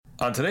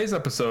On today's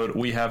episode,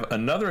 we have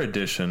another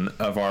edition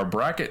of our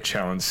Bracket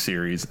Challenge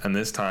series, and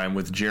this time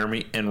with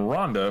Jeremy and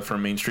Rhonda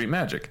from Main Street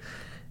Magic.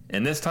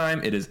 And this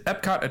time, it is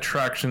Epcot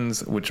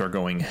attractions, which are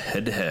going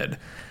head-to-head.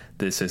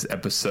 This is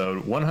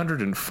episode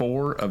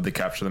 104 of the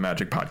Capture the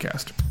Magic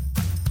podcast.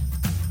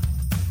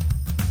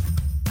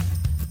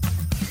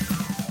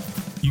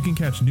 You can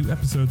catch new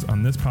episodes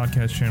on this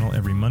podcast channel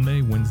every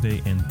Monday,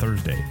 Wednesday, and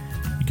Thursday.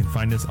 You can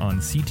find us on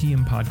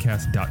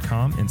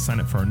ctmpodcast.com and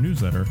sign up for our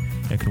newsletter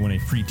and can win a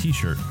free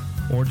t-shirt.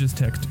 Or just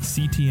text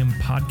CTM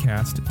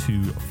Podcast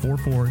to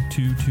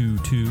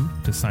 44222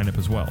 to sign up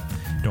as well.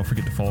 Don't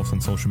forget to follow us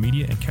on social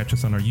media and catch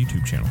us on our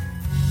YouTube channel.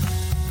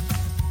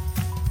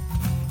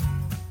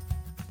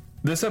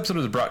 This episode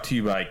is brought to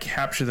you by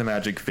Capture the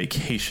Magic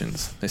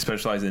Vacations. They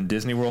specialize in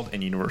Disney World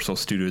and Universal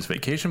Studios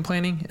vacation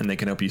planning, and they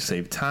can help you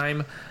save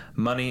time,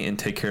 money, and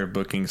take care of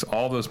bookings,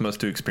 all those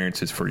must-do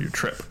experiences for your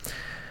trip.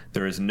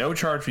 There is no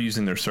charge for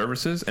using their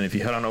services, and if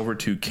you head on over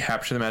to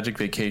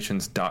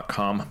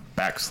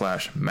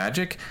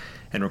capturethemagicvacations.com/magic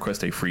and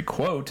request a free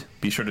quote,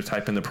 be sure to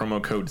type in the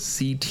promo code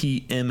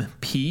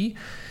CTMP,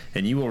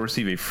 and you will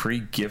receive a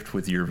free gift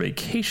with your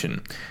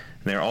vacation.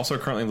 They are also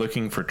currently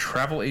looking for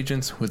travel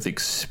agents with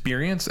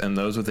experience and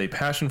those with a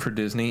passion for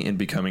Disney in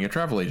becoming a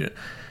travel agent.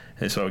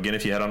 And so again,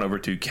 if you head on over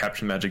to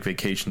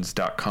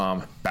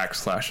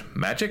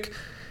capturethemagicvacations.com/magic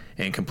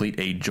and complete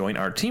a join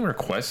our team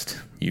request,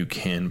 you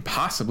can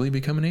possibly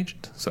become an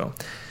agent. So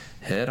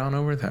head on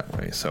over that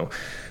way. So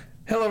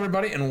hello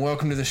everybody and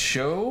welcome to the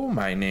show.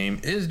 My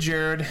name is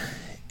Jared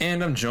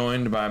and I'm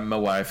joined by my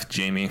wife,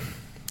 Jamie.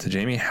 So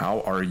Jamie, how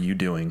are you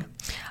doing?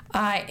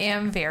 I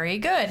am very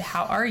good.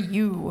 How are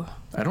you?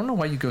 I don't know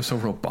why you go so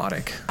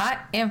robotic. I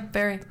am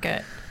very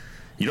good.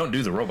 You don't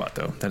do the robot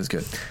though. That is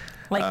good.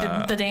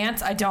 Like the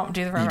dance, I don't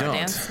do the robot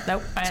dance.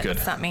 Nope,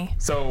 it's not me.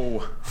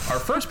 So our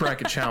first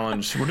bracket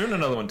challenge, we're doing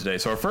another one today.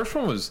 So our first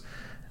one was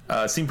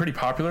seemed pretty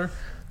popular.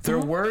 There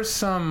were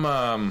some,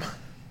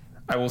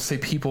 I will say,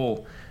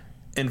 people.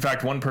 In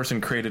fact, one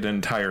person created an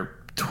entire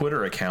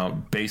Twitter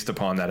account based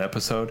upon that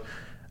episode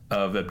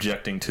of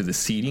objecting to the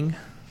seating.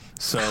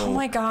 So, oh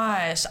my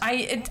gosh,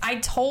 I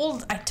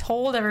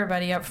told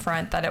everybody up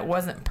front that it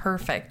wasn't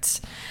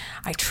perfect.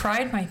 I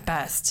tried my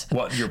best.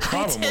 Well, your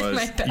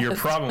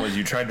problem was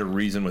you tried to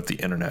reason with the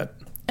internet.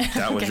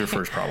 That was your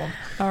first problem.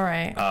 All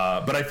right.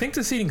 But I think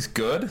the seating's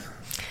good.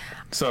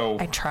 So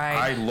I tried.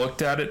 I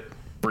looked at it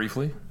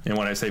briefly, and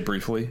when I say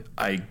briefly,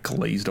 I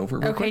glazed over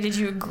it real quick. Did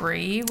you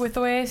agree with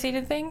the way I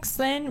seated things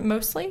then,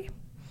 mostly?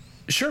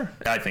 Sure,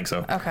 I think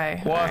so.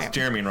 Okay. Well, ask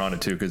Jeremy and Rhonda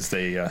too, because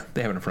they have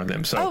it in front of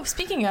them. So,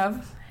 speaking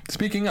of,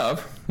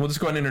 we'll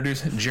just go ahead and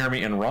introduce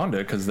Jeremy and Rhonda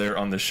because they're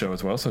on this show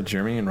as well. So,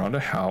 Jeremy and Rhonda,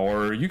 how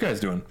are you guys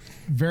doing?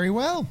 Very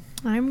well.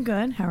 I'm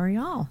good. How are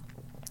y'all?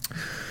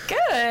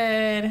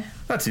 good.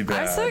 Not too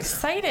bad. I'm so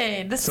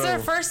excited. This is our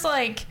first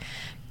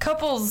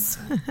couples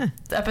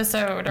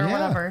episode or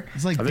whatever.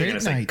 It's like I think you're date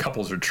gonna say night.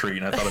 couples retreat,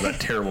 and I thought of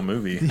that terrible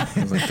movie.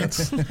 I was like,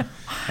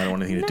 I don't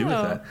want anything to do with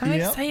that. I'm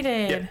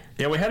excited.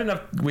 Yeah, we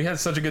had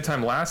such a good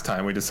time last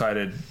time. We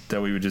decided that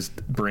we would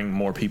just bring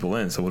more people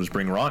in, so we'll just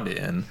bring Rhonda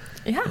in.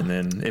 Yeah. And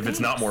then if it's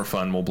not more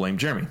fun, we'll blame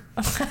Jeremy.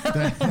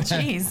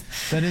 Jeez.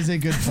 That is a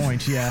good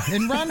point, yeah.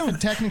 And Rhonda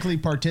technically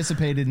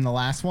participated in the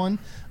last one.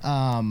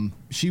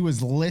 She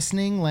was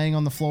listening, laying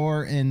on the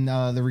floor in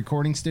the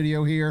recording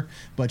studio here,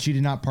 but she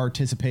did not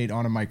participate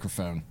on a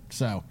microphone.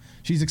 So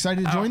she's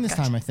excited to join this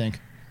time, I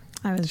think.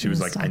 She was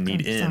like, I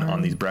need in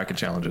on these bracket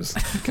challenges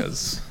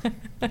because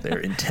they're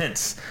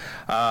intense.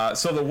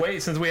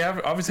 Since we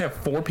obviously have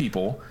four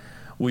people,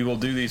 we will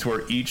do these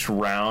where each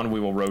round we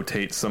will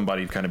rotate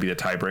somebody to kind of be the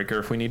tiebreaker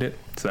if we need it.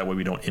 So that way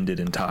we don't end it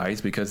in ties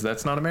because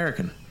that's not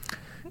American.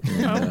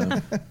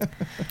 And,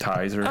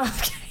 ties are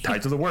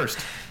the worst.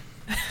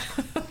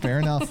 Fair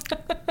enough.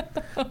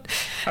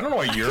 I don't know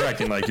why you're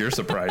acting like you're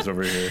surprised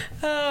over here.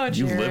 Oh, Jared.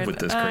 You live with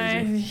this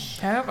crazy.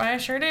 Yep, I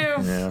sure do.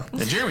 Yeah.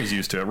 And Jeremy's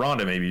used to it.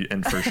 Rhonda maybe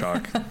in for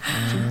shock.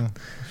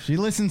 She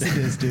listens to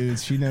this,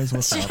 dudes. She knows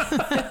what's up.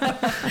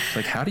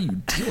 Like, how do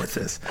you deal with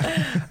this?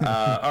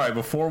 All right,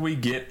 before we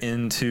get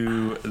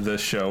into the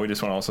show, we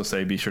just want to also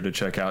say be sure to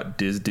check out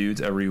Diz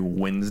Dudes every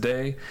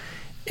Wednesday.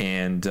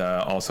 And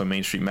also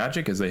Main Street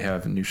Magic, as they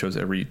have new shows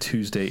every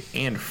Tuesday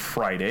and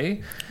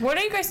Friday. What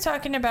are you guys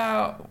talking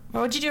about?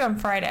 What did you do on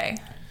Friday?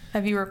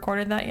 Have you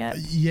recorded that yet?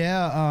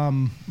 Yeah.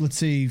 Let's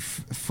see.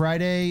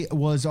 Friday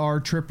was our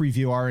trip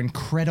review, our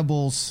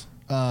incredible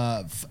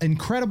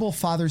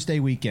Father's Day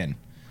weekend,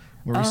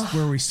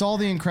 where we saw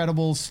the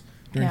Incredibles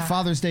during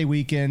Father's Day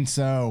weekend.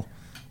 So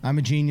I'm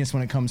a genius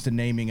when it comes to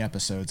naming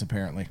episodes,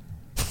 apparently.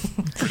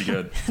 Pretty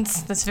good.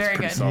 That's very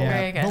good. Solid. Yeah.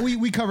 Very good. But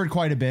we covered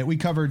quite a bit. We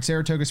covered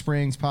Saratoga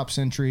Springs, Pop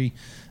Century,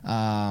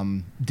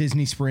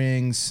 Disney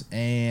Springs,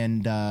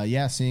 and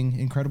seeing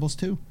Incredibles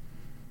 2.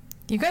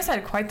 You guys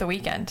had quite the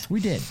weekend.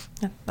 We did.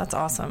 That's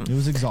awesome. It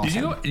was exhausting.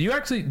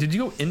 Did you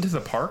go into the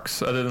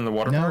parks other than the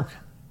water park?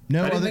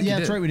 No,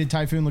 that's right. We did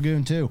Typhoon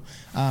Lagoon too.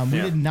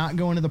 We did not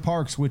go into the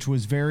parks, which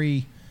was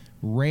very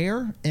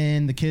rare,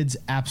 and the kids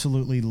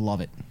absolutely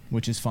love it,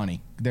 which is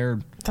funny.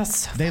 That's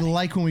so they funny.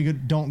 like when we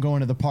don't go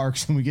into the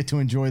parks and we get to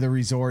enjoy the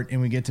resort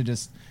and we get to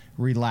just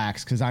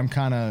relax, because I'm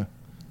kind of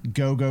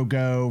go,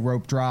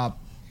 rope drop,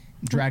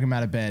 drag them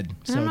out of bed.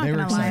 So I'm not they were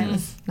gonna lie, excited. it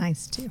was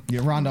nice too.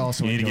 Yeah, Rhonda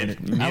also You need to enjoyed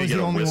get- it. you need I to was get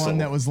the a only whistle. one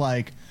that was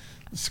like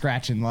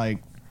scratching like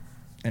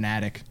an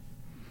addict.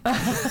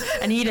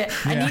 I need it.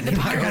 I need the I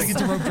gotta parts. get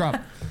to rope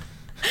drop.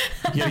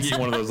 You gotta get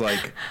one of those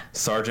like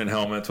sergeant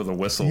helmets with a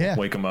whistle. Yeah.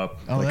 Wake them up.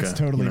 Oh, like that's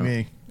totally you know.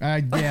 me.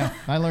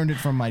 I learned it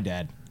from my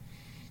dad.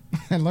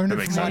 I learned That it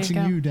makes from sense. watching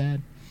There you you,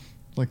 Dad.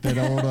 Like that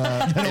old.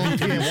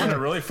 If you want to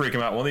really freak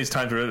them out, one of these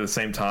times we're at the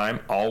same time,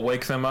 I'll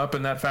wake them up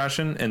in that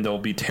fashion, and they'll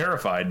be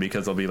terrified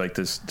because they'll be like,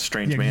 this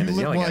strange man is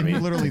yelling at me. You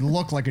literally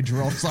look like a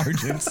drill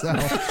sergeant. So,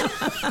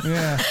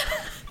 yeah.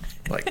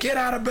 Like, get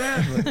out of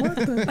bed. Like, what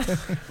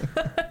the?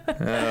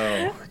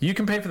 Oh, you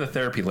can pay for the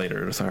therapy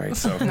later. It's all right.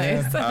 So,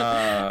 Nice. all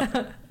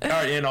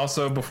right. And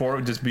also, before,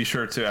 just be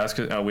sure to ask.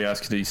 We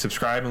ask you to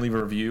subscribe and leave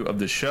a review of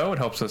the show. It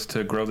helps us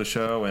to grow the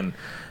show and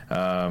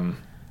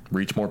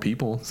reach more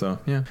people. So,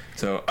 yeah.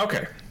 So,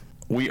 okay,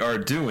 we are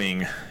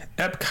doing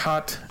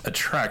Epcot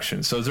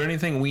attractions. So, is there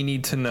anything we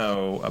need to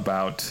know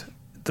about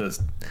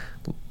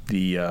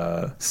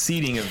the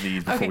seating of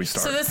these before we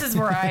start? So this is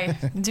where I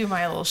do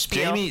my little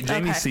spiel. Jamie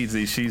Okay. seeds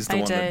these. She's the I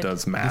one that did.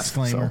 does math.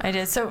 Disclaimer. So. I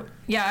did. So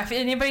yeah, if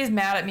anybody's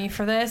mad at me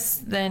for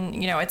this, then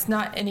it's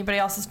not anybody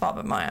else's fault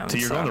but my own. So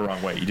you're going the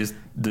wrong way.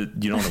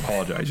 You don't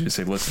apologize. You just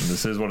say, "Listen,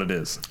 this is what it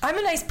is." I'm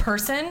a nice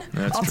person.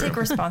 That's I'll true. take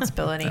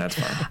responsibility. That's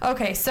fine.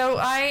 Okay, so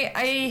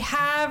I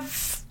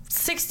have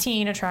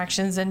 16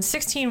 attractions, and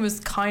 16 was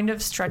kind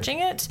of stretching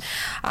it.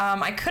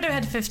 I could have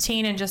had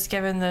 15 and just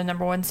given the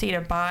number one seed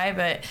a bye,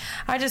 but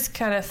I just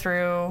kind of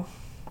threw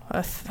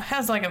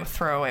has like a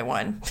throwaway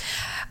one.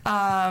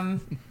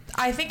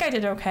 I think I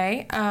did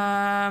okay.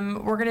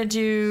 We're gonna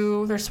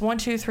do, there's 1,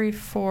 2, 3,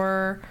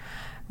 4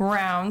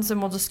 rounds,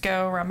 and we'll just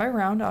go round by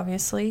round,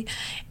 obviously,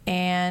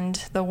 and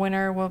the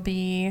winner will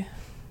be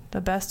the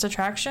best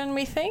attraction,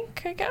 we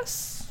think, I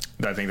guess.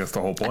 I think that's the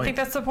whole point. I think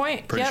that's the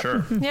point. Pretty Yep.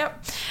 sure.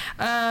 Yep.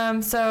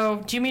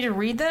 So do you want me to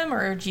read them,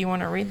 or do you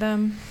want to read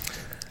them?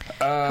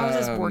 How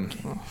is this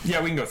working?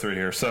 Yeah, we can go through it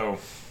here. So,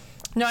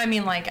 No, I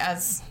mean like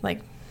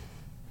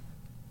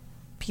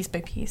piece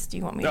by piece. Do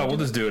you want me to we'll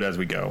do just do it as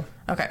we go.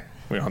 it? Okay.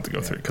 We don't have to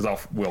go through it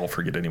because we'll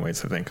forget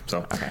anyways, I think. So,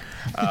 Okay.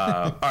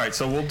 All right,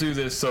 so we'll do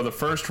this. So the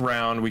first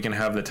round, we can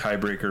have the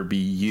tiebreaker be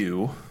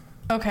you,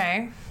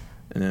 Okay.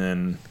 and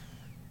then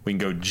we can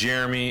go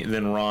Jeremy,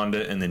 then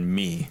Rhonda, and then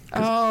me.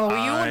 'Cause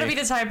Oh, you want to be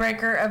the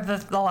tiebreaker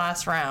of the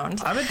last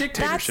round. I'm a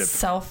dictatorship. That's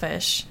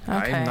selfish.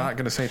 Okay. I'm not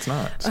going to say it's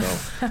not. So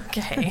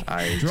Okay.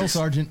 I Drill just,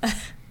 sergeant.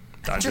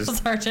 I Drill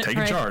just sergeant, taking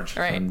right, charge.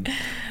 right. And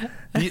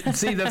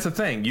see, that's the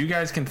thing. You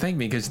guys can thank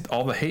me because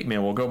all the hate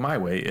mail will go my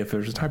way if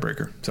there's a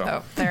tiebreaker. So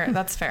Oh, there.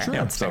 That's fair.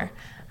 Yeah, That's so- fair.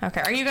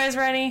 Okay. Are you guys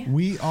ready?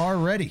 We are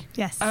ready.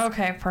 Yes.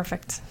 Okay.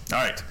 Perfect. all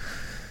right.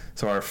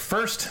 So our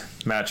first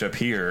matchup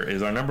here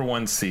is our number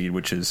one seed,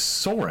 which is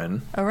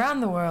Soarin'. Around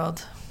the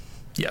world.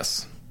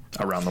 Yes,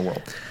 around the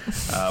world,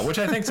 which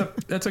I think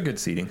that's a good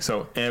seeding.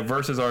 So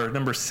versus our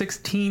number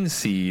 16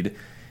 seed,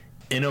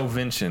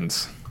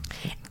 Innoventions.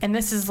 And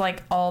this is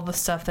like all the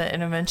stuff that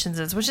Innoventions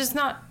is, which is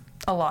not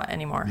a lot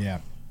anymore. Yeah.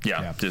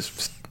 Yeah,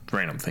 just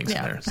random things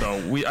Yeah. in there. So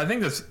I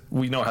think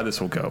we know how this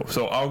will go.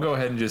 So I'll go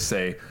ahead and just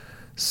say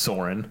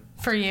Soarin'.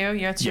 For you,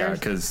 it's Yeah, yours.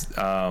 because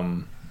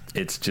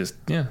it's just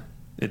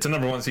it's a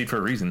number one seed for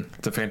a reason.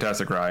 It's a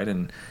fantastic ride,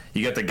 and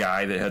you got the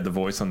guy that had the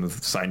voice on the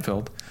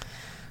Seinfeld,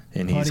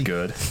 and he's Putty.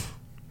 good.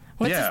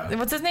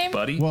 What's his name?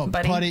 Buddy. Well,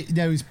 Buddy? Putty.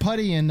 No, he's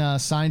Putty in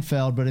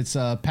Seinfeld, but it's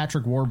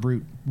Patrick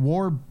Warburton.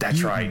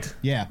 That's right.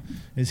 Yeah,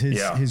 is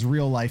his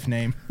real life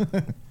name.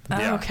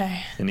 Yeah.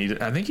 Okay. And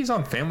I think he's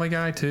on Family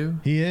Guy too.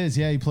 He is.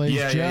 Yeah, he plays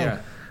Joe.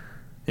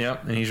 Yeah,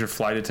 and he's your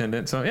flight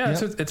attendant. So yeah,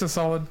 Yep. it's a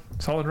solid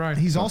ride.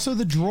 He's So- also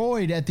the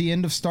droid at the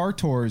end of Star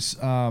Tours,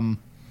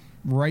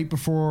 right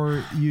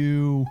before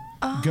you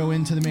go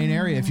into the main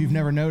area. If you've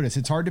never noticed,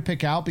 it's hard to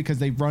pick out because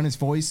they run his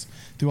voice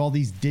through all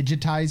these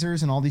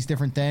digitizers and all these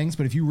different things.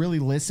 But if you really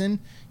listen,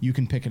 you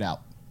can pick it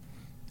out.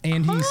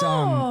 And he's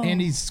Oh.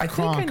 Andy's I think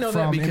I Kronk know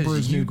that from because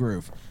Emperor's you- New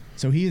Groove.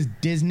 So he is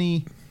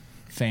Disney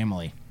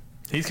family.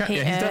 he's He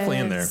he's definitely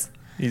in there. is.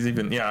 He's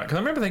even because I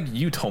remember thinking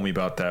you told me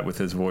about that with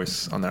his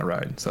voice on that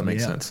ride. So that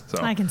makes Yeah. sense. So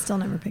I can still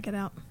never pick it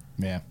out.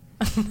 Yeah.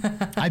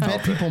 I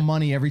bet people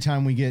money every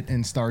time we get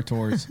in Star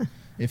Tours.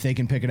 If they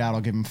can pick it out,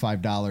 I'll give them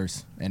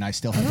 $5, and I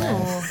still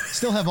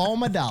have all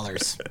my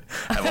dollars.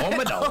 I have all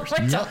my dollars.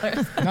 Oh my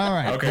dollars. All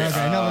right. Okay, enough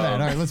of that. All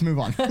right, let's move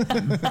on.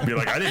 Be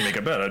like, I didn't make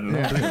a bet. I didn't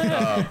know.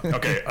 What to do.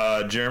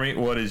 Okay, Jeremy,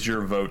 what is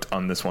your vote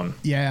on this one?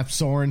 Yeah,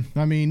 Soarin'.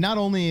 I mean, not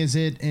only is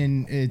it,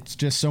 and it's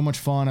just so much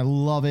fun. I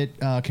love it.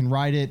 Can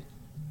ride it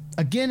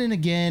again and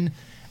again.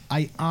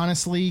 I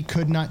honestly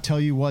could not tell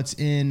you what's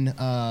in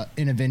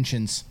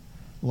Innoventions.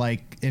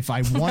 Like, if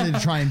I wanted to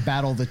try and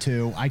battle the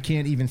two, I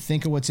can't even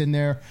think of what's in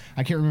there.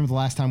 I can't remember the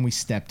last time we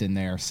stepped in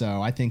there.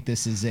 So I think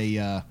this is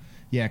a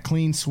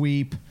clean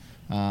sweep.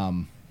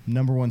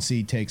 Number one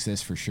seed takes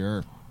this for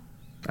sure.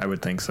 I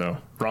would think so.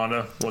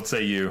 Rhonda, what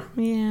say you?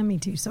 Yeah, me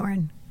too,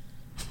 Soren.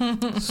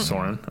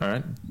 Soren. All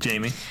right.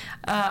 Jamie?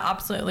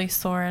 Absolutely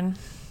Soren.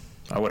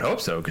 I would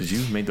hope so, because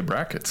you made the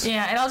brackets.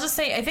 Yeah, and I'll just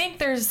say, I think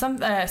there's some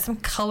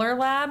color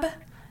lab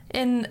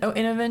in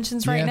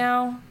Innoventions right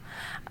now,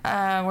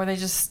 where they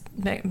just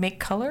make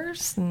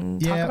colors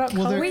and talk about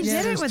colors. We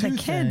did it with the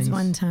kids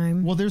one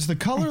time. Well, there's the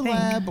color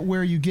lab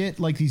where you get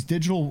like these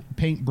digital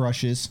paint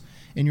brushes,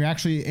 and you're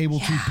actually able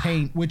to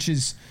paint, which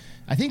is,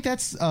 I think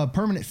that's a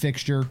permanent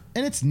fixture,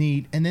 and it's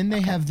neat. And then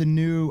they have the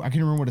new, I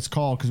can't remember what it's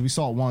called because we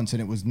saw it once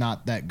and it was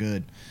not that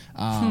good.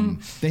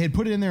 They had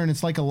put it in there, and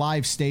it's like a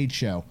live stage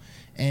show.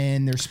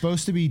 And they're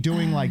supposed to be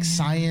doing like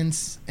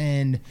science,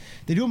 and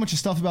they do a bunch of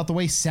stuff about the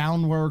way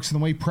sound works and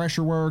the way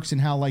pressure works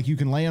and how like you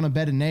can lay on a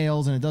bed of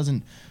nails and it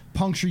doesn't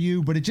puncture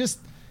you. But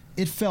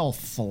it fell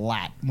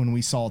flat when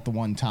we saw it the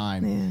one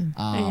time.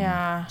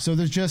 So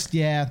there's just,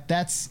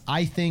 that's,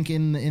 I think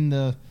in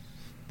the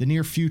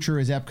near future,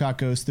 as Epcot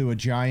goes through a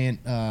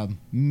giant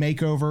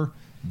makeover,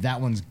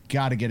 that one's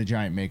got to get a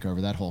giant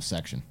makeover, that whole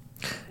section.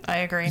 I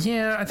agree.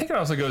 Yeah, I think it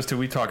also goes to,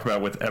 we talked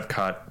about with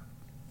Epcot,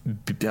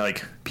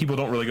 like, people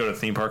don't really go to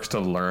theme parks to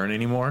learn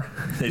anymore.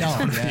 They just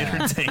want to be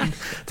entertained.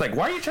 It's like,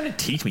 why are you trying to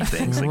teach me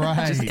things?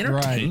 Like, just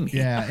entertain me.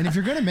 Yeah, and if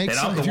you're going to make and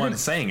I'm the one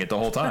saying it the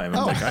whole time.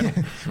 I'm like,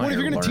 well, if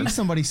you're going to teach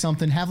somebody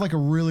something, have like a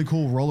really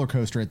cool roller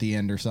coaster at the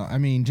end or something. I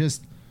mean,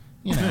 just,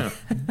 you know.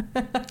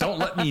 Don't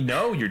let me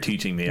know you're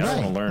teaching me. I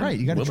want to learn. Right,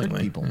 you got to trick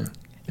people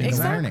into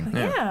learning.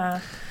 Yeah.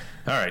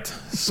 All right,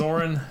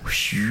 Soren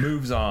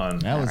moves on.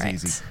 That was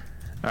easy.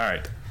 All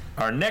right.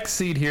 Our next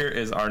seed here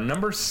is our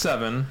number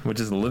 7, which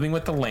is Living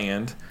with the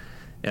Land,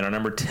 and our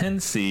number 10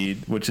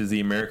 seed, which is the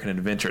American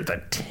Adventure.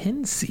 That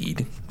 10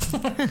 seed.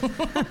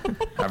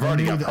 I've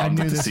already got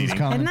problems with the seeding.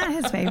 Isn't that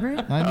his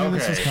favorite? I knew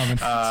this was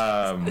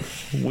coming.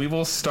 We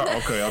will start.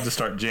 Okay, I'll just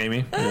start.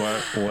 Jamie,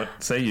 what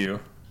say you?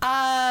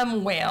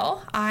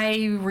 Well,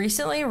 I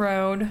recently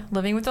rode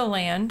Living with the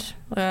Land,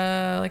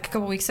 like a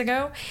couple weeks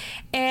ago,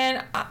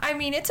 and I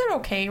mean, it's an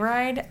okay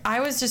ride. I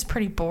was just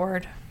pretty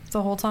bored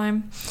the whole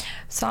time,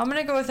 so I'm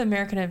gonna go with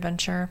American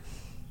Adventure.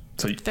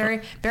 So very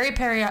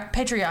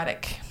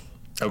patriotic.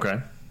 Okay,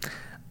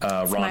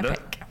 Rhonda,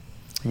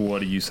 what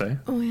do you say?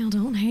 Well,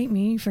 don't hate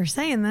me for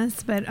saying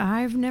this, but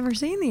I've never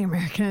seen the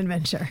American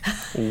Adventure.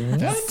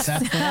 That's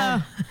the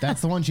one. That's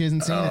the one she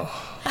hasn't seen it.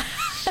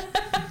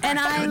 And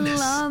I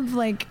love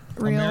like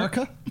real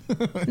America.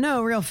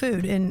 No, real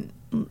food and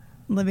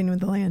Living with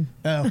the Land.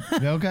 Oh,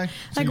 okay.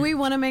 Like we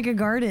want to make a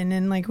garden,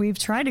 and like we've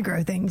tried to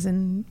grow things,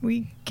 and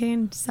we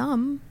can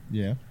some.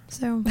 Yeah.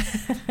 So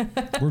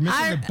we're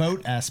missing the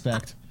boat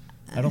aspect.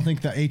 I don't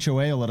think the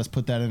HOA will let us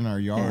put that in our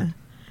yard. Yeah.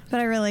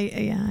 But I really,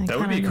 that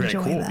would be pretty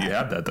cool if you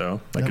had that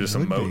though. Like there's a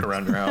moat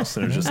around your house,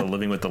 and there's just a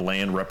Living with the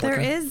Land replica.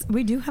 There is.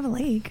 We do have a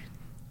lake.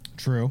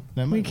 True.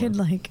 That might we could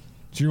like.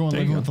 So you're on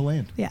Living with the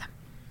Land. Yeah.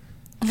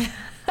 All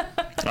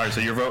right.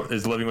 So your vote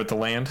is Living with the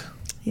Land.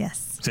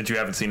 Yes. Since you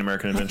haven't seen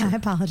American Adventure. I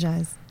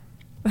apologize.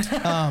 So,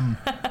 I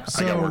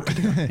got work to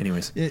do.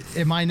 Anyways.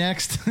 Am I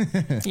next?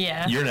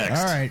 Yeah. You're next.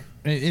 All right.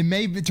 It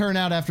may turn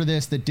out after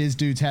this that Diz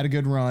Dudes had a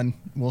good run.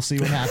 We'll see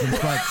what happens.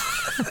 But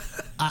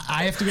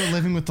I have to go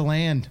Living with the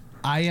Land.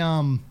 I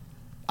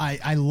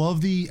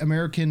love the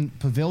American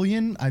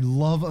Pavilion. I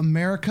love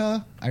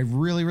America. I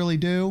really, really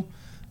do.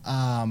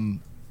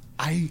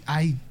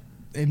 I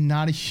am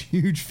not a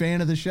huge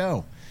fan of the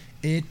show.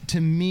 To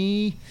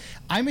me,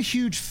 I'm a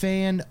huge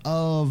fan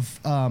of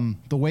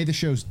the way the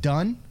show's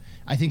done.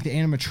 I think the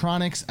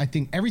animatronics, I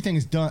think everything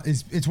is done.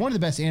 It's one of the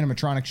best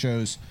animatronic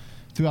shows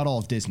throughout all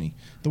of Disney.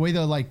 The way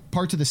the like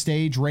parts of the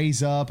stage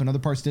raise up and other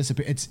parts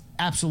disappear, it's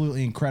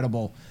absolutely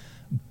incredible.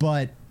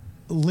 But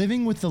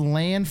Living with the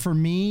Land for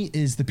me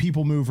is the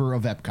people mover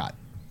of Epcot.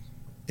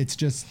 It's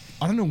just,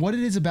 I don't know what it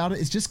is about it.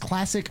 It's just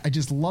classic. I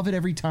just love it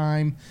every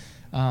time.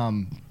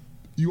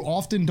 You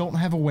often don't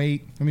have a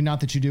wait. I mean, not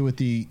that you do with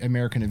the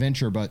American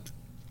Adventure, but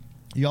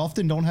you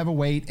often don't have a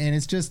wait. And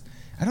it's just,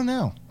 I don't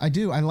know. I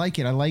do. I like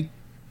it. I like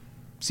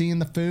seeing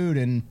the food.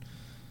 And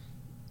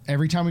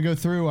every time we go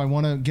through, I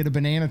want to get a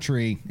banana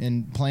tree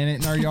and plant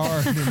it in our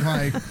yard. And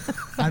like,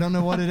 I don't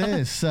know what it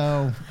is.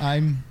 So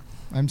I'm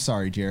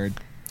sorry, Jared.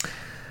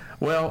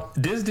 Well,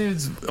 Diz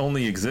Dudes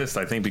only exist,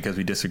 I think, because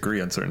we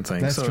disagree on certain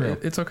things. That's so true.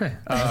 It's okay.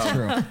 That's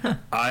true.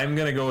 I'm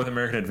going to go with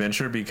American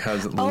Adventure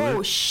because...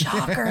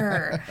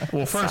 Shocker.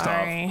 Well, first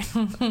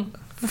off,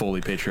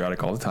 fully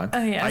patriotic all the time.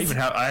 Oh, yes.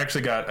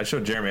 I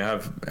showed Jeremy, I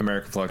have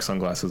American flag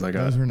sunglasses I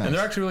got. Those were nice. And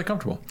they're actually really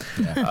comfortable.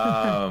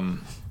 Yeah.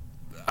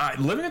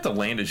 Living at the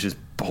Land is just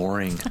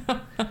boring.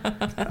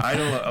 I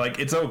don't like.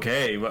 It's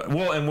okay, but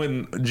and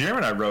when Jeremy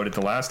and I rode it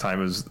the last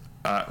time, it was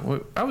I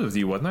was with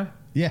you, wasn't I?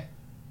 Yeah.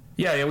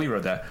 Yeah, we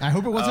wrote that. I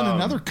hope it wasn't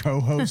another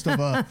co-host of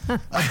a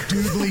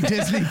Doodly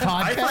Disney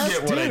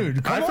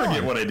podcast. I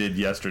forget what I did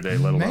yesterday,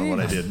 let alone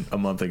what I did a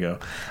month ago.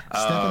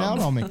 Stepping out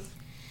on me.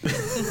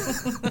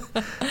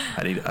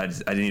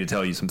 I need to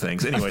tell you some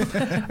things. Anyway,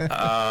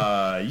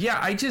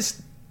 it's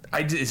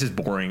just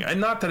boring.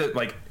 And not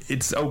that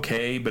it's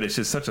okay, but it's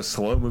just such a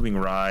slow moving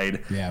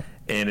ride. Yeah.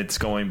 And it's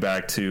going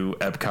back to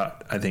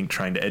Epcot, I think,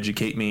 trying to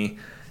educate me.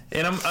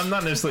 And I'm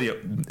not necessarily,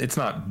 it's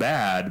not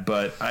bad,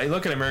 but I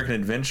look at American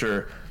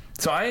Adventure,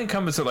 so I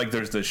encompass it like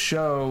there's the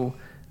show,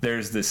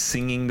 there's the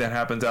singing that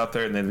happens out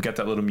there, and they've got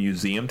that little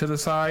museum to the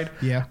side.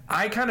 Yeah.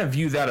 I kind of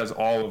view that as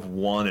all of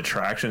one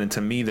attraction, and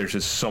to me, there's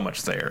just so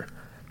much there.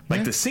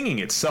 Like the singing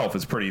itself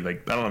is pretty,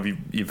 like, I don't know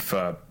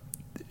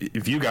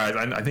if you guys,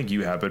 I think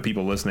you have, but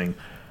people listening,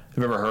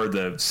 have ever heard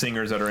the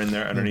singers that are in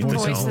there underneath the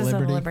Voices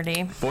zone? of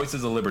Liberty.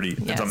 Voices of Liberty.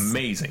 Yes. It's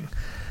amazing.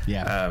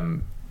 Yeah.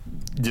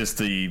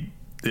 Just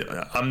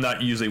I'm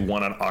not usually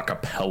one on a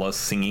cappella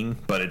singing,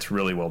 but it's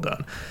really well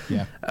done.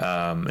 Yeah.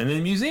 And then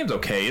the museum's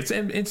okay. It's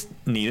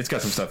neat. It's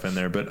got some stuff in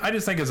there, but I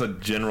just think as a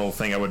general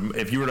thing,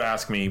 if you were to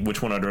ask me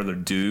which one I'd rather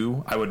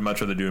do, I would much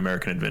rather do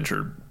American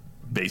Adventure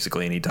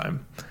basically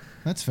anytime.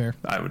 That's fair.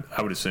 I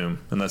would assume,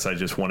 unless I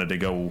just wanted to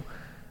go.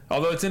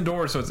 Although it's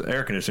indoors, so it's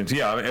air conditioning. So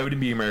yeah, it would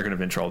be American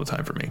Adventure all the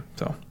time for me.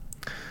 So.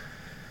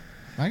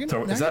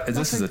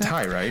 This is a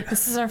tie, right?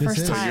 This is our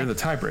first tie. So you're the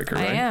tiebreaker,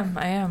 right?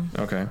 I am.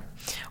 Okay.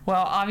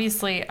 Well,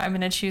 obviously, I'm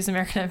going to choose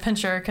American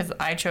Adventure because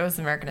I chose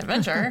American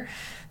Adventure.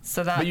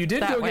 So that. But you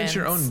did that go wins. against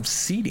your own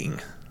seating.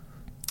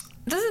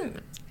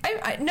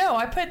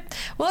 I put.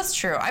 Well, that's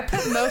true. I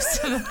put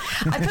most of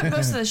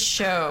the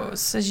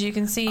shows, as you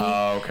can see.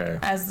 Oh, okay.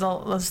 As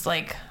those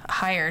like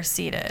higher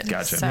seated.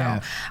 Gotcha. So,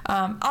 Yeah.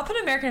 I'll put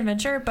American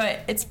Adventure, but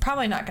it's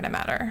probably not going to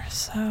matter.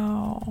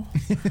 So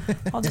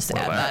I'll just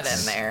add that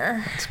in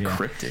there. It's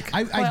cryptic.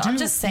 I'm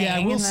just saying. Yeah,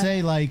 I will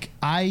say, like,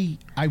 I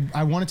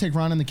want to take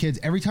Ron and the kids.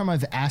 Every time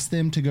I've asked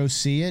them to go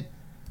see it,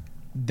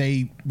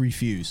 they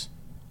refuse.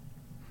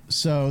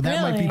 So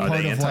that might be Really?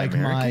 part of like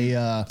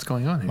my What's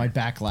going on here? my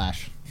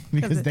backlash.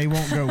 Because they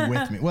won't go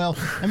with me. Well,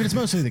 I mean, it's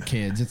mostly the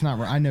kids. It's not.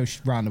 I know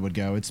Rhonda would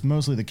go. It's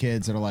mostly the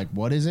kids that are like,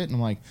 "What is it?" And I'm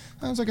like,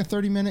 "Oh, it's like a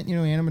 30-minute,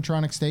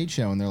 animatronic stage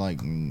show." And they're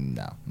like,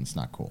 "No, it's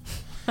not cool."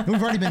 And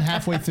we've already been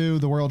halfway through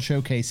the World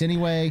Showcase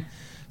anyway,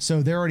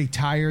 so they're already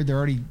tired. They're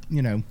already,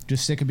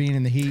 just sick of being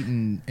in the heat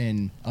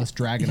and us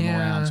dragging them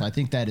around. So I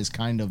think that is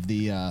kind of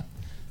the. I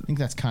think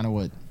that's kind of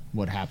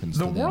what happens.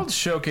 The to them. World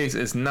Showcase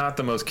is not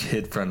the most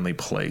kid-friendly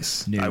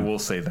place. No. I will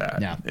say that.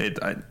 Yeah.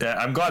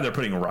 I'm glad they're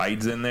putting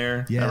rides in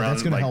there. Yeah, around,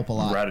 that's gonna like, help a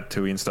lot.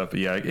 Ratatouille and stuff. But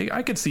yeah,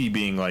 I could see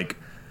being like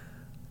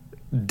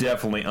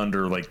definitely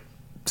under like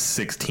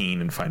 16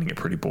 and finding it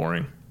pretty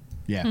boring.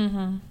 Yeah.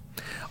 Mm-hmm.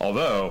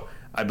 Although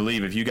I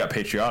believe if you got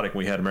patriotic,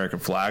 we had American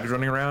flags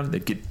running around,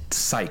 they'd get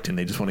psyched and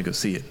they just want to go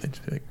see it. They'd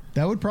just be like,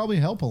 That would probably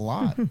help a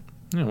lot.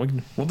 yeah,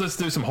 we'll just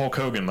do some Hulk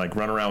Hogan, like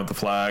run around with the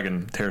flag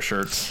and tear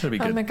shirts. That'd be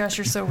good. Oh my gosh,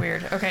 you're so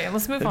weird. Okay,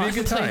 let's move on. It'd be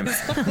a good time.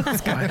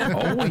 I'm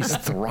always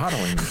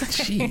throttling me.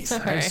 Jeez,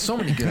 I have so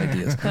many good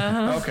ideas.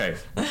 Okay.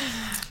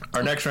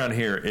 Our next round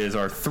here is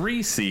our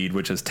 3 seed,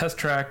 which is Test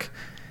Track,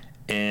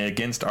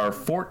 against our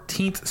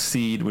 14th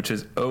seed, which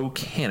is O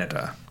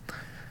Canada.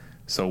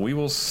 So we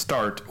will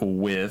start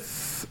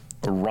with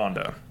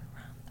Rhonda.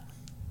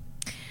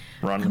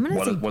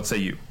 Rhonda, what say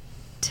you?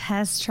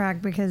 Test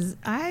Track, because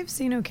I've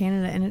seen O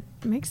Canada and it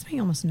makes me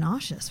almost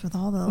nauseous with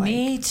all the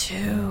Me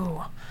too.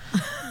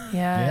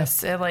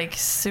 Yes, it like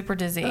super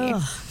dizzy.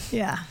 Ugh,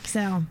 yeah.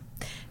 So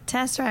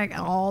Test Track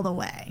all the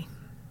way.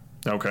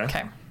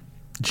 Okay.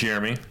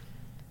 Jeremy.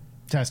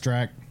 Test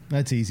Track.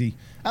 That's easy.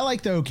 I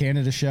like the O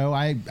Canada show.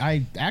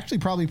 I actually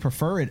probably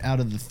prefer it out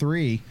of the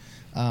 3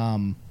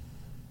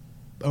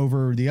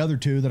 over the other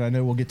 2 that I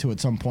know we'll get to at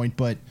some point.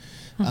 But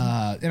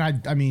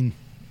and I mean,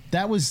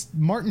 that was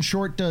Martin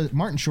Short.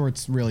 Martin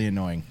Short's really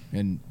annoying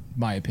in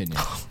my opinion.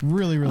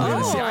 Really, really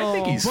annoying. See, I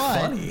think he's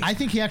funny. I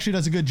think he actually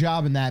does a good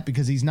job in that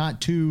because he's not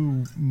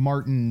too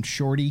Martin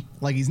Shorty.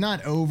 Like, he's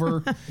not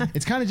over.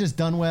 It's kind of just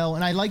done well.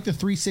 And I like the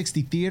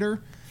 360 theater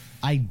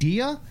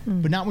idea,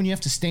 but not when you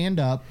have to stand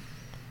up.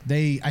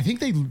 I think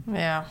they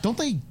don't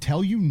they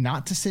tell you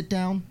not to sit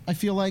down? I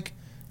feel like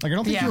I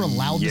don't think you're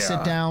allowed to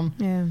sit down.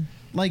 Yeah.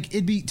 Like,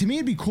 it'd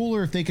be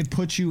cooler if they could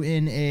put you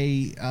in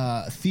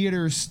a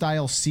theater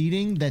style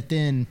seating that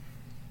then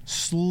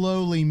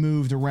slowly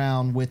moved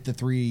around with the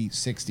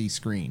 360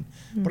 screen.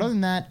 But other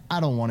than that, I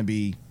don't want to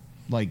be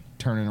like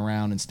turning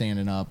around and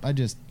standing up.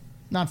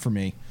 Not for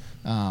me.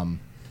 I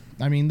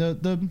mean,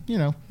 the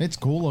it's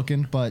cool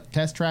looking, but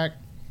Test Track,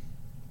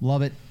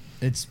 love it.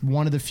 It's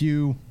one of the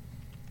few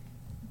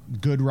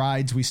good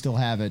rides we still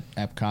have at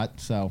Epcot,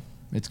 so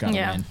it's got to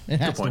win. It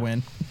has to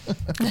win.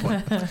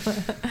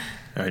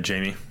 All right,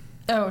 Jamie.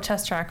 Oh,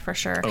 Test Track for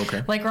sure.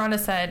 Okay. Like Rhonda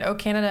said, O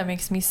Canada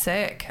makes me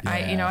sick.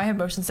 Yeah. I have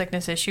motion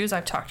sickness issues.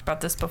 I've talked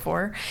about this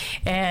before,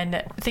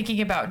 and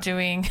thinking about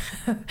doing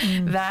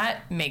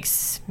that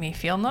makes me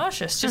feel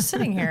nauseous just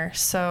sitting here.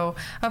 So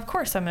of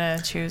course I'm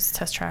gonna choose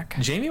Test Track.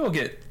 Jamie will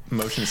get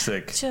motion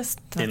sick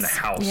in the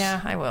house. Yeah,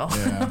 I will.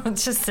 Yeah.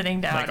 Just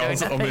sitting down. Like, doing I'm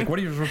nothing. like,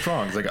 what's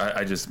wrong? It's like,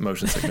 I just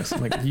motion sickness. I'm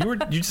like, you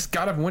just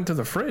went to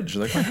the fridge.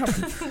 Like, what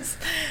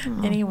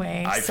happened?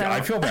 Anyway,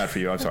 I feel bad for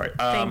you. I'm sorry.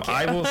 Thank you.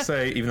 I will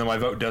say, even though my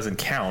vote doesn't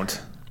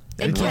count,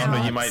 and It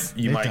Rhonda, counts.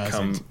 you It might doesn't.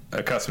 come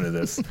accustomed to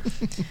this.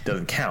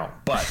 Doesn't count,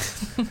 but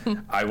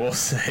I will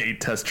say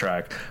Test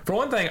Track. For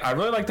one thing, I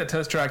really like that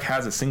Test Track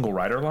has a single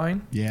rider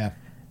line, Yeah.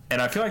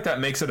 and I feel like that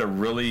makes it a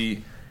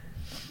really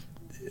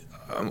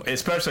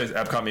especially as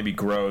Epcot maybe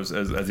grows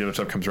as the other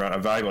stuff comes around, a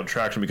valuable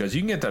attraction because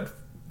you can get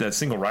that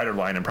single rider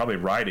line and probably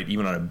ride it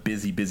even on a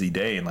busy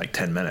day in like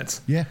 10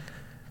 minutes. Yeah.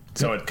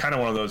 So it's kind of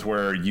one of those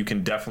where you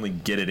can definitely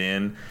get it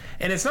in.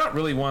 And it's not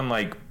really one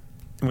like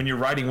when you're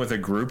riding with a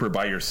group or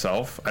by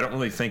yourself, I don't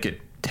really think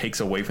it takes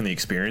away from the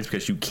experience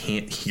because you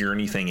can't hear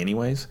anything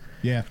anyways.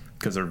 Yeah.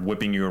 Because they're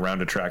whipping you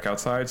around a track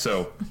outside.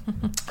 So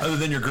other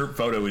than your group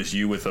photo is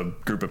you with a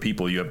group of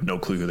people, you have no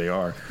clue who they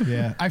are.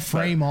 Yeah. I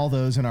frame all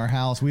those in our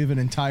house. We have an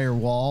entire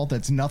wall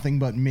that's nothing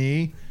but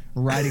me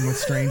riding with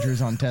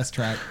strangers on Test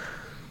Track.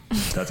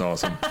 That's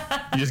awesome.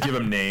 You just give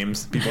them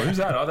names. People, who's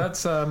that? Oh,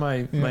 that's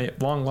my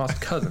long lost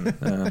cousin,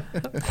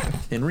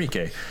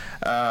 Enrique.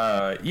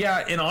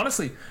 Yeah, and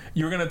honestly,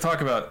 you were going to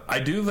talk about. I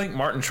do think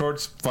Martin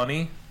Short's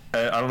funny.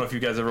 I don't know if you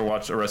guys ever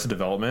watched Arrested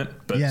Development,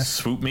 but yes.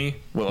 Swoop Me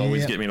will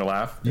always get me to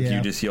laugh. If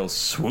you just yell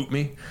 "Swoop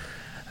Me,"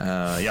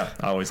 yeah,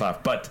 I always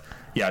laugh. But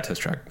yeah,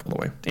 Test Track all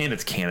the way, and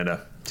it's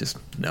Canada. Just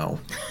no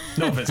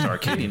offense to our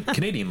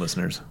Canadian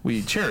listeners.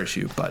 We cherish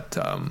you, but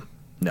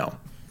no.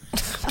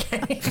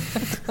 Okay.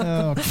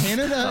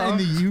 Canada and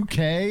the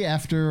UK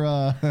after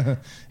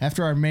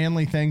our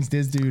Manly Things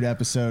Diz Dude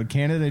episode,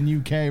 Canada and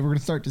UK, we're going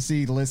to start to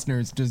see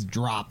listeners just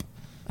drop.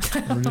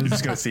 You're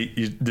just going to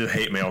see the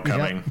hate mail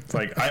coming. Yep. It's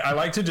like I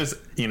like to just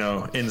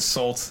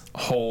insult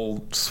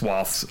whole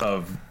swaths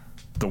of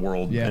the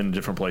world in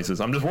different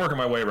places. I'm just working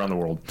my way around the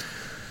world,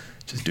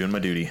 just doing my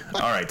duty.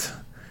 All right,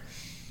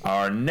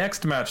 our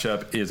next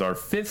matchup is our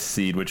 5th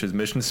seed, which is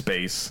Mission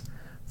Space,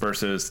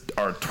 versus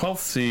our 12th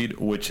seed,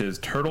 which is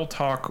Turtle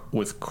Talk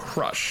with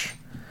Crush.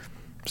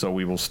 So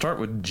we will start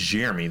with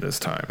Jeremy this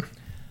time.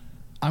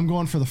 I'm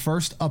going for the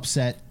first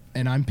upset,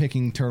 and I'm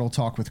picking Turtle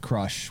Talk with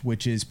Crush,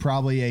 which is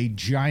probably a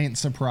giant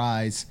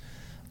surprise.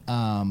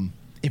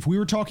 If we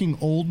were talking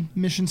old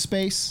Mission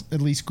Space, at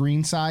least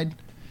green side,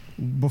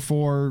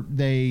 before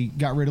they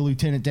got rid of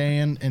Lieutenant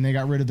Dan and they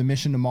got rid of the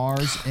mission to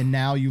Mars, and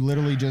now you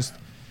literally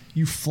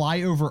you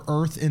fly over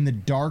Earth in the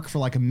dark for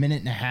like a minute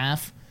and a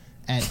half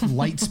at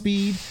light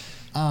speed.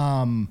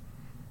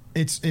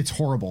 It's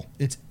horrible.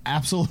 It's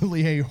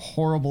absolutely a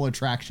horrible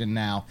attraction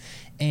now.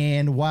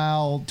 And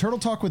while Turtle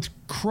Talk with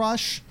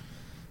Crush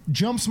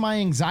jumps my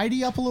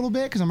anxiety up a little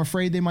bit because I'm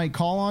afraid they might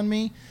call on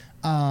me,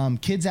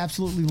 kids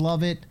absolutely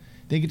love it.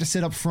 They get to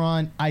sit up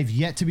front. I've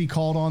yet to be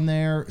called on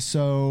there.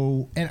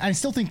 So, and I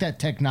still think that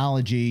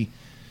technology,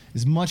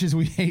 as much as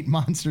we hate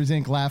Monsters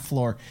Inc. Laugh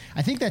Floor,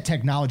 I think that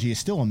technology is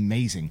still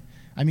amazing.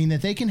 I mean,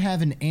 that they can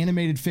have an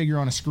animated figure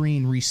on a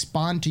screen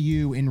respond to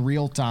you in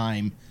real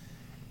time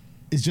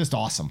is just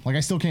awesome. Like, I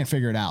still can't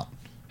figure it out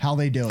how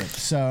they do it.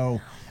 So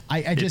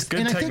I just, good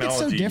and I technology think it's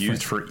so different.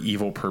 Used for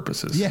evil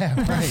purposes. Yeah,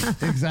 right.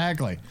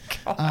 Exactly.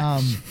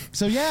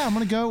 So yeah, I'm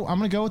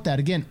gonna go with that.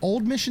 Again,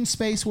 old Mission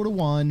Space would have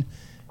won.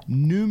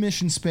 New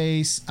Mission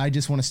Space, I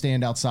just want to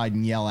stand outside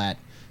and yell at.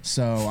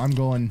 So I'm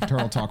going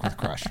Turtle Talk with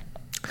Crush.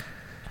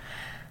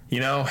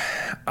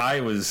 I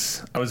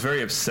was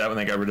very upset when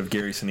they got rid of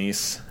Gary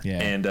Sinise,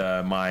 and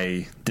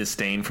my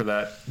disdain for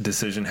that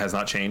decision has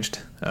not changed.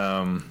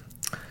 I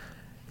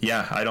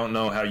don't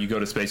know how you go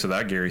to space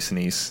without Gary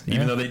Sinise,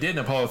 even though they did in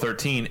Apollo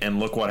 13, and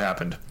look what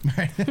happened.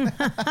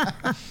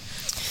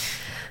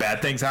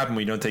 Bad things happen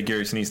when you don't take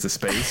Gary Sinise to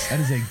space.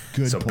 That is a good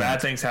point. So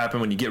bad things happen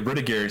when you get rid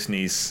of Gary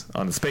Sinise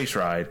on the space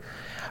ride.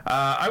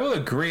 I will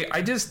agree.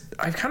 I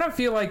kind of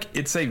feel like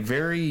it's a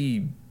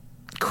very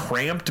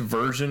cramped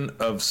version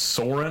of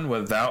Soarin'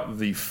 without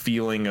the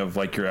feeling of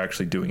like you're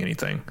actually doing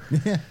anything.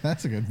 Yeah,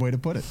 that's a good way to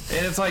put it.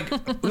 And it's like,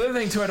 the other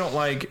thing too I don't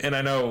like, and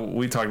I know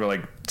we talked about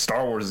like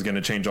Star Wars is going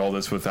to change all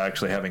this with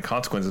actually having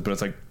consequences, but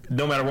it's like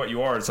no matter what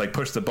you are, it's like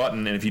push the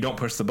button, and if you don't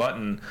push the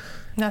button,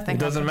 nothing. It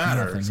doesn't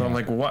matter. Nothing, so I'm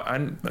like, what?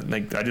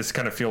 I just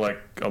kind of feel like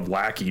a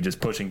lackey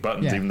just pushing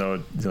buttons, even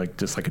though it's like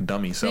just like a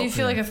dummy. So you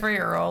feel like a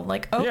 3-year-old.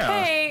 Like,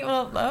 okay,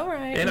 well, all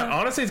right. And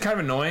honestly, it's kind of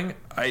annoying.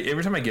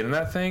 Every time I get in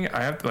that thing,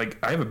 I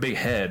have a big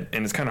head,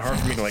 and it's kind of hard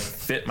for me to like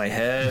fit my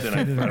head,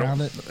 and I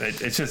don't.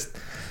 It's just.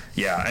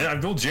 Yeah, and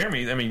I've told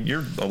Jeremy. I mean,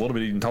 you're a little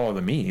bit even taller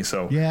than me,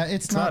 so yeah,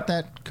 it's not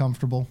that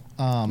comfortable.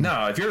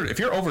 No, if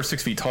you're over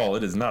 6 feet tall,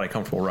 it is not a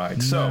comfortable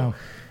ride. So,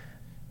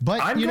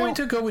 but I'm going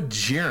to go with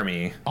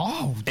Jeremy.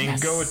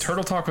 And go with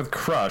Turtle Talk with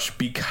Crush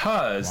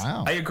because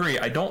I agree.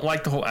 I don't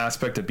like the whole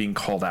aspect of being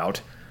called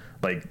out.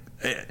 Like,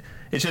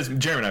 it's just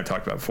Jeremy and I've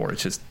talked about before.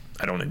 It's just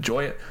I don't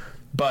enjoy it.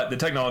 But the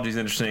technology is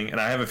interesting,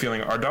 and I have a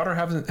feeling our daughter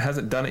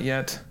hasn't done it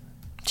yet.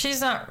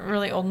 She's not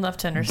really old enough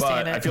to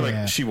understand it. I feel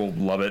like she will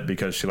love it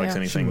because she likes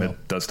anything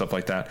that does stuff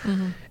like that.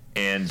 Mm-hmm.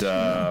 And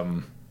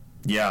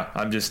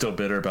I'm just still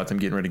bitter about them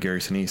getting rid of Gary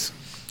Sinise.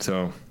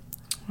 So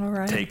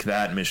take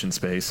that, Mission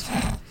Space.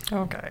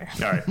 Okay.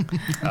 All right.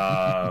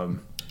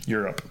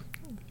 Europe.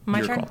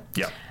 My turn?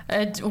 Yeah.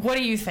 What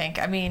do you think?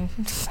 I mean,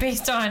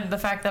 based on the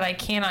fact that I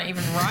cannot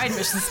even ride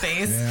Mission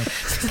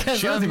Space.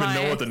 She doesn't even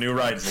know what the new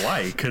ride's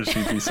like because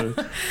she'd be so.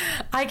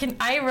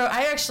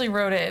 I actually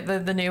wrote it,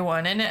 the new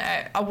one, and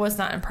I was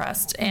not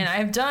impressed. And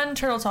I've done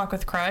Turtle Talk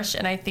with Crush,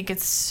 and I think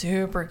it's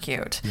super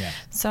cute. Yeah.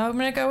 So I'm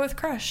gonna go with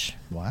Crush.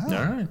 Wow. All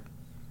right.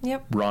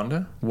 Yep.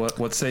 Rhonda,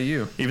 what say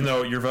you? Even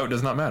though your vote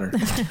does not matter.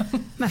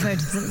 My vote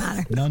doesn't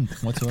matter. None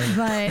whatsoever.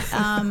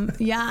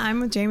 But yeah, I'm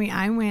with Jamie.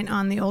 I went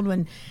on the old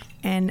one,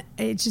 and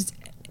it's just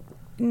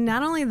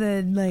not only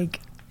the like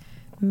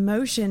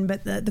motion,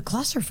 but the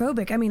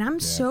claustrophobic. I mean,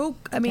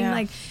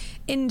 like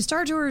in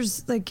Star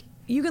Tours, like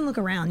you can look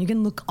around, you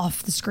can look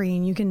off the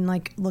screen, you can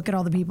like look at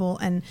all the people,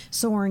 and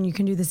Soarin', you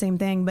can do the same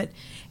thing. But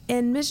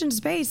in Mission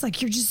Space,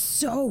 like you're just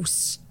so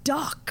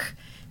stuck.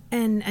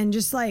 And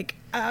just like,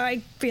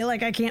 I feel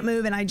like I can't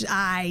move, and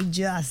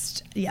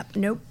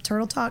nope,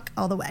 turtle talk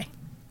all the way.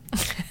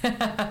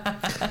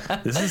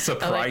 This is a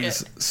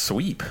surprise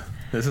sweep.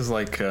 This is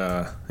like,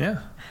 yeah,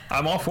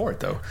 I'm all for it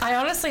though. I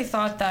honestly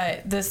thought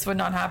that this would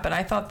not happen.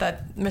 I thought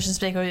that Mission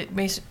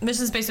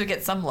Space would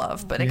get some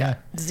love, but it got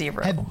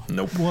zero.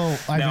 Nope. Well,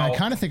 I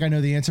kind of think I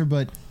know the answer,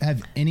 but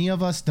have any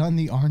of us done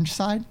the orange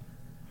side?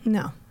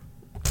 No.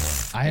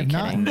 I have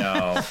not.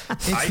 No.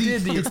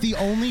 It's the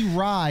only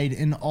ride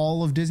in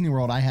all of Disney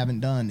World I haven't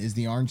done is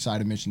the orange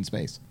side of Mission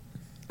Space.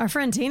 Our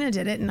friend Tina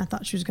did it, and I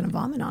thought she was going to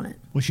vomit on it.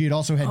 Well, she had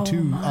also had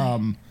two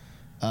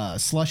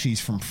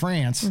slushies from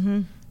France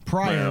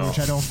prior, which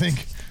I don't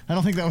think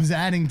that was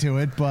adding to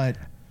it, but...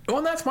 Well,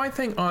 and that's my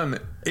thing on...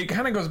 It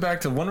kind of goes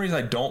back to one reason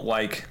I don't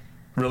like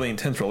really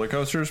intense roller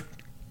coasters.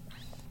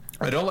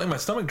 I don't like my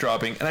stomach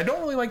dropping, and I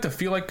don't really like to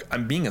feel like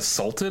I'm being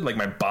assaulted, like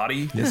my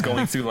body is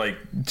going through, like,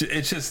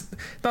 it's just,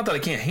 not that I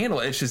can't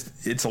handle it,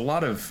 it's a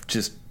lot of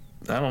just,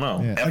 I don't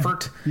know,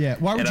 effort.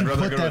 Why would you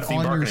put that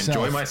on yourself? And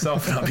enjoy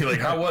myself, and I'll be like,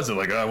 how was it?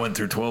 Like, I went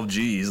through 12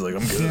 G's, like,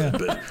 I'm good,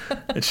 but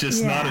it's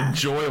just not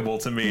enjoyable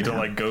to me to,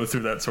 like, go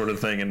through that sort of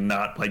thing and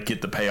not, like,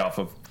 get the payoff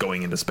of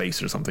going into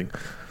space or something.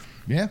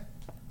 Yeah.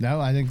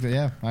 No, I think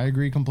that, I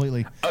agree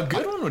completely. A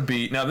good one would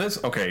be, now this,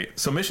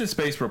 so Mission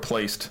Space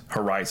replaced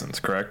Horizons,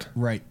 correct?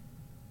 Right.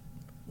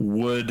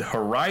 Would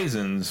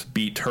Horizons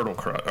beat Turtle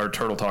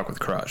Talk with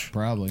Crush?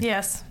 Probably.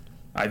 Yes.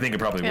 I think it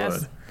probably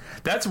would.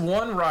 That's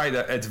one ride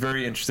that it's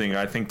very interesting.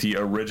 I think the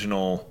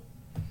original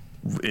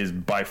is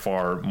by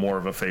far more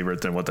of a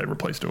favorite than what they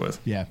replaced it with.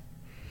 Yeah.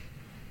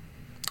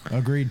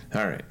 Agreed.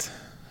 All right.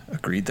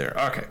 Agreed there.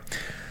 Okay.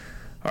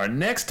 Our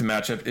next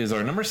matchup is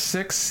our number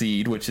 6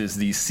 seed, which is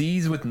the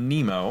Seas with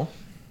Nemo,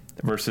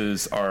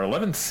 versus our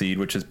 11th seed,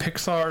 which is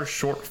Pixar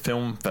Short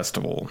Film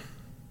Festival.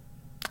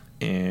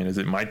 And is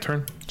it my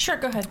turn? Sure,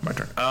 go ahead. My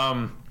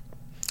turn.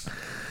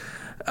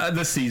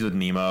 The Seas with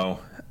Nemo.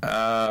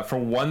 For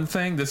one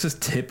thing, this is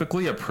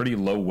typically a pretty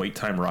low wait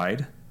time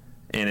ride,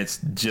 and it's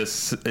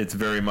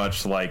very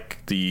much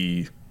like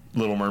the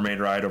Little Mermaid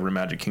ride over in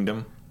Magic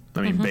Kingdom.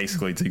 I mean,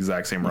 basically it's the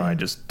exact same ride,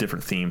 just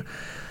different theme.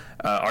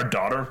 Our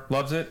daughter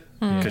loves it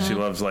because she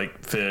loves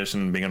like fish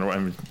and being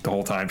underwater. The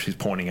whole time she's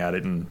pointing at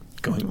it and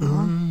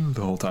going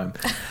the whole time.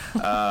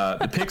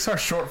 The Pixar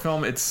short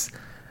film, it's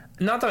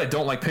not that I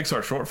don't like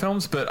Pixar short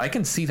films, but I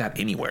can see that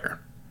anywhere.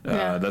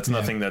 That's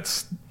nothing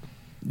that's,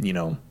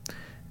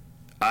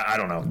 I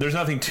don't know. There's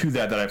nothing to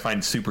that I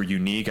find super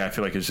unique. I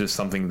feel like it's just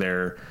something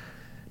there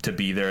to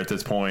be there at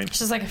this point. It's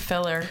just like a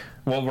filler.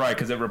 Well, right,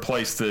 because it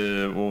replaced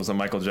the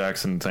Michael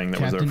Jackson thing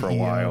that was there for a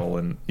while,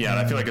 and and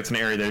I feel like it's an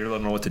area that you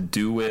don't know what to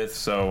do with.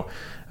 So,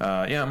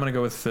 I'm gonna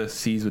go with the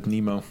Seas with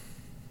Nemo.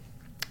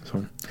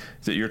 So,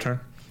 is it your turn,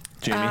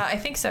 Jamie? I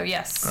think so.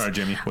 Yes. All right,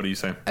 Jamie, what do you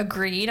say?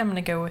 Agreed. I'm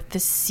gonna go with the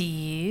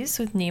Seas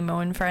with Nemo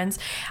and Friends.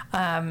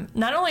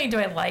 Not only do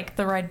I like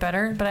the ride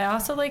better, but I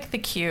also like the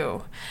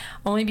queue,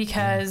 only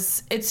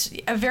because it's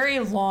a very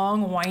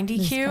long, windy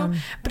queue, fun.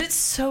 But it's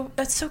so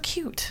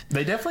cute.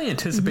 They definitely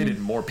anticipated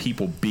more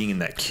people being in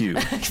that queue.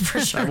 For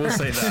sure. I will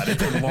say that.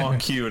 It's a long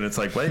queue, and it's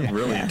like, they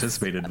really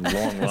anticipated long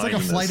lines. It's like a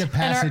flight of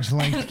passage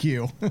length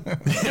queue. We're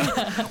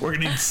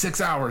going to need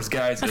 6 hours,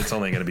 guys. And it's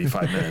only going to be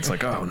 5 minutes.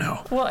 Like, oh,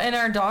 no. Well, and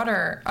our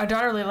daughter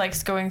really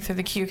likes going through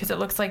the queue because it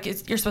looks like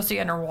you're supposed to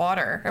get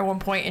underwater at one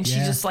point, and she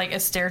just like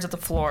stares at the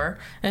floor,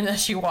 and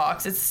as she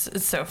walks, it's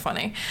so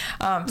funny.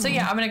 So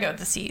yeah, I'm going to go with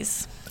the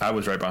Seas. I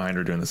was right behind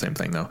her doing the same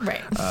thing, though.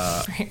 Right.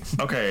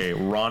 Okay,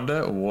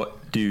 Rhonda,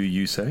 what do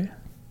you say?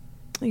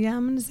 Yeah,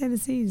 I'm going to say the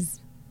Seas.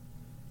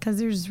 Because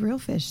there's real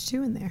fish,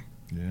 too, in there.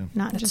 Yeah.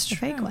 Not just the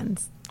fake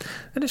ones.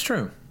 That is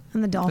true.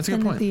 And the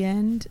dolphin at the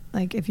end,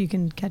 like, if you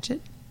can catch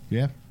it.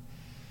 Yeah.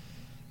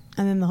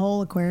 And then the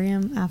whole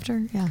aquarium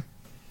after. Yeah.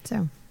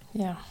 So.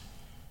 Yeah.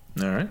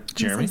 All right.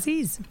 Jeremy?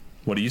 Seas.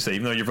 What do you say?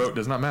 Even though your vote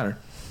does not matter.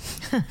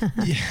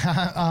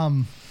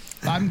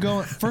 I'm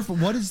going first.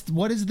 What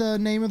is the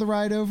name of the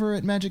ride over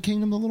at Magic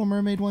Kingdom? The Little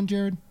Mermaid one,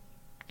 Jared?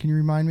 Can you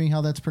remind me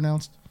how that's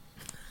pronounced?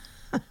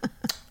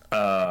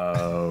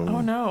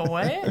 Oh no!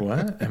 What?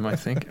 What am I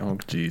thinking? Oh,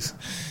 geez.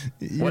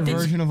 Your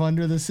version of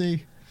Under the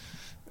Sea.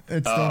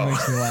 It still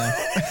makes me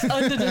laugh.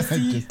 Under the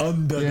sea.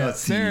 Under the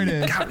sea. There it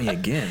is. Got me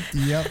again.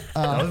 Yep.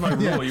 That was my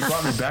rule. You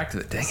brought me back to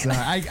it. Dang it. So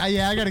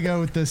I got to go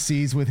with the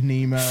Seas with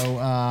Nemo.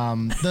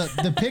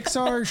 The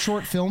Pixar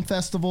Short Film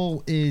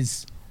Festival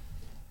is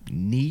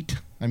neat.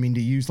 I mean,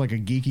 to use like a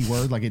geeky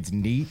word, like it's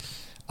neat.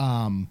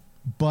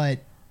 But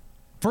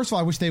first of all,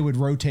 I wish they would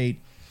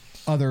rotate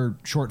other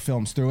short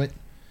films through it.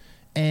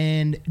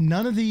 And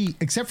none of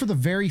except for the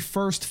very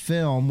first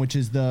film, which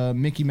is the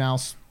Mickey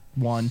Mouse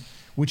one,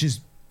 which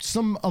is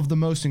some of the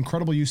most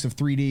incredible use of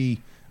 3D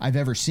I've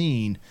ever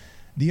seen.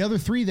 The other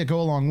 3 that go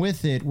along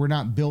with it were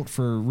not built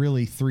for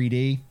really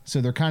 3D,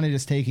 so they're kind of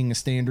just taking a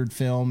standard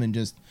film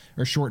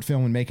or short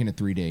film and making it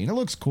 3D. And it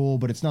looks cool,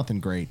 but it's nothing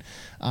great.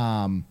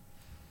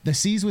 The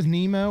Seas with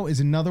Nemo is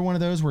another one of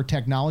those where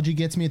technology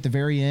gets me at the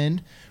very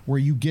end, where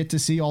you get to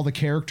see all the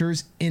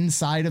characters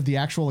inside of the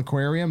actual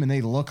aquarium, and they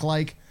look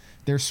like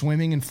they're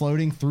swimming and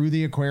floating through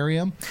the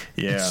aquarium.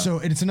 Yeah.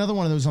 It's another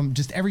one of those.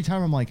 Just every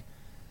time I'm like,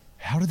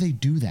 how do they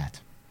do that?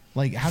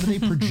 Like, how do they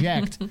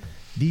project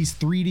these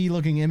 3D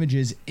looking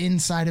images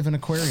inside of an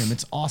aquarium?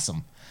 It's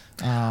awesome.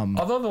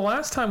 Although the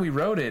last time we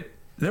wrote it,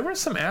 there were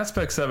some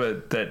aspects of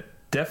it that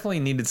definitely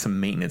needed some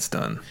maintenance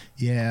done.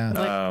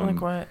 Yeah. Like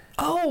what?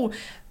 Oh,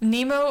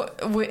 Nemo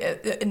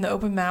in the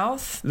open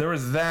mouth. There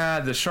was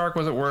that. The shark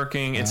wasn't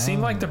working. It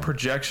seemed like the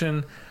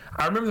projection.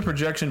 I remember the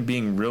projection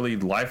being really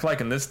lifelike,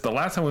 and the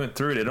last time we went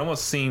through it, it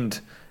almost seemed.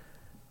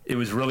 It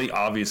was really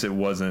obvious it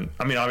wasn't.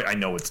 I mean, I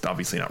know it's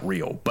obviously not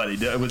real, but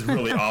it was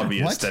really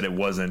obvious that it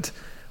wasn't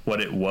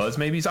what it was.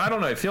 Maybe. So I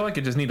don't know. I feel like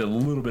it just needed a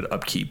little bit of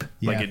upkeep.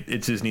 Yeah. Like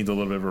it just needs a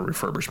little bit of a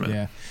refurbishment.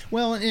 Yeah.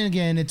 Well, and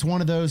again, it's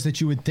one of those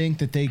that you would think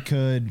that they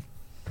could.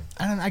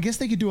 I guess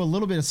they could do a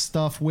little bit of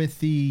stuff with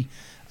the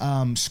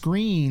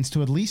screens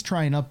to at least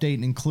try and update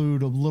and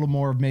include a little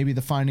more of maybe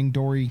the Finding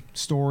Dory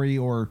story,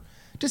 or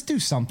just do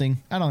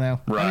something. I don't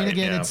know. Right, I mean,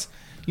 again, it's,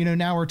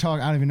 now we're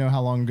talking, I don't even know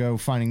how long ago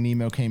Finding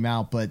Nemo came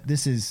out, but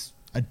this is,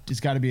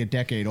 it's got to be a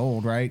decade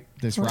old, right?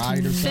 This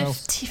ride or so?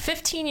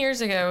 15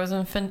 years ago was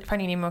when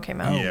Finding Nemo came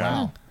out. Oh,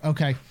 wow.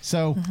 Okay.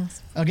 So,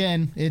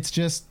 again, it's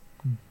just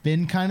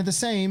been kind of the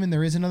same, and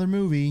there is another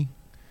movie.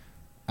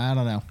 I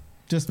don't know.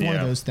 Just one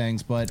of those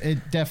things, but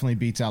it definitely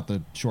beats out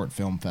the short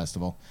film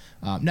festival.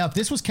 Now, if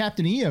this was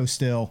Captain EO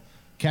still,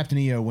 Captain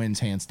EO wins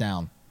hands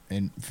down,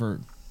 and for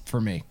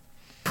me.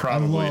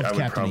 Probably, I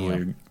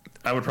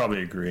would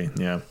probably agree.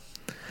 Yeah.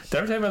 Did I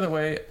ever tell you, by the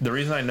way, the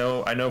reason I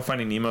know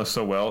Finding Nemo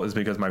so well is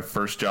because my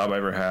first job I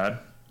ever had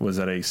was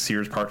at a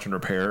Sears Parts and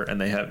Repair, and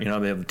they have the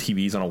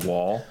TVs on a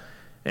wall,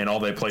 and all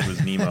they played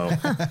was Nemo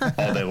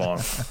all day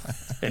long,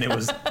 and it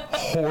was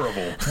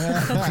horrible.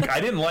 I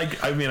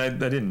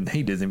didn't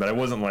hate Disney, but I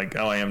wasn't like,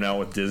 oh, I am now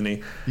with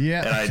Disney.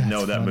 Yeah, and I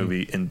know that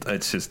movie, and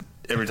it's just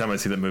every time I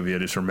see that movie, I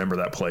just remember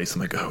that place.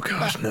 I'm like, oh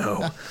gosh,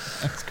 no.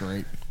 That's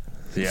great.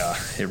 Yeah,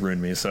 it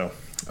ruined me. So,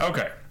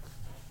 okay.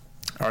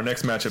 Our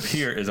next matchup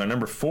here is our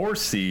number 4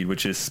 seed,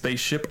 which is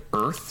Spaceship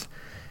Earth,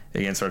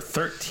 against our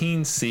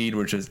 13 seed,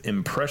 which is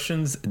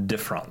Impressions de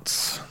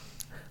France.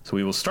 So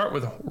we will start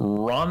with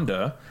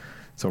Rhonda.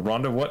 So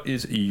Rhonda, what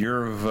is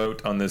your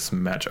vote on this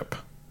matchup?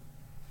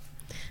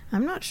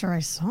 I'm not sure I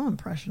saw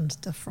Impressions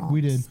de France.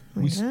 We did.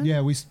 We saw Did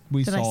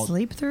I it.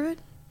 sleep through it?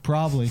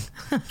 Probably.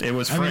 It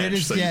was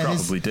French, so you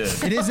probably did.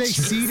 It is a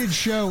seated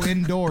show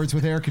indoors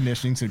with air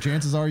conditioning, so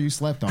chances are you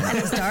slept on it. And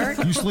it's dark?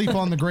 You sleep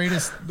on the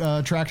greatest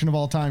attraction of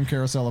all time,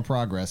 Carousel of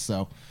Progress.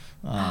 So,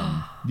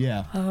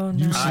 yeah. Oh,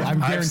 no. I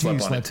guarantee you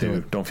slept too. through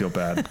it. Don't feel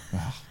bad.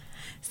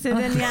 So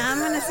then, I'm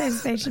going to say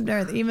Spaceship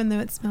Earth, even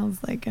though it smells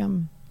like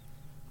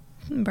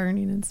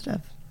burning and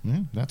stuff.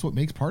 Yeah, that's what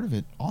makes part of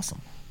it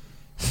awesome.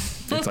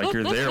 It's like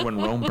you're there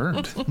when Rome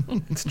burned.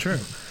 It's true.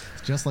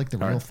 It's just like the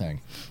real thing.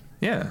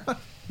 Yeah.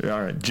 All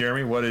right,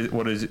 Jeremy, what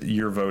is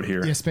your vote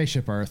here? Yeah,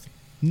 Spaceship Earth,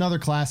 another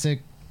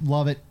classic.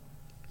 Love it.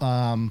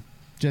 I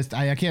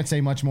can't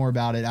say much more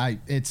about it. I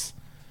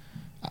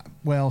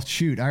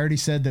already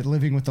said that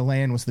Living with the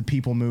Land was the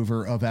people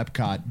mover of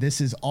Epcot. This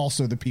is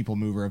also the people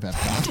mover of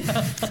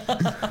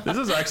Epcot. This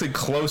is actually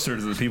closer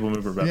to the people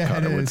mover of Epcot,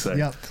 Yeah, I would say.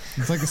 Yep,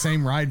 it's like the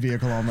same ride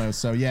vehicle almost.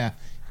 So yeah,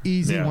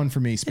 easy one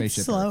for me. Spaceship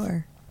It's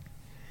slower.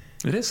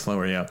 Earth. It is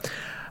slower, yeah.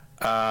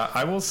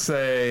 I will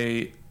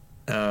say,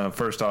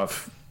 first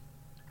off,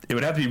 it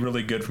would have to be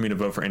really good for me to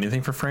vote for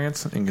anything for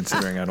France, and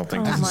considering I don't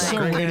think this is that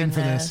great. Waiting for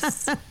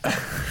this.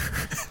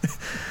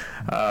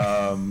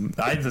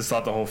 I just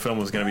thought the whole film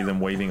was going to be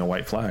them waving a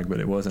white flag, but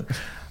it wasn't.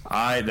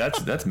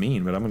 That's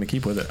mean, but I'm going to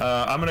keep with it.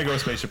 I'm going to go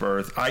with Spaceship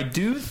Earth. I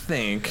do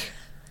think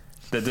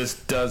that this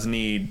does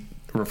need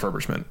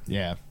refurbishment.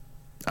 Yeah,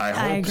 I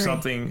hope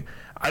something.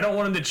 I don't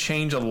want them to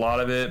change a lot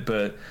of it,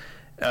 but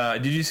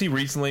did you see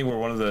recently where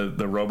one of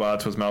the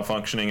robots was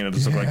malfunctioning and it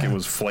just looked like it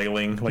was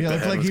flailing? Like it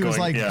looked like he was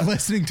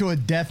listening to a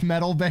death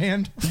metal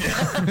band.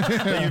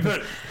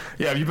 Yeah.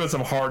 If you put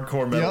some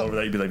hardcore metal over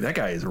that, you'd be like, that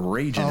guy is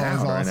raging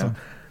out right now.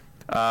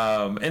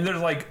 And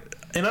there's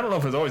and I don't know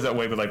if it's always that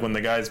way, but like when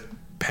the guy's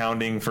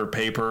pounding for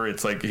paper,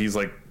 it's like he's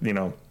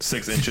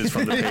 6 inches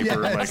from the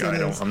paper.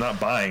 Yes, I'm not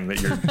buying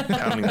that you're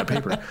pounding that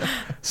paper.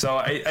 So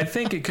I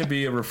think it could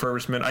be a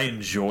refurbishment. I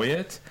enjoy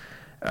it,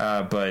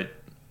 but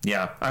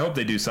yeah, I hope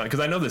they do something, because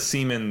I know the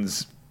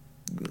Siemens,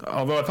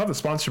 although I thought the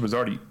sponsorship was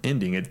already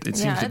ending, it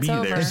seems to be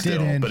over. there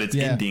still, but it's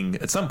ending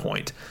at some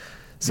point.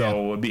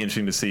 So it'd be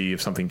interesting to see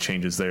if something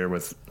changes there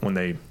with when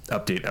they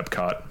update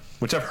Epcot,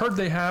 which I've heard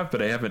they have,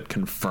 but I haven't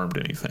confirmed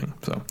anything.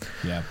 So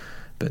yeah.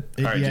 But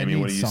all right, Jamie,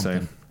 what do you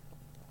say?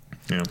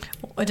 Yeah.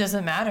 It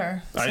doesn't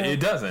matter.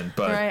 It doesn't,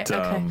 but right,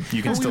 okay.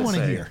 you can still we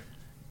say. Hear.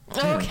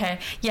 Okay.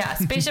 Yeah.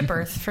 Spaceship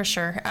Earth for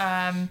sure.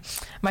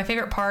 My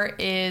favorite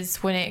part is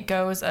when it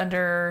goes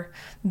under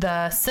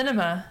the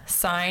cinema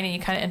sign and you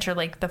kind of enter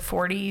like the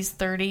 40s,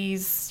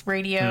 30s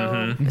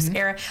radio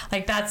era.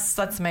 Like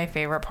that's my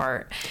favorite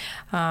part.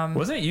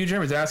 Wasn't it you,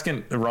 Jeremy,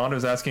 Rhonda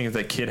was asking if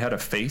that kid had a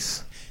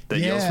face that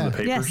yells for the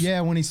papers? Yes.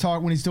 Yeah, when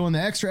he's doing the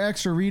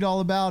extra, read all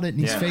about it, and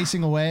he's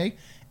facing away.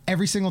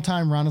 Every single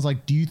time, Rhonda's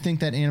like, "Do you think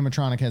that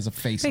animatronic has a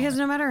face?" Because on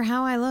it? no matter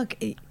how I look,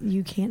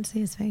 you can't see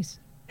his face.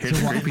 Here's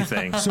the creepy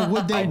thing. So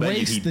would they I'll bet you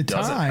waste he the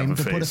doesn't time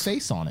have to put a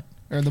face on it,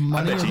 or the I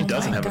money? bet you he or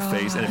doesn't my have a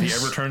face, and if he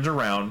gosh. ever turns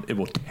around, it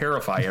will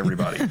terrify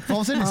everybody.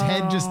 All of a sudden, his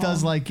head just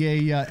does like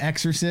a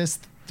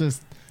Exorcist,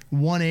 just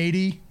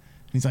 180.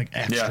 He's like,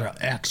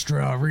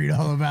 extra, read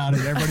all about it.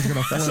 Everybody's gonna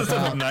That's the flip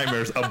stuff of out.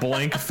 nightmares. A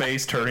blank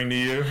face turning to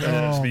you, and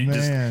then Oh,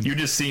 man. you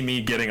just see me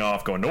getting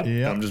off, going, nope,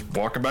 Yep. I'm just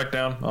walking back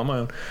down on my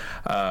own.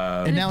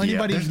 And now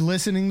anybody there's-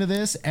 listening to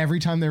this, every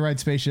time they ride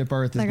Spaceship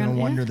Earth, is They're going to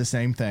gonna- wonder yeah. the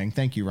same thing.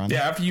 Thank you, Rhonda.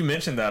 Yeah, after you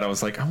mentioned that, I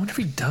was like, I wonder if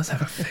he does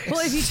have a face.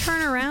 Well, if you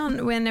turn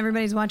around when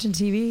everybody's watching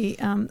TV,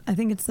 I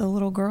think it's the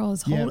little girl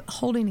is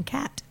holding a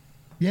cat.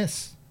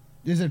 Yes.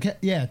 Is it a cat?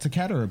 Yeah, it's a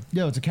cat or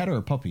it's a cat or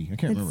a puppy. I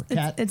can't remember.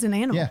 Cat. It's an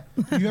animal.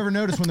 Yeah. You ever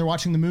notice when they're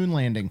watching the moon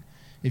landing?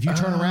 If you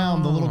turn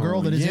around, the little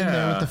girl that is in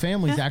there with the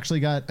family's actually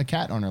got a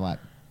cat on her lap.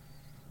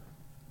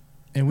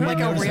 And we Like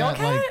didn't a notice real that.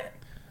 cat?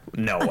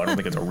 No, I don't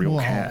think it's a real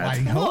Well, cat. I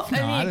hope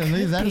Well, I not. mean, At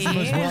least that is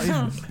could supposed be.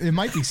 well, it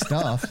might be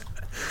stuff.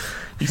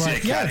 You see a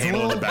but, yeah, cat it's a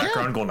handle in the little-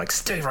 background going like,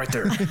 stay right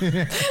there.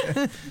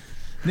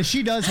 Now,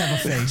 she does have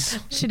a face.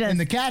 She does. And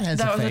the cat has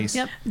That a was a- face.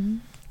 Yep.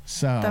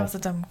 So That was a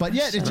dumb But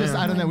yeah, it's question. just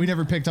I don't know. We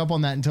never picked up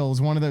on that until it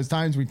was one of those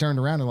times we turned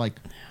around and like,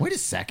 wait a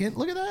second,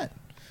 look at that.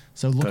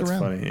 So look That's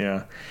around. funny,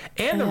 yeah.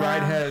 And the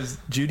ride has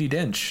Judi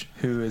Dench,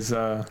 who is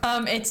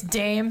It's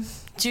Dame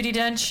Judi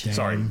Dench.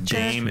 sorry,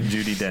 Dame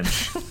Judi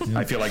Dench.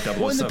 I feel like that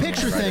Well, and the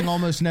picture thing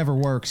almost never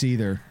works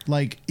either.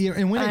 Like,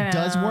 and when I it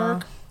does know.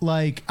 work,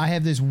 like I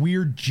have this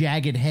weird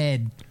jagged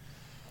head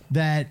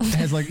that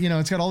has like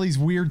it's got all these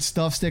weird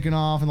stuff sticking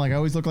off, and like I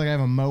always look like I have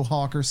a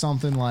mohawk or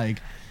something. Like,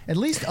 at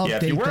least Yeah,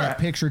 if you update wear that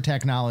picture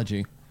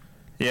technology.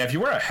 Yeah, if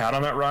you wear a hat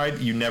on that ride,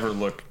 you never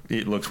look.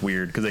 It looks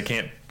weird because they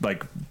can't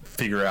like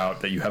figure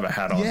out that you have a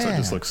hat on, so it Yeah,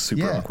 just looks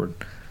super yeah. awkward.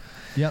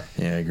 Yep.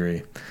 Yeah, I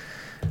agree.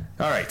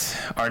 All right,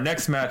 our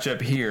next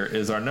matchup here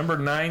is our number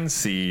 9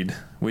 seed,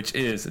 which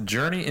is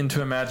Journey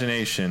into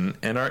Imagination,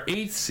 and our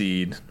 8th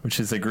seed, which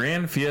is the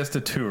Grand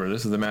Fiesta Tour.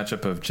 This is the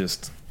matchup of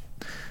just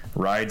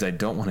rides I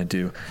don't want to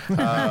do.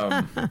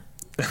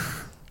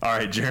 All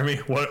right, Jeremy,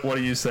 what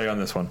do you say on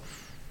this one?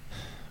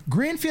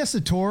 Grand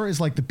Fiesta Tour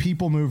is like the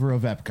people mover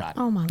of Epcot.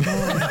 Oh my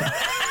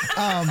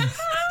lord.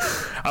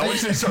 I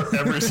wish they start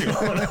every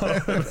single one of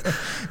them.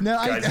 No,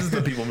 Guys, this is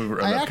the people mover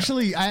of I Epcot.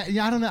 actually,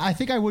 I don't know. I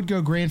think I would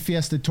go Grand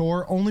Fiesta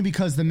Tour only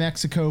because the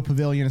Mexico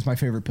Pavilion is my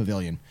favorite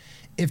pavilion.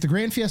 If the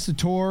Grand Fiesta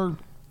Tour,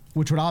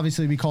 which would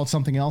obviously be called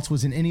something else,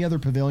 was in any other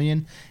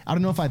pavilion, I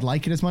don't know if I'd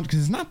like it as much because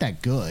it's not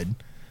that good.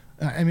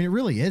 I mean, it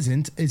really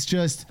isn't. It's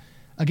just,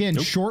 again,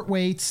 short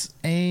waits,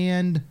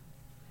 and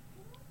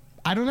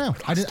I don't know.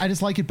 I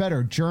just like it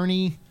better.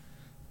 Journey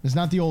is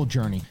not the old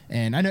Journey.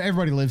 And I know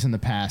everybody lives in the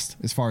past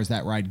as far as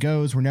that ride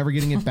goes. We're never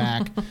getting it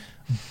back.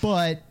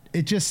 But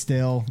it just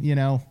still,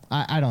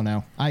 I don't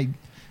know. I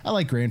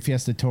like Grand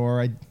Fiesta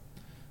Tour.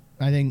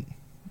 I think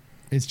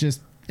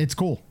it's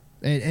cool.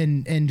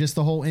 And just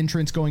the whole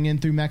entrance going in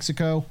through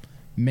Mexico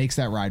makes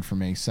that ride for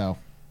me. So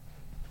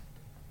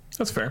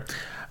That's fair.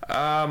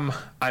 I'm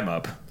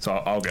up, so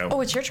I'll go.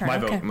 Oh, it's your turn.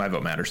 My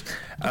vote matters.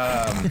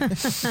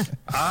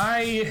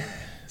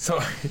 So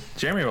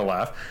Jeremy will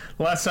laugh.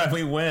 The last time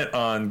we went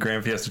on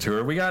Grand Fiesta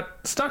Tour, we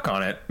got stuck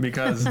on it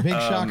because Big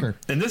shocker.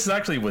 And this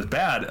actually was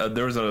bad.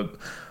 There was a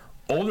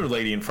older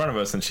lady in front of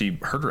us, and she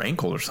hurt her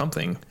ankle or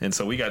something, and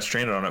so we got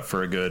stranded on it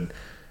for a good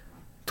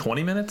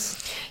 20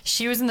 minutes.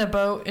 She was in the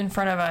boat in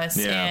front of us,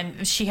 Yeah. and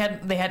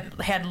they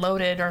had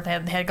loaded, or they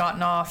had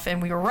gotten off, and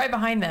we were right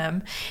behind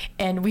them,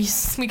 and we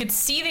could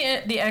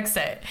see the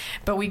exit,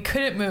 but we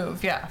couldn't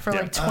move. Yeah, for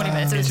like 20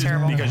 minutes. It was It's just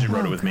terrible. because you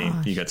rode it with me.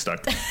 You got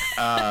stuck.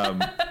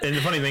 And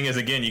the funny thing is,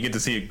 again, you get to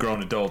see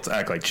grown adults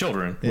act like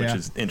children, which Yeah.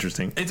 is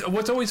interesting.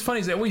 What's always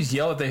funny is they always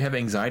yell that they have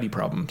anxiety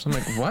problems. I'm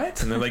like,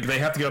 what? And they're like, they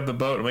have to get off the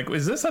boat. I'm like,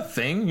 is this a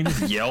thing? You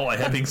just yell, I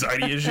have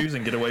anxiety issues,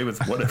 and get away with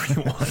whatever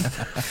you want.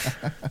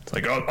 It's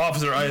like, oh,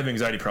 officer, I have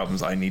anxiety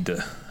problems. I need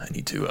to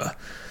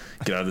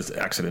get out of this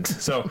accident.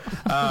 So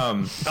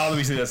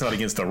obviously that's not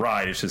against the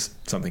ride. It's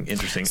just something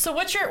interesting. So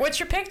what's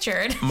your pick,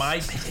 Jared? My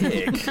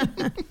pick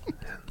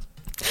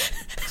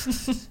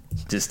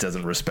just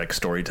doesn't respect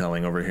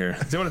storytelling over here.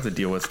 Is that what I have to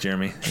deal with,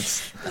 Jeremy? you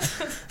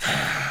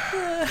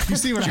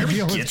see what I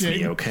deal with, Gets me,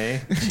 Jake.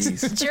 okay?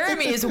 Jeez.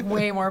 Jeremy is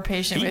way more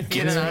patient with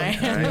you gets than me.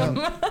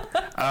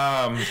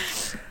 I am.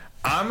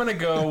 I'm going to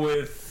go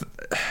with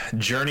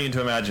Journey into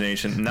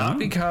Imagination, not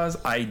because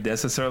I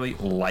necessarily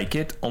like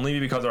it, only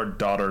because our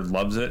daughter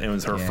loves it and it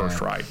was her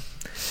first ride.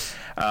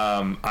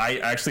 I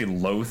actually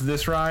loathe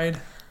this ride.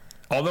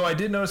 Although I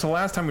did notice the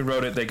last time we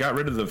rode it, they got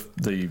rid of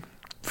the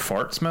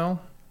fart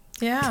smell.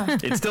 Yeah.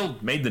 It still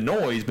made the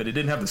noise, but it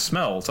didn't have the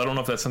smell. So I don't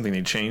know if that's something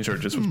they changed or it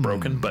just was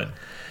broken. But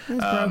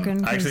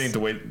broken I actually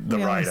think the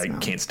ride, I smell.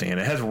 can't stand.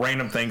 It has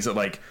random things that,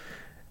 like,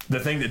 the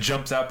thing that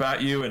jumps up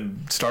at you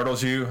and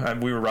startles you.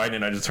 We were riding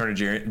and I just turned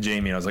to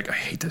Jamie and I was like, I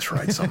hate this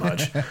ride so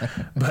much.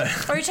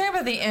 But Are you talking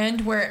about the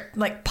end where it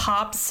like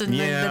pops and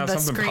Yeah, the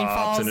something screen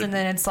pops falls and and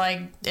then it's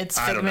like it's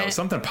I don't know, Figment?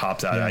 something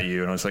pops out at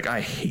you and I was like, I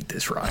hate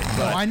this ride. But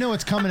Well, I know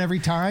it's coming every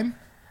time,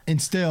 and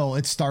still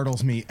it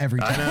startles me every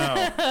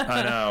time.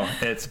 I know.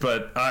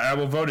 But I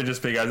will vote it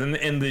just because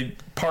in the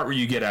part where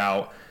you get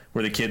out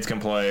where the kids can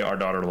play, our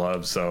daughter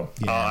loves. So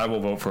I will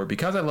vote for it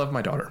because I love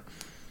my daughter.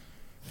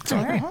 So,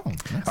 that's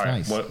All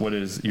right, nice. what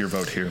is your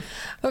vote here?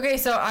 Okay,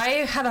 so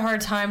I had a hard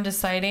time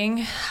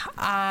deciding.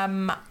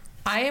 I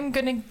am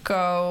gonna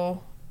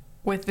go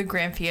with the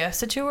Grand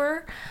Fiesta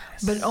Tour,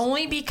 but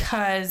only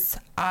because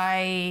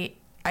I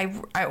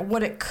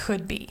what it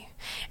could be,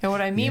 and what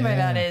I mean by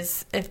that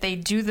is if they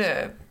do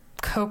the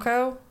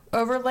Coco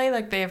overlay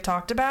like they have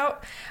talked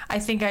about, I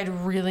think I'd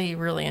really,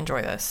 really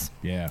enjoy this.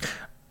 Yeah.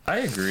 I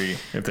agree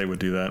if they would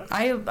do that.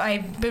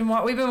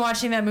 We've been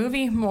watching that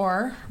movie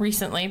more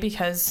recently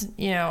because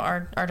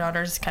our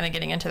daughter's kind of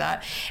getting into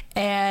that,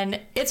 and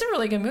it's a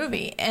really good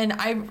movie. And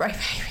I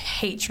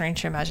hate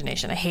Strange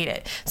Imagination. I hate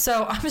it.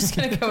 So I'm just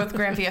gonna go with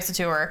Grand Fiesta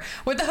Tour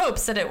with the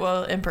hopes that it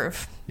will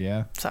improve.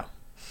 Yeah. So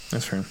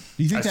That's true.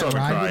 Do you think I still that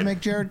haven't ride cried. would make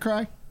Jared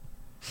cry?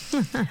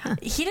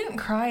 he didn't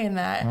cry in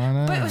that, I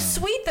know. but it was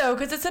sweet though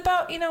because it's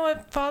about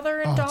a father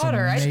and Oh, it's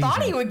daughter. I thought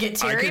amazing. he would get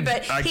teary,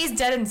 but he's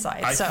dead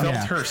inside. I so felt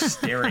her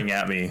staring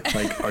at me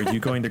like, "Are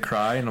you going to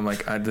cry?" And I'm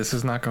like, "This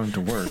is not going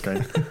to work." I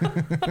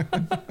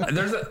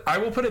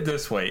will put it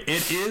this way: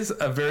 it is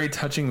a very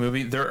touching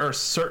movie. There are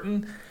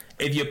certain,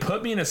 if you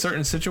put me in a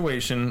certain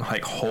situation,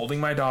 like holding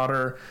my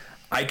daughter,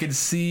 I could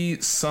see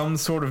some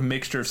sort of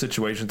mixture of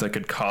situations that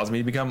could cause me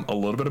to become a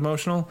little bit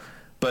emotional.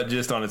 But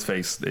just on its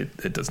face,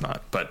 it does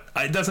not. But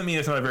it doesn't mean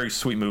it's not a very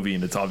sweet movie,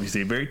 and it's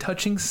obviously a very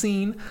touching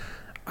scene.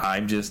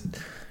 I'm just,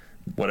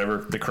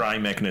 whatever, the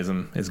crying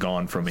mechanism is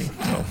gone from me.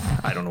 So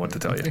I don't know what to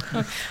tell you.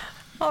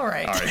 all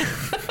right.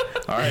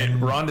 All right,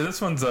 Rhonda,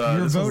 this one's...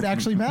 Your vote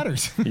actually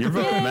matters. Your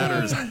vote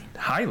matters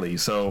highly.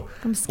 So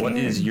I'm scared.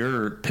 what is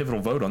your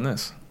pivotal vote on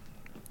this?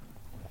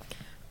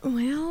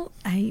 Well,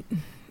 I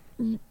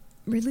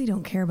really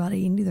don't care about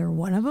either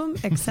one of them,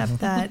 except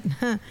that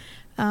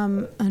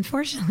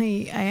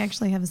unfortunately, I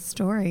actually have a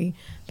story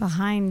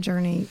behind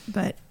Journey,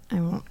 but I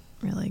won't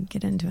really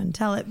get into and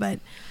tell it. But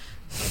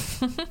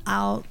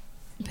I'll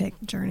pick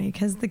Journey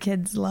because the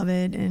kids love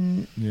it,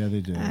 and Yeah,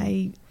 they do.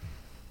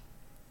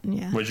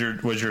 Was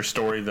your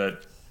story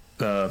that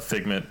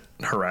Figment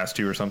harassed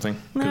you or something?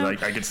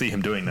 Because No. I could see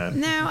him doing that.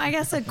 No, I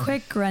guess a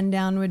quick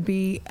rundown would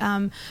be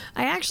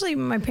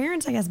my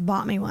parents, I guess,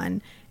 bought me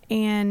one.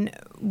 And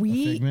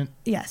Figment?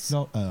 Yes.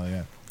 No, oh,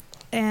 yeah.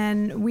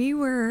 And we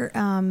were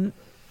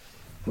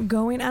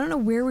going, I don't know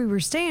where we were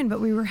staying, but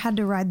we had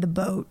to ride the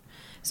boat.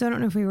 So I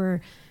don't know if we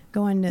were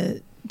going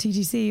to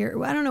TTC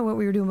or I don't know what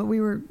we were doing, but we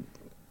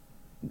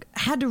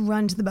had to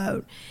run to the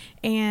boat.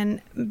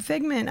 And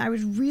Figment, I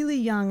was really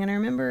young, and I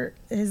remember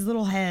his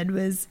little head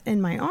was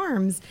in my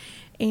arms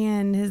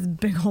and his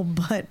big old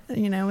butt,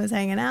 was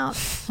hanging out.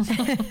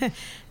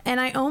 And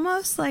I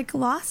almost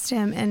lost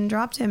him and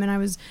dropped him. And I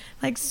was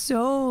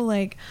so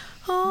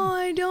oh,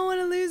 I don't want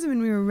to lose him.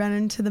 And we were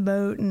running to the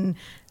boat, and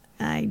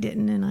I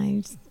didn't, and I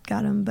just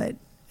got him. But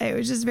it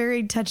was just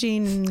very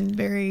touching and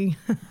very...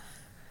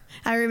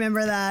 I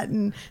remember that.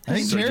 And I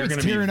think So you're Jared's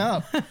gonna be- tearing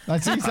up. I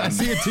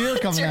see a tear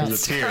coming out.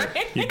 There's a tear.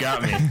 You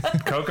got me.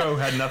 Coco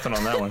had nothing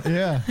on that one.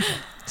 Yeah.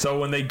 So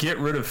when they get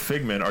rid of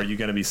Figment, are you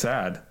going to be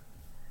sad?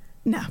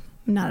 no,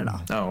 not at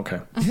all. Oh,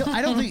 okay.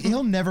 I don't think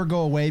he'll never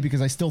go away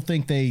because I still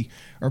think they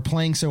are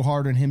playing so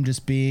hard on him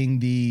just being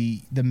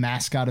the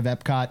mascot of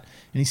Epcot, and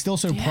he's still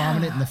so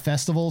prominent in the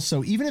festival.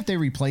 So even if they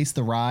replace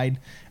the ride,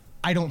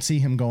 I don't see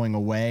him going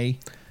away.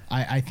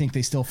 I think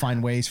they still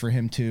find ways for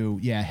him to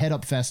head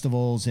up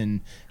festivals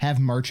and have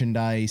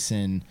merchandise.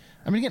 And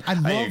I mean, again,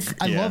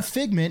 I love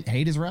Figment.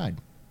 Hate his ride.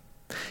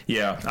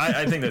 Yeah,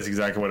 I think that's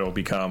exactly what it will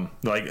become.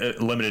 Like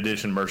limited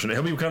edition merchandise.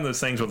 He'll become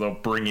those things where they'll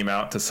bring him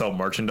out to sell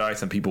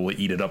merchandise and people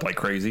will eat it up like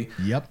crazy.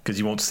 Yep. Because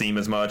you won't see him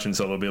as much, and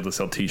so they'll be able to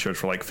sell T-shirts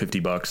for like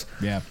 $50.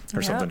 Yeah.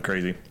 Or something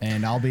crazy.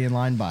 And I'll be in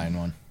line buying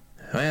one.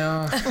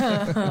 Well,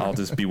 I'll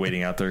just be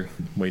waiting out there,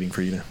 waiting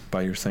for you to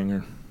buy your thing.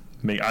 Or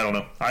I don't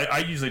know. I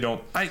usually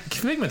don't.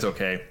 Figment's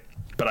okay,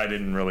 but I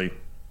didn't really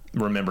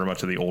remember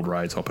much of the old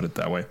rides. I'll put it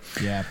that way.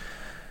 Yeah.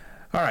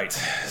 All right,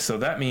 so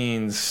that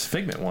means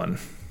Figment won.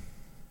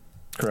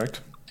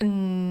 Correct?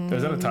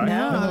 Is that a tie?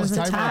 No, that it was was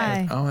a a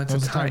tie. Oh, that's That a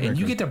was a tie. And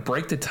you tiebreaker. get to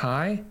break the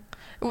tie?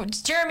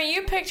 Jeremy,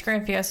 you picked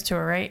Grand Fiesta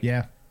Tour, right?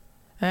 Yeah.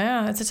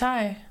 Yeah, it's a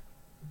tie.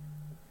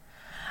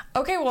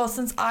 Okay, well,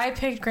 since I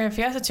picked Grand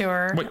Fiesta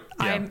Tour, Wait,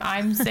 yeah.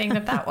 I'm saying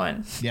that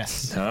one.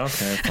 Yes.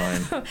 Okay,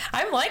 fine.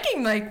 I'm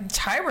liking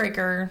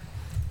tiebreaker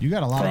You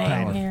got a lot of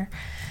thing power. here.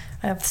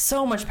 I have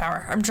so much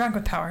power. I'm drunk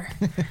with power.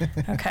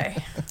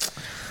 Okay.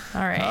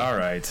 All right. All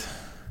right.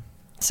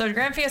 So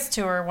Grand Fiesta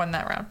Tour won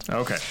that round.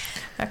 Okay.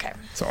 Okay.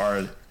 So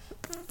our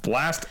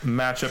last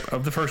matchup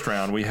of the first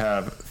round, we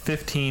have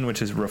 15,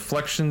 which is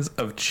Reflections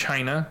of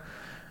China,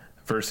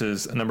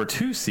 versus number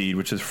 2 seed,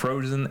 which is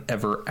Frozen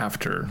Ever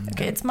After.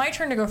 Okay, it's my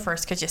turn to go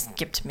first because you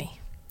skipped me.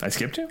 I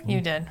skipped you?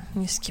 You did.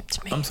 You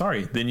skipped me. I'm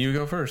sorry. Then you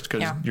go first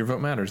because your vote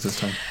matters this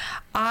time.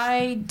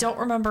 I don't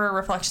remember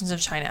Reflections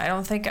of China. I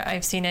don't think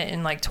I've seen it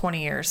in like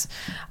 20 years.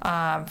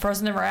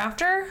 Frozen Ever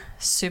After,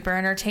 super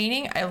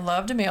entertaining. I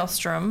loved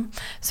Maelstrom,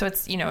 so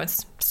it's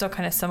it's still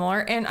kind of similar.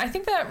 And I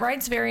think that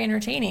ride's very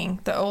entertaining.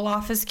 The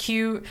Olaf is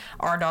cute.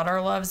 Our daughter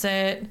loves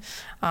it.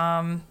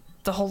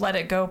 The whole Let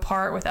It Go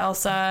part with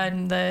Elsa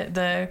and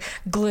the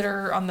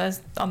glitter on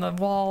the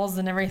walls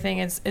and everything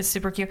is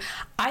super cute.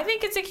 I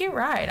think it's a cute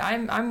ride.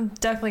 I'm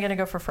definitely gonna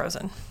go for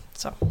Frozen.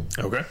 So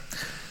okay,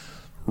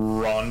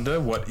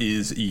 Rhonda, what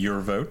is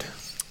your vote?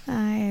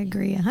 I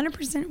agree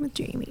 100% with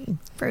Jamie.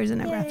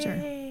 Frozen Ever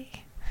After.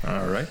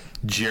 All right,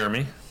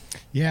 Jeremy.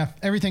 Yeah,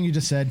 everything you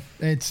just said.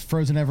 It's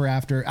Frozen Ever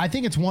After. I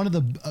think it's one of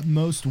the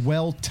most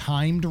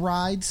well-timed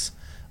rides.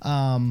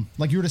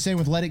 Like you were just saying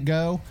with Let It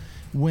Go,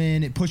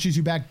 when it pushes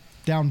you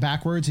down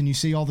backwards and you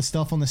see all the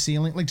stuff on the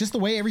ceiling, like just the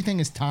way everything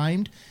is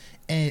timed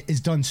is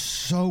done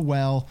so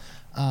well.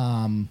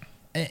 And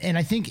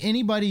I think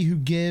anybody who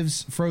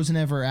gives Frozen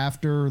Ever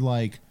After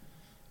like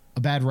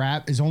a bad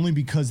rap is only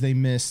because they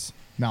miss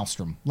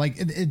Maelstrom. Like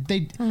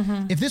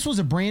if this was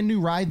a brand new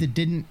ride that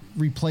didn't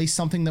replace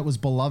something that was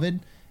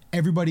beloved,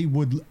 everybody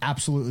would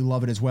absolutely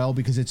love it as well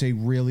because it's a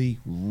really,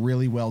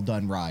 really well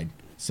done ride.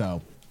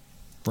 So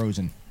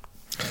Frozen.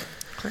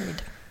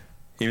 Agreed.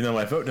 Even though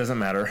my vote doesn't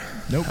matter,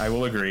 nope. I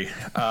will agree.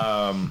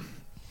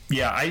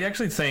 Yeah, I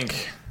actually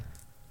think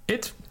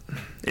it's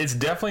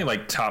definitely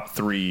like top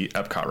 3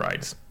 Epcot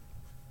rides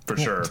for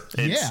sure.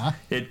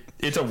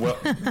 It's a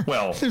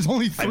well. There's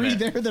only 3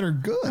 there that are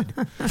good.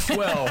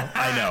 Well,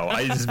 I know.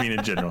 I just mean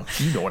in general.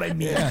 You know what I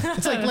mean. Yeah.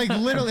 It's like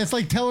literally. It's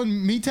like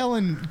telling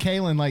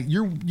Kaylin like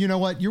you know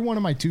what, you're one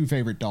of my 2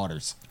 favorite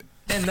daughters.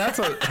 And that's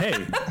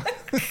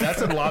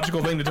a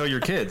logical thing to tell your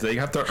kids. They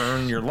have to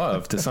earn your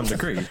love to some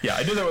degree. Yeah,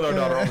 I do that with our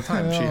daughter all the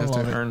time. She has to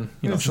earn,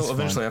 she'll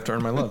eventually have to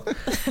earn my love.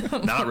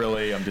 Not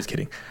really. I'm just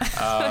kidding.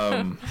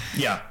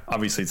 Yeah,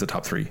 obviously it's a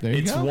top 3.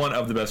 It's one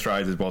of the best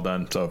rides. It's well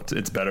done. So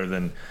it's better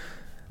than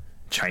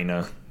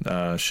China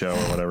show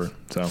or whatever.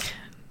 So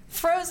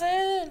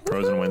Frozen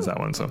wins that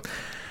one. So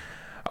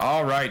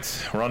all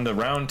right, we're on to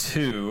round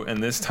 2,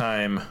 and this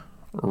time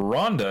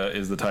Rhonda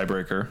is the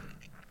tiebreaker.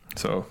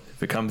 So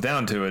if it comes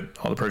down to it,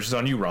 all the pressure is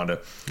on you, Rhonda.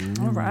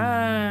 All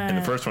right. And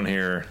the first one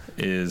here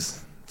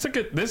is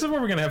this is where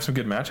we're gonna have some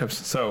good matchups.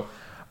 So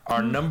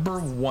our number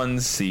 1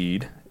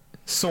 seed,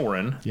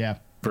 Soarin',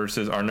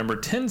 versus our number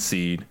 10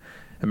 seed,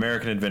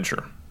 American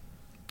Adventure.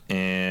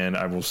 And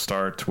I will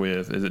start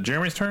with, is it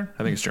Jeremy's turn?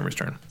 I think it's Jeremy's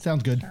turn.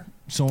 Sounds good.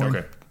 Soarin'.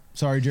 Okay.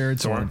 Sorry,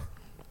 Jared. Soarin'.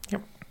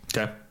 Yep.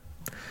 Okay.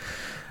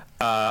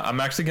 I'm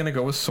actually gonna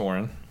go with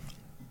Soarin'.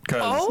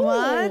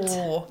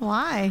 What?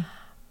 Why?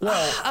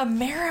 Well,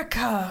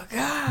 America.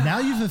 God. Now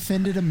you've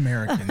offended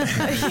Americans.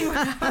 You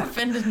have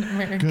offended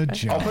America. Good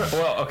job.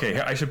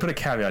 Okay. I should put a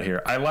caveat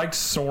here. I liked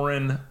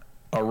Soarin'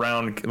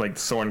 around like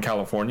Soarin',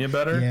 California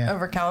better. Yeah.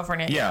 Over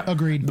California. Yeah.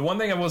 Agreed. The one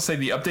thing I will say,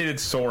 the updated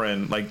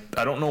Soarin', like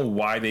I don't know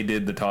why they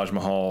did the Taj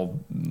Mahal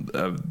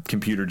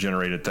computer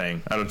generated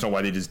thing. I don't know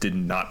why they just did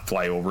not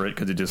fly over it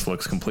because it just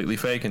looks completely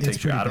fake and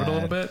takes you out of it a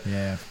little bit.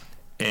 Yeah.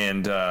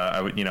 And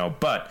I would,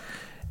 but.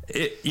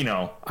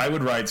 I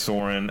would ride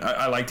Soarin'.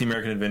 I like the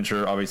American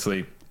Adventure,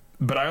 obviously,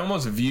 but I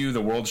almost view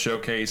the World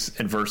Showcase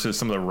and versus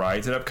some of the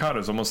rides at Epcot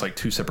as almost like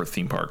 2 separate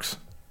theme parks.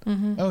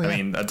 Mm-hmm. Oh, yeah. I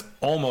mean, that's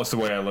almost the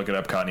way I look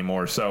at Epcot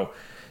anymore. So,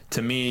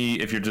 to me,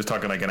 if you're just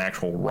talking like an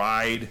actual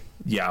ride,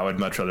 I would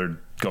much rather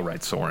go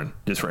ride Soarin'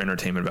 just for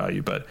entertainment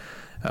value. But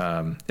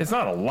it's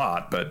not a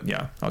lot, but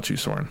yeah, I'll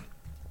choose Soarin'.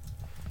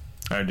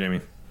 All right,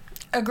 Jamie.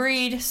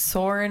 Agreed.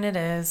 Soarin' it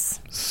is.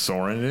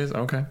 Soarin' it is?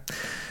 Okay.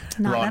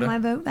 Not Rhonda, that my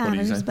vote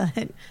matters,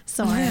 but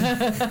Soarin'.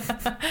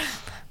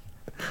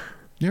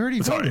 You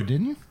already voted,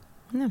 didn't you?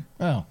 No.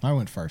 Oh, I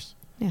went first.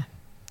 Yeah.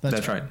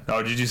 That's right.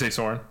 Oh, did you say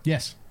Soarin'?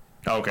 Yes.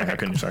 Oh, okay. I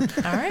couldn't. Sorry.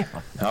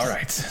 All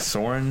right.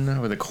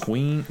 Soarin' with a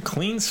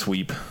clean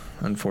sweep.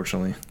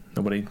 Unfortunately,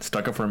 nobody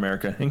stuck up for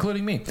America,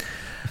 including me.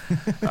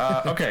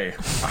 Okay.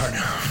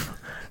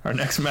 Our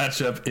next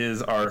matchup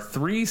is our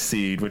 3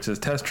 seed, which is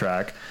Test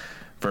Track,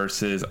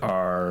 versus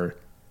our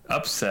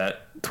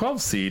upset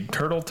 12 seed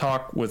Turtle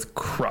Talk with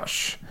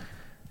Crush.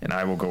 And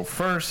I will go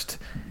first.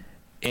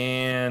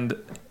 And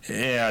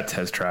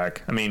Test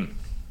Track. I mean,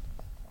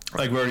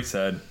 like we already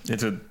said,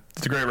 it's a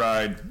great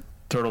ride.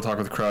 Turtle Talk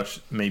with Crush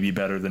may be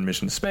better than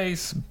Mission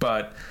Space,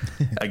 but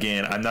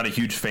again, I'm not a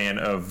huge fan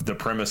of the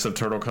premise of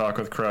Turtle Talk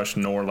with Crush,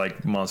 nor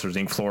like Monsters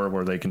Inc. Floor,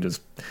 where they can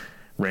just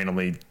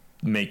randomly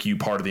make you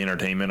part of the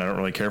entertainment. I don't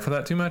really care for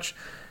that too much.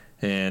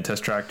 And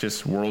Test Track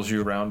just whirls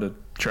you around a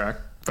track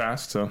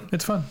fast, so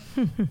it's fun.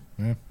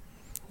 Yeah.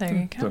 There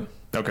you go.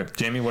 So, okay,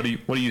 Jamie, what do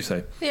you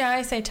say? Yeah,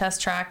 I say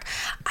Test Track.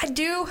 I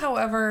do,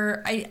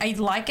 however, I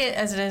like it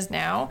as it is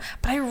now,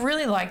 but I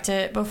really liked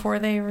it before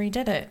they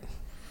redid it.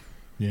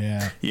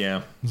 Yeah. Yeah.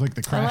 It was like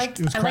the crash.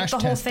 I like the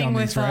whole thing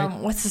dummies, with right?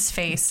 what's his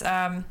face?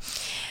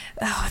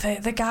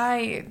 the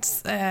guy,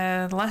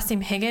 last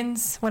name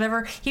Higgins,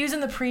 whatever. He was in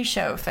the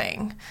pre-show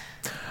thing.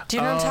 Do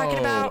you know what I'm talking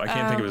about? I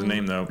can't think of his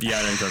name though. Yeah,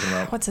 I know what you're talking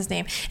about. What's his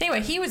name?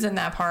 Anyway, he was in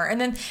that part, and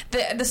then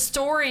the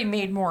story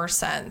made more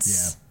sense.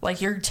 Yeah.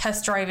 Like you're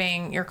test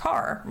driving your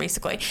car,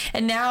 basically.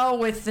 And now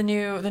with the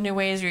new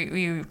ways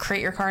you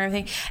create your car and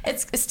everything,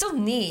 it's still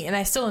neat, and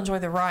I still enjoy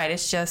the ride.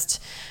 It's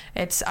just,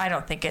 I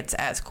don't think it's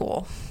as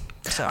cool.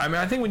 So I mean,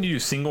 I think when you do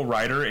single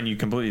rider and you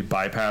completely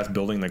bypass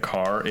building the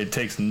car, it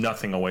takes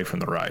nothing away from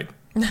the ride.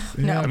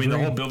 No. I mean, the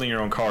whole building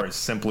your own car is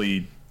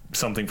simply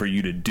something for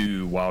you to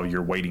do while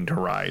you're waiting to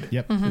ride.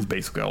 Yep. Is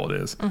basically all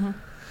it is.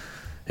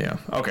 Yeah.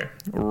 Okay.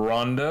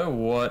 Rhonda,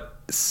 what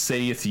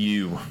saith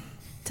you?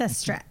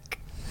 Test track.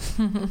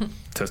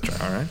 Test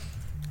track. All right.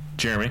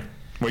 Jeremy.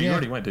 Well, you Yeah.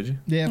 already went, did you?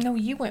 Yeah. No,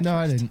 you went No,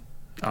 I first. didn't.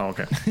 Oh,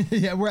 okay.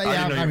 Yeah,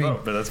 I didn't know your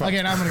vote, but that's fine.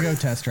 Again, I'm gonna go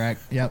test track.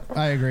 Yep,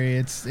 I agree.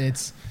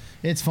 It's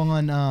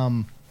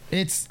fun.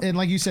 It's, and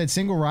like you said,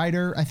 single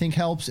rider I think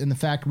helps, and the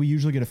fact we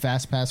usually get a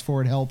fast pass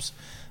for it helps.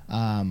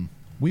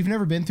 We've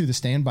never been through the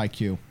standby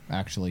queue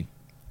actually,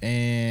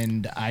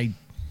 and I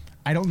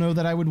don't know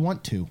that I would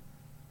want to.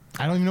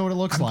 I don't even know what it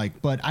looks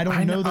like, but I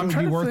don't know that it would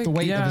be worth the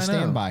wait of the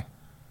standby.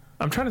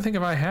 I'm trying to think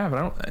if I have.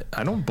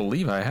 I don't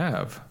believe I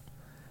have.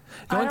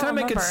 The only time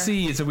I could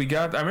see is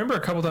that I remember a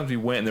couple times we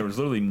went and there was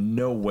literally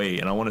no wait,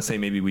 and I want to say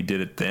maybe we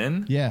did it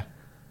then. Yeah.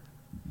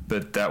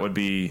 But that would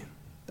be,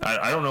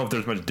 I don't know if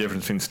there's much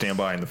difference between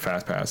standby and the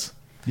fast pass.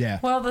 Yeah.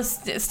 Well, the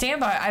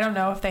standby, I don't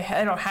know if they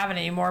don't have it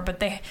anymore, but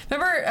they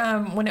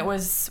remember when it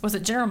was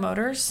it General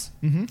Motors?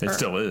 Mm-hmm. It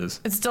still is.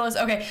 It still is.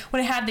 Okay.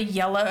 When it had the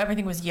yellow,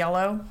 everything was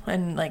yellow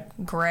and like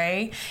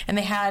gray, and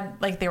they had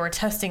like they were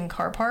testing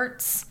car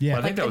parts. Yeah.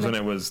 Well, I think that was when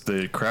it was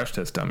the crash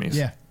test dummies.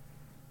 Yeah.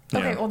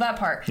 Okay, well that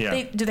part.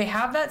 Yeah. Do they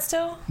have that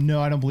still? No,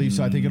 I don't believe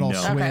so. I think it all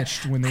No.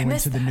 switched when they I went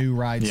missed to the that. new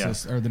ride Yeah.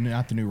 system, or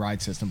not the new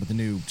ride system, but the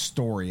new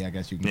story, I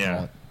guess you can call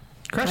Yeah. it.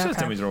 Crash test Okay.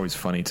 dummies are always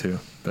funny too,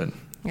 but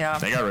Yeah.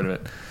 they got rid of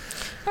it.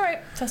 All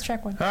right, test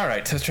track one. All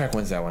right, test track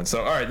wins that one.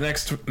 So, all right,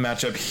 next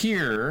matchup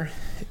here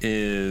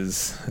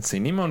is, let's see,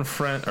 The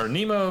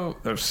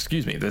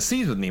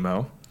Seas with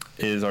Nemo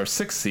is our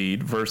 6th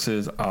seed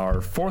versus our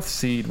 4th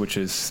seed, which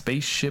is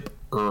Spaceship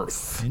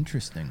Earth.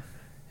 Interesting.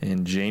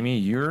 And Jamie,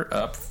 you're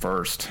up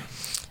first.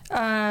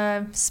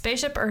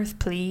 Spaceship Earth,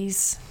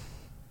 please.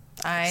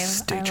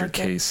 State your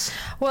case.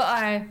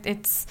 Well,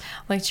 it's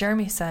like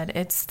Jeremy said,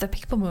 it's the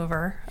people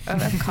mover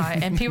of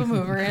Epcot, and people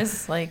mover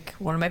is like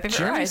one of my favorite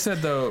Jeremy rides.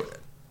 said, though,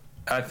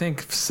 I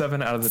think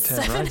 7 out of the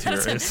 10 rides here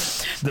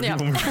is the Yeah.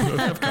 people moving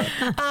of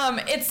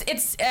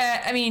Epcot.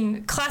 I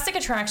mean, classic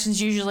attractions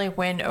usually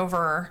win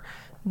over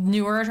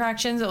newer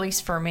attractions, at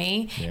least for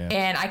me. Yeah.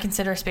 And I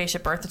consider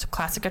Spaceship Earth a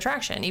classic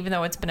attraction, even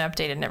though it's been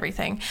updated and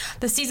everything.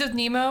 The Seas with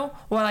Nemo,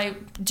 while I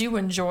do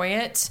enjoy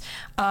it,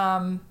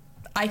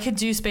 I could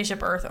do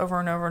Spaceship Earth over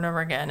and over and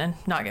over again and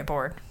not get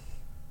bored.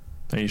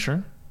 Are you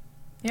sure?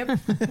 Yep.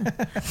 Okay.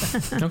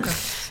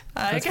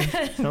 I That's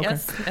fine. Okay.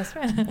 Yes,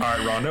 man. All right,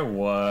 Rhonda,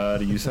 what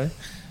do you say?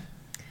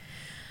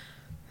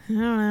 I don't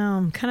know.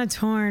 I'm kind of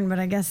torn, but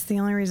I guess the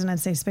only reason I'd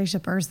say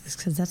Spaceship Earth is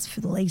because that's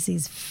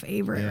Lacey's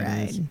favorite Yeah,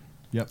 it is. ride.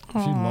 Yep. She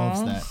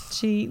loves that.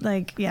 She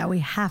we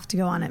have to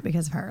go on it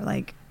because of her.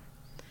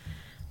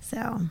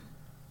 So.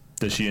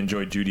 Does she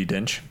enjoy Judi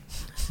Dench?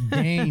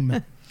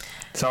 Dame.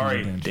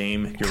 Sorry, Judi Dench.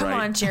 Dame. You're Come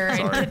right. on, Jared,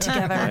 Sorry. get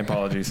together. My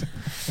apologies.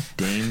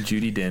 Dame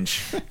Judi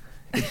Dench.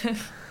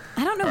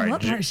 I don't know All right,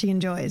 what part she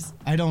enjoys.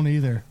 I don't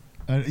either.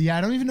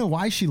 I don't even know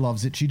why she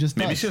loves it. She just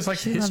Maybe does. she just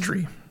likes She loves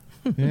history.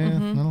 Yeah, I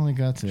don't think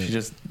that's it.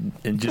 She's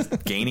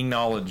just gaining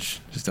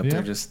knowledge. Just up there,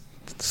 Yeah. just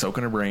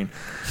soaking her brain.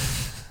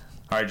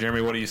 All right,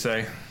 Jeremy, what do you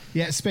say?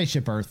 Yeah,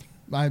 Spaceship Earth.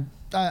 I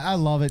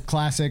love it.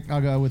 Classic.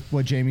 I'll go with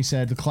what Jamie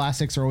said. The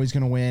classics are always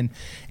going to win.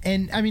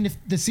 And I mean, if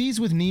the Seas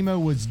with Nemo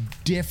was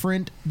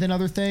different than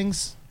other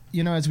things,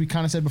 as we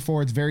kind of said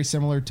before, it's very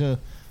similar to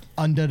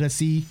Under the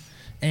Sea,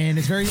 and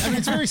it's very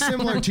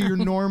similar to your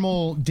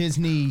normal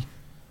Disney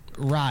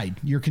ride,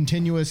 your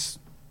continuous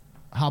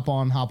hop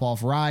on, hop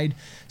off ride.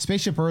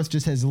 Spaceship Earth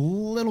just has a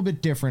little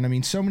bit different. I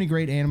mean, so many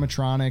great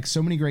animatronics,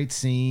 so many great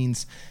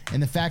scenes,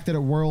 and the fact that it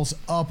whirls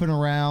up and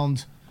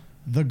around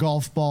the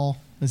golf ball,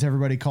 as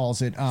everybody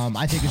calls it,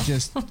 I think it's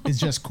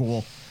just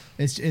cool.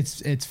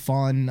 It's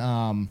fun.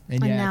 And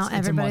now it's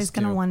everybody's a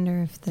going to must-do.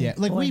 wonder if the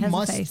boy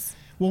has a face.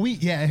 Well,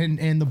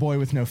 and the boy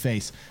with no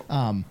face.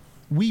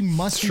 We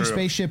must do True.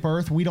 Spaceship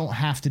Earth. We don't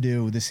have to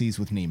do the Seas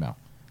with Nemo.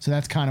 So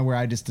that's kind of where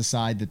I just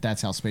decide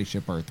that's how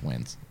Spaceship Earth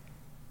wins.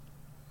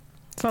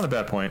 It's not a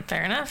bad point.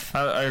 Fair enough.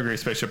 I agree.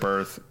 Spaceship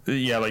Earth.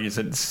 Yeah, like you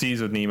said,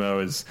 Seas with Nemo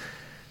is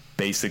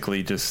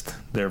basically just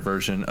their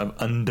version of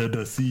Under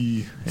the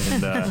Sea.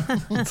 And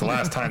it's the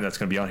last time that's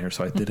going to be on here,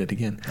 so I did it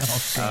again.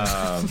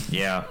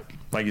 Yeah,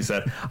 like you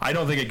said, I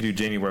don't think I could do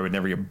Jamie where I would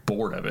never get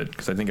bored of it,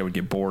 because I think I would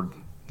get bored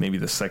maybe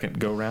the second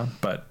go round,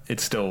 but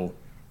it's still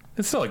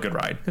a good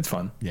ride. It's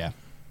fun. Yeah.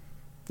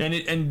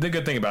 And the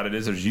good thing about it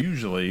is there's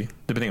usually,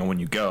 depending on when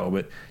you go,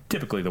 but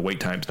typically the wait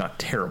time's not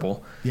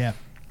terrible. Yeah.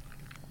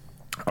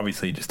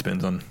 Obviously, it just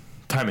depends on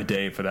time of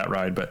day for that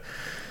ride. But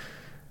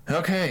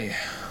okay,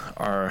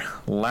 our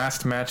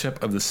last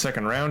matchup of the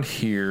second round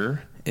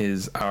here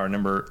is our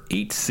number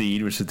 8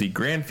 seed, which is the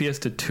Grand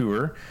Fiesta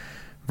Tour,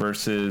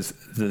 versus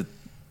the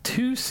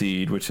 2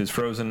 seed, which is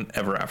Frozen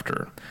Ever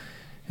After.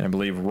 And I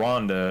believe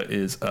Rhonda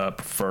is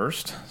up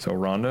first. So,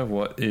 Rhonda,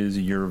 what is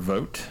your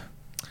vote?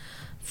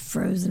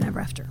 Frozen Ever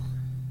After.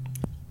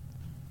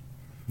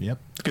 Yep.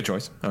 Good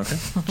choice. Okay.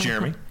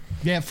 Jeremy?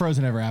 Yeah,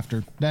 Frozen Ever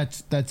After.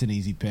 That's an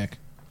easy pick,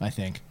 I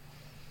think.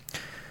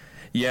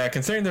 Yeah,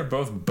 considering they're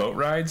both boat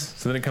rides,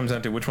 so then it comes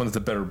down to which one's the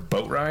better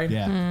boat ride.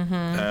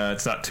 Yeah.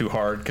 It's not too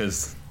hard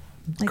because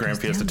Grand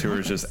Fiesta Tour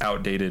is just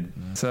outdated.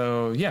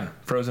 So, yeah,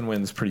 Frozen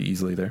wins pretty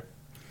easily there.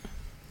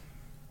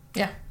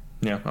 Yeah.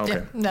 Yeah, okay.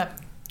 Yeah, no,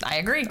 I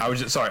agree. I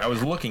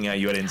was looking at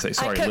you. I didn't say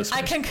sorry, listeners.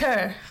 I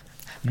concur.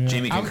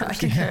 Jamie concurs. I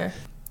concur.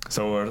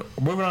 So we're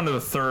moving on to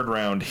the third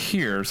round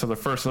here. So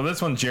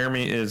this one,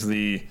 Jeremy is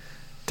the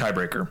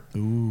tiebreaker.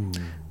 Ooh.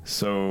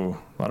 So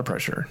a lot of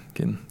pressure,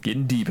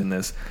 getting deep in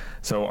this.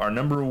 So our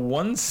number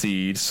 1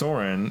 seed,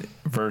 Soarin',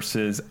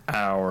 versus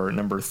our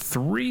number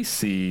 3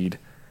 seed,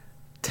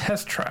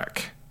 Test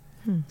Track.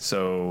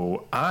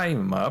 So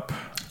I'm up.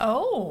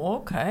 Oh,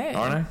 okay.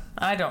 Aren't I?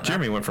 I don't know.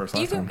 Jeremy went first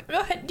last time. Go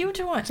ahead. Do what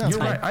you want. You're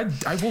right.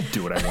 I will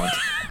do what I want.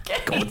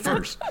 Okay. Going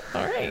first.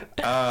 All right.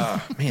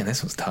 Man,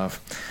 this was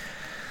tough.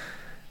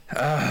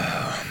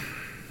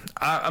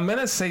 I'm going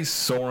to say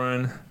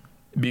Soarin'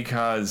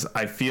 because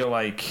I feel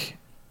like,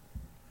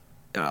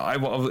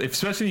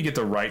 especially if you get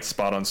the right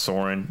spot on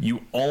Soarin',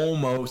 you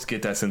almost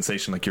get that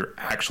sensation like you're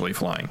actually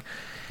flying.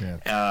 Yeah.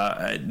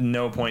 At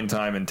no point in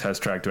time in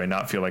Test Track do I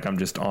not feel like I'm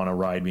just on a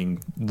ride being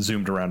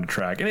zoomed around a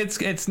track. And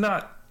it's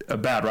not a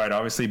bad ride,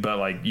 obviously, but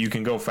like you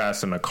can go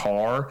fast in a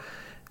car.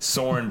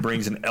 Soarin'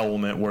 brings an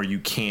element where you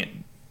can't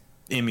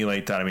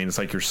emulate that. I mean, it's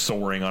like you're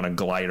soaring on a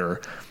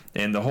glider.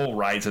 And the whole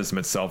ride system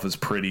itself is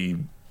pretty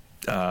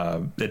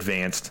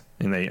advanced.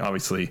 And they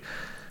obviously,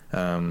 so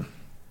I'm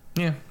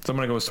going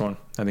to go with Soarin'.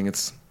 I think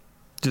it's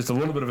just a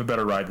little bit of a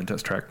better ride than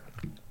Test Track.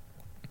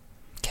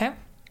 Okay.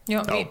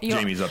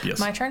 Jamie's up, yes.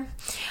 My turn.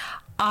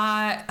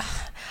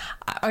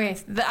 Okay.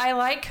 I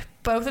like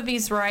both of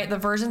these the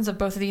versions of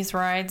both of these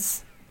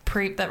rides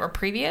that were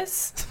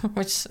previous,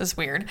 which is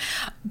weird.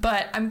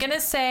 But I'm gonna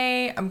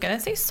say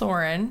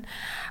Soarin',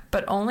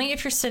 but only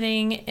if you're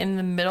sitting in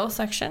the middle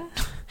section,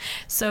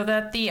 so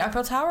that the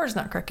Eiffel Tower is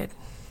not crooked.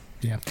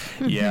 Yeah.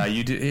 Yeah,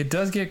 you do. It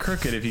does get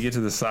crooked if you get to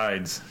the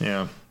sides.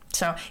 Yeah.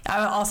 So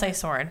I'll say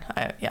Soarin'.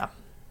 Yeah.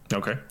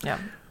 Okay. Yeah.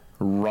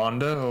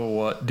 Rhonda,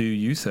 what do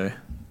you say?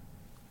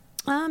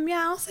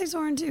 Yeah, I'll say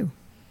Soarin' too.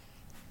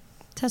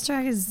 Test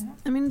Track is,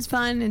 it's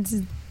fun.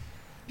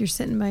 You're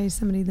sitting by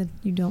somebody that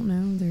you don't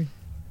know. They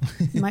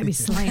might be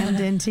slammed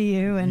into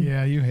you, and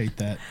yeah, you hate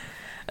that.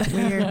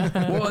 Weird.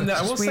 Well, and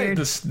I will say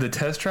the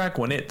Test Track,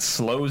 when it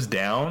slows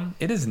down,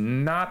 it is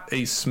not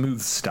a smooth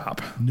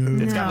stop.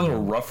 No. It's got a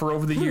little rougher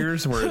over the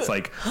years where it's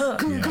like,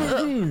 Yes.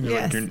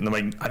 I think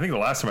the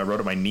last time I rode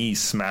it, my knee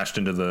smashed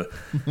into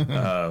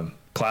the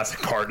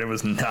classic part. And it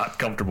was not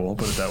comfortable,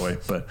 put it that way.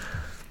 But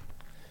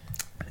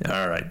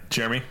all right,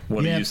 Jeremy,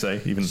 what do you say?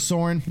 Even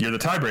Soarin'. You're the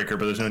tiebreaker,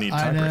 but there's no need to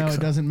I tiebreak. know, it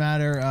doesn't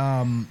matter.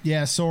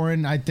 Yeah,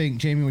 Soarin', I think,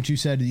 Jamie, what you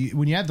said,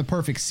 when you have the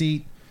perfect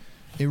seat,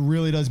 it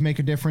really does make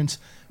a difference.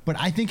 But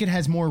I think it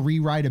has more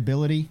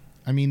re-rideability.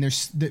 I mean,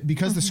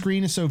 because the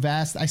screen is so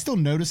vast, I still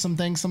notice some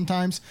things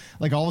sometimes.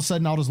 Like all of a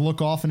sudden, I'll just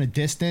look off in a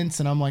distance,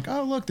 and I'm like,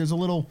 oh, look, there's a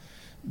little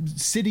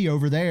city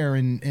over there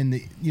in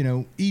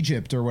the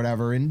Egypt or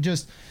whatever, and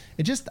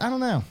it just I don't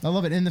know, I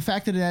love it, and the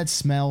fact that it adds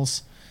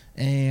smells.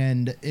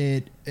 And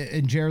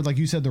Jared, like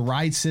you said, the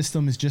ride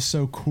system is just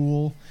so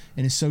cool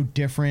and is so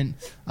different.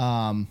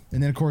 And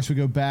then, of course, we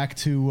go back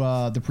to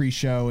the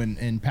pre-show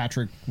and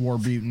Patrick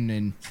Warburton,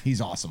 and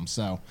he's awesome.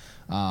 So,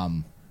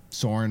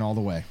 Soarin' all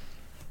the way.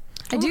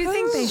 I do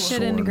think they should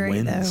Soarin' integrate,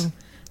 wins. though,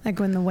 like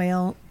when the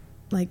whale,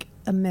 like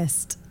a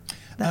mist.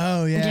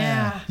 Oh,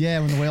 yeah. Yeah,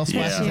 when the whale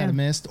splashes Yeah. out of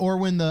mist. Or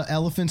when the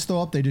elephants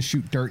throw up, they just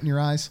shoot dirt in your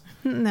eyes.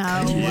 No.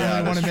 Yeah,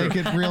 I want to that's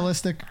make it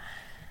realistic.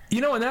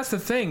 And that's the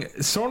thing.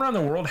 Soarin' Around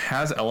the World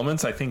has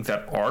elements, I think,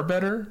 that are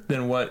better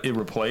than what it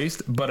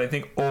replaced. But I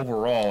think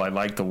overall, I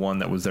like the one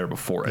that was there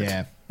before it.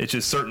 Yeah. It's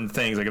just certain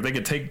things. Like if they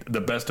could take the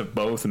best of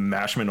both and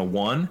mash them into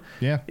one,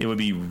 it would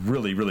be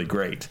really, really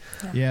great.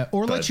 Yeah.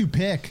 Or let you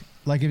pick.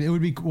 Like if it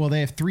would be, well,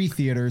 they have 3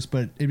 theaters,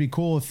 but it'd be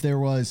cool if there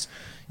was,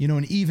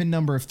 an even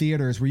number of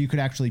theaters where you could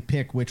actually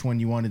pick which one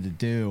you wanted to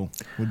do.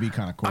 Would be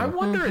kind of cool. I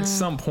wonder at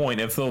some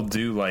point if they'll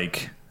do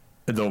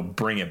they'll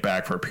bring it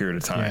back for a period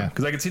of time,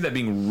 because I could see that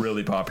being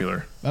really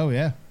popular. Oh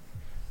yeah.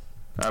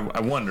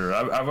 I wonder.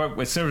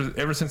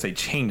 Ever since they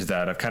changed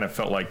that, I've kind of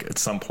felt like at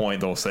some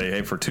point they'll say,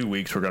 "Hey, for 2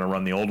 weeks we're going to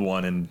run the old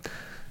one," and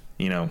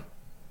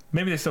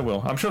maybe they still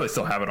will. I'm sure they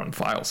still have it on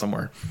file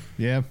somewhere.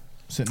 Yeah,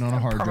 sitting on a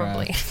hard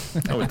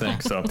drive. I would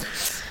think so.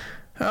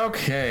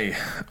 Okay,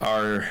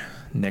 our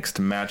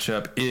next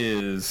matchup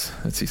is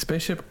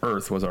Spaceship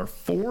Earth was our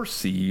 4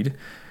 seed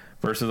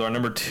versus our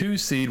number 2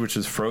 seed, which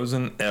is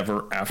Frozen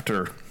Ever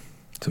After.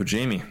 So,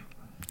 Jamie,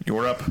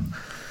 you're up.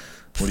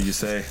 What do you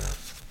say?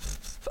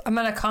 I'm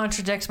going to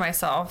contradict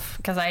myself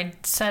because I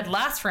said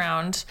last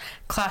round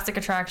classic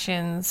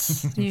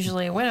attractions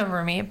usually win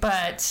over me,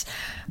 but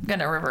I'm going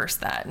to reverse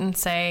that and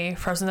say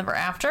Frozen Ever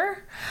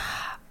After.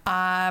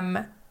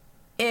 I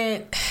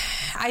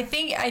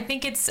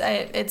think it's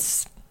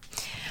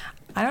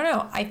I don't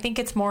know. I think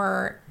it's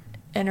more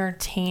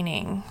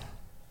entertaining.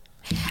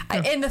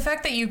 And the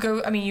fact that you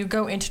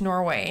go into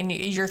Norway and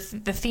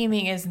the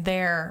theming is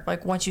there,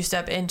 like once you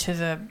step into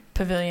the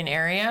pavilion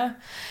area,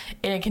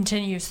 and it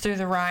continues through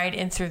the ride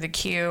and through the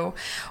queue.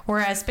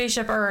 Whereas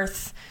Spaceship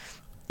Earth,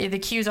 the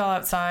queue's all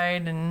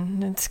outside,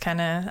 and it's kind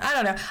of, I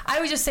don't know.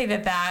 I would just say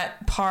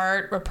that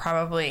part would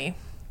probably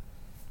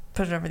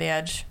put it over the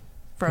edge.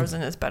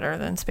 Frozen is better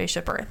than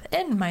Spaceship Earth,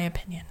 in my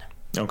opinion.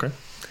 Okay.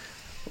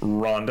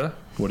 Rhonda,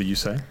 what do you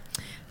say?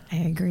 I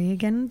agree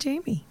again with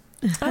Jamie.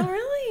 Oh,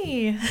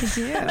 really? I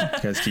do. You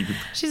guys keep.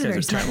 She's you a guys very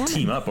are trying smart to woman.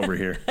 team up over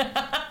here.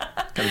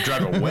 Got to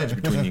drive a wedge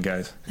between you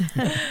guys.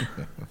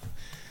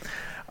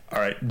 All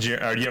right. Do you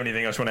have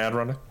anything else you want to add,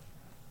 Rhonda?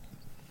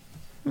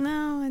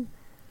 No, I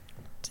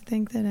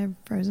think that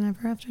Frozen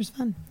Ever After is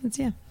fun. It's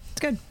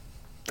good.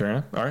 Fair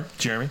enough. All right.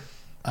 Jeremy?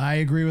 I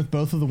agree with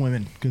both of the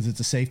women because it's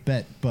a safe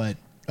bet, but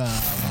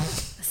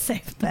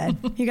Safe bet.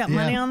 You got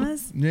money on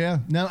this? Yeah.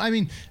 No, I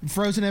mean,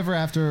 Frozen Ever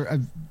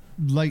After,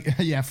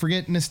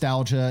 forget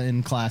nostalgia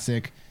and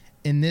classic.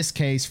 In this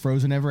case,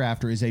 Frozen Ever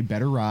After is a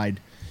better ride.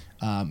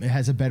 It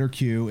has a better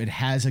queue. It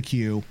has a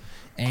queue.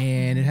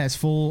 And it has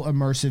full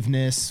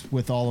immersiveness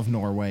with all of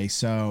Norway.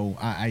 So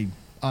I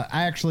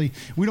actually,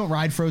 we don't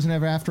ride Frozen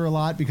Ever After a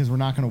lot because we're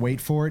not going to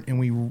wait for it. And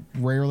we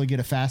rarely get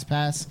a fast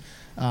pass.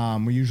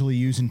 We're usually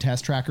using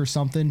Test Track or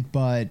something.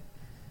 But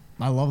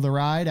I love the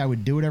ride. I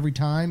would do it every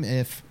time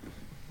if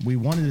we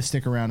wanted to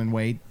stick around and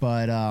wait.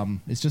 But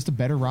it's just a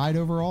better ride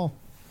overall.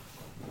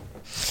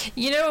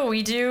 You know what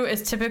we do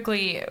is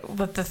typically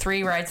with the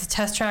three rides,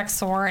 Test Track,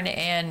 Soarin',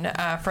 and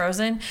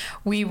Frozen,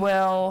 we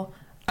will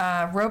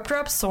rope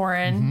drop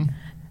Soarin',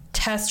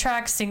 Test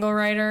Track, Single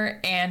Rider,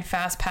 and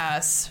Fast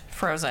Pass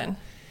Frozen.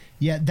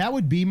 Yeah, that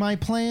would be my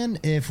plan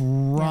if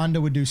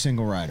Rhonda would do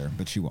Single Rider,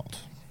 but she won't.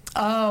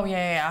 Oh,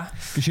 yeah.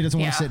 Because she doesn't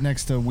want to sit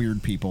next to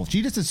weird people.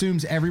 She just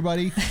assumes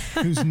everybody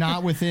who's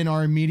not within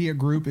our immediate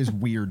group is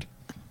weird.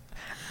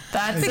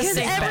 That's because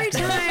every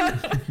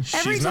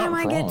time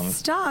I get wrong.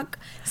 stuck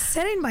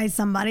sitting by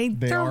somebody,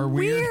 they're are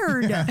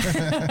weird. Well,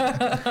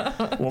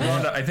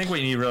 Rhonda, I think what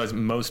you need to realize,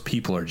 most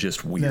people are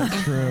just weird.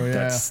 That's true, yeah.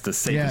 That's the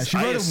safest. Yeah,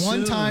 she wrote it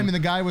one time and the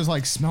guy was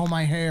like, smell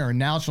my hair, and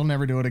now she'll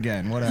never do it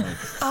again. Whatever.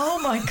 Oh,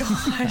 my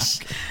gosh.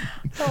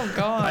 Oh,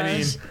 gosh. I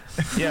mean,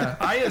 yeah,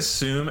 I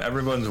assume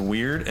everyone's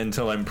weird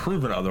until I'm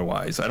proven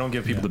otherwise. I don't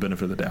give people the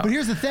benefit of the doubt. But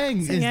here's the thing,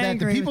 is that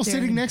the people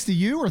sitting next to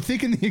you are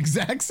thinking the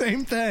exact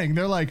same thing.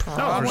 They're like,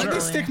 why'd they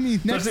stick me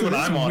next Especially to when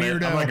this I'm on it,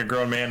 weirdo? I'm like a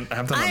grown man.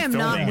 I'm I am filming,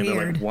 not and they're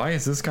weird. like, why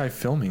is this guy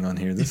filming on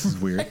here? This is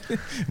weird.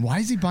 Why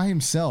is he by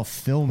himself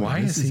filming?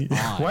 Why This is he?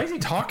 odd. Why is he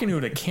talking to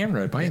a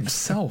camera by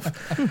himself?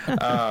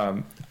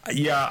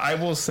 Yeah, I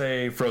will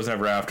say Frozen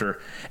Ever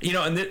After. You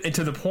know, and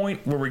to the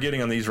point where we're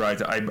getting on these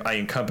rides, I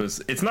encompass.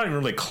 It's not even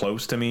really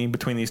close to me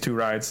between these two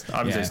rides.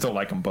 Obviously, I still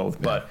like them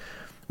both, but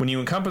when you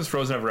encompass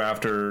Frozen Ever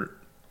After,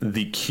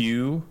 the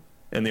queue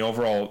and the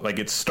overall, like,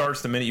 it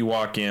starts the minute you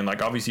walk in.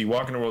 Like, obviously, you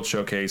walk into World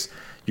Showcase,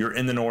 you're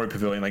in the Norway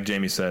Pavilion, like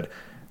Jamie said.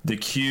 The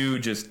queue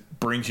just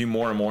brings you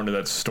more and more into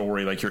that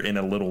story, like you're in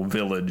a little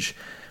village.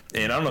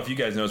 And I don't know if you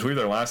guys noticed, we were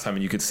there last time,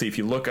 and you could see, if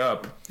you look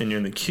up and you're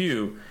in the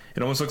queue,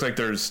 it almost looks like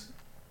there's,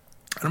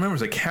 I don't remember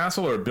if it's a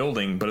castle or a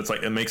building, but it's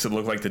like, it makes it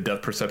look like the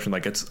depth perception,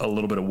 like it's a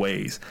little bit of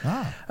ways.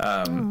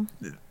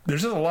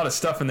 There's just a lot of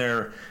stuff in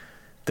there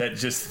that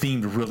just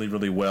themed really,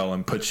 really well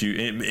and puts you,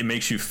 it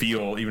makes you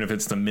feel, even if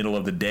it's the middle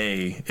of the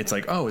day, it's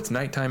like, oh, it's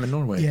nighttime in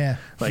Norway. Yeah.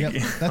 Like,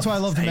 That's why I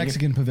love the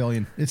Mexican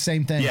pavilion. It's the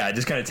same thing. Yeah, it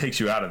just kind of takes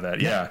you out of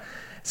that. Yeah.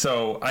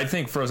 So I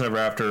think Frozen Ever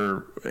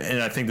After,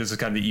 and I think this is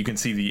kind of you can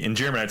see and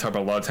Jeremy and I talk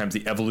about a lot of times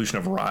the evolution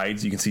of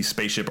rides. You can see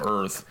Spaceship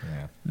Earth.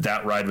 Yeah.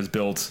 That ride was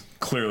built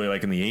clearly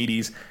like in the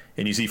 80s.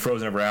 And you see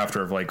Frozen Ever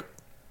After of like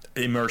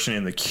immersion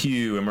in the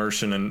queue,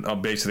 immersion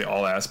in basically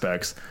all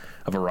aspects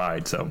of a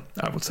ride. So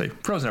I would say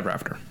Frozen Ever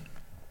After,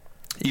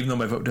 even though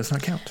my vote does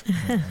not count.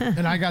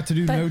 And I got to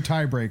do no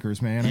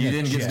tiebreakers, man. You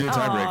didn't get to do a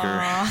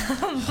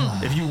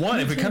tiebreaker. If you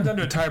want, if it comes down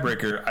to a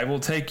tiebreaker, I will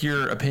take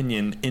your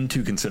opinion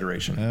into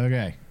consideration.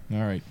 Okay. All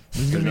right.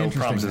 There's no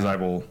promises I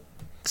will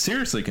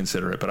seriously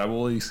consider it, but I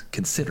will at least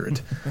consider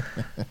it.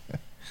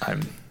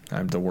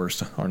 I'm the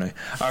worst, aren't I?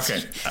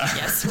 Okay.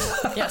 Yes.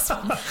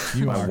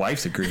 My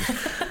wife's agreeing.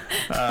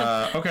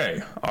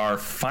 Okay. Our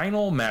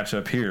final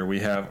matchup here, we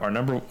have our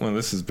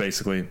this is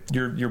basically,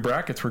 your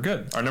brackets were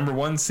good. Our number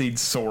 1 seed,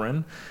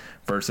 Soarin',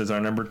 versus our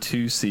number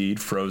 2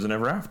 seed, Frozen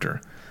Ever After.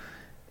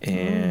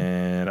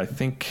 And I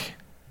think,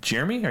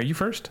 Jeremy, are you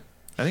first?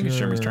 I think it's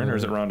Jeremy's turn, or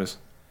is it Rhonda's?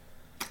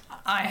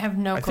 I have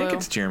no clue. I think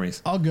it's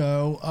Jeremy's. I'll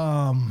go.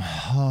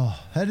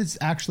 That is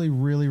actually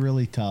really,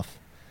 really tough.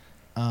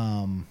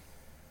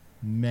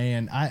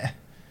 Man,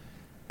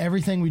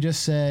 everything we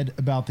just said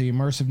about the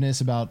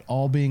immersiveness, about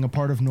all being a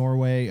part of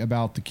Norway,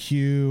 about the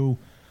queue,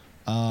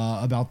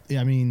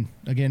 again,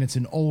 it's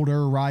an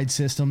older ride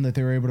system that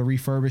they were able to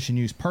refurbish and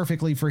use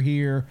perfectly for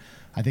here.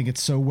 I think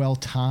it's so well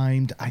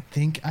timed. I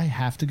think I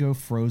have to go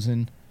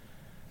Frozen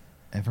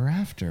Ever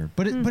After.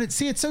 But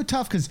it's so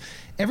tough because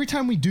every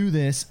time we do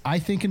this, I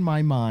think in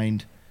my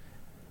mind,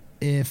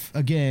 if,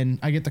 again,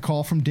 I get the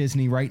call from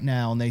Disney right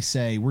now and they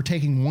say, we're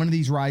taking one of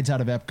these rides out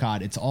of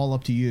Epcot, it's all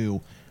up to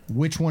you.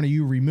 Which one are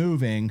you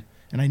removing?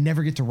 And I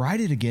never get to ride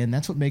it again.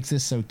 That's what makes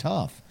this so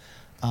tough.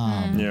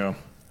 Yeah.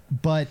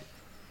 But,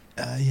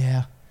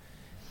 yeah.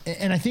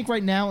 And I think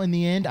right now, in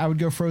the end, I would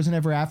go Frozen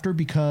Ever After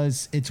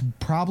because it's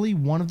probably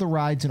one of the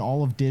rides in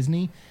all of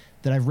Disney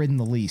that I've ridden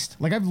the least.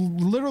 Like, I've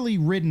literally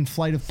ridden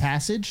Flight of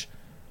Passage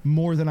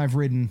more than I've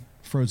ridden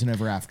Frozen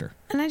Ever After.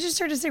 And I just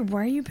started to say,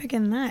 why are you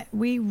picking that?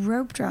 We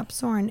rope drop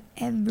Soarin'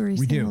 every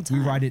single time.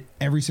 We ride it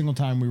every single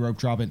time. We rope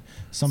drop it,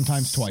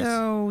 sometimes twice.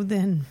 So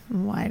then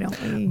why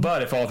don't we?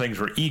 But if all things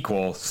were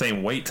equal,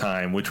 same wait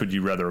time, which would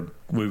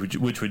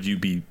you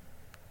be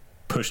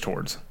pushed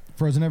towards?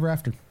 Frozen Ever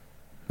After.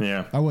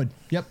 Yeah. I would.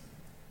 Yep.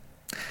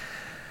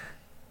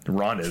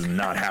 Rhonda is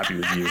not happy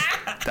with you.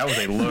 That was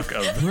a look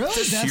of really?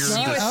 sheer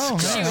disgust. Oh,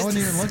 man, I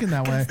wasn't even looking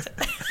that way.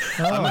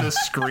 I'm going to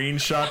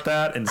screenshot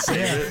that and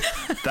save it.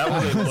 That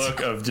was a look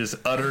of just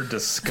utter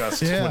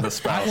disgust with the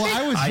spouse.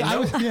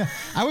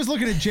 I was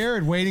looking at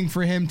Jared waiting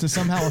for him to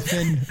somehow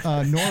offend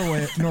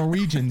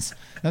Norwegians.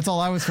 That's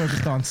all I was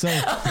focused on. So,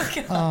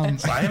 I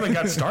haven't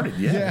got started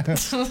yet.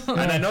 Yeah.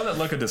 And I know that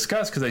look of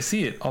disgust because I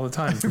see it all the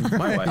time from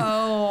my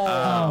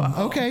wife.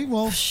 Okay.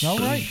 Well, all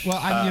right.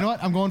 Well, you know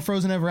what? I'm going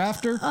Frozen Ever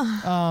After.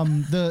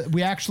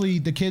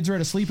 The kids are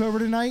at a sleepover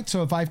tonight,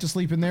 so if I have to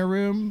sleep in their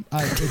room,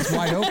 it's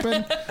wide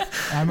open.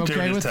 I'm okay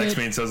Jeremy with just texts it.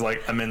 me and says,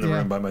 like, I'm in the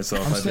room by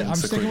myself. I'm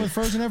sticking with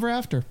Frozen Ever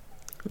After.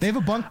 They have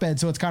a bunk bed,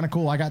 so it's kind of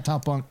cool. I got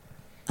top bunk.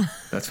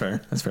 That's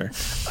fair.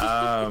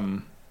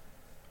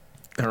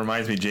 It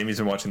reminds me, Jamie's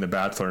been watching The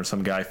Bachelor, and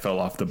some guy fell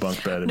off the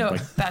bunk bed and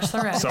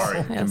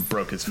Bachelorette. and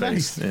broke his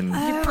face. Nice. And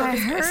I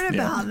heard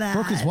about that.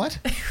 Broke his what?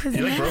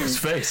 he broke his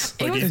face.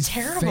 It was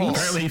terrible.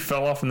 Apparently, he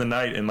fell off in the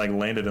night and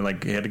landed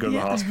and he had to go to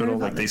the hospital.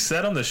 Like they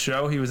said on the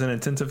show, he was in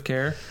intensive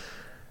care,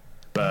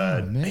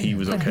 but he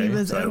was okay. He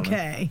was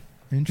okay.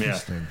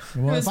 Interesting.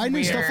 Yeah. Well, if I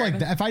knew stuff like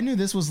that,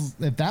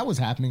 if that was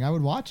happening, I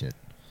would watch it.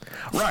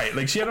 Right.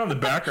 Like she had it on the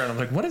background. I'm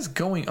like, what is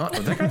going on? Oh,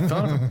 that guy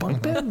fell off a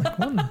bunk bed? Like,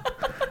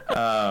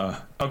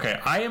 what? Okay.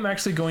 I am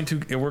actually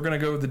we're going to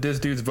go with the Diz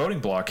Dudes voting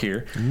block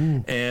here.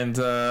 Ooh. And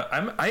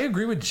I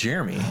agree with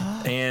Jeremy.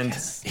 And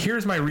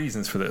here's my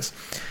reasons for this.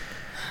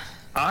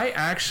 I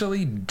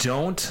actually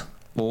don't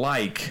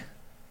like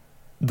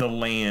the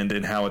land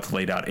and how it's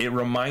laid out. It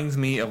reminds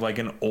me of like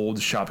an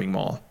old shopping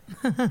mall.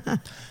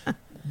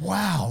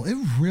 Wow. It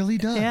really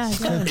does. Yeah, it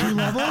does. 2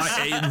 levels?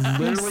 It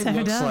literally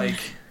looks like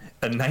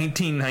a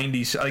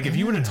 1990s, like if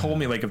you would have told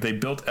me like if they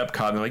built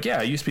Epcot and they're like,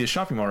 yeah, it used to be a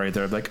shopping mall right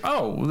there, I'd be like,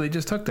 oh, well, they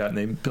just took that and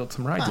they built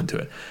some rides into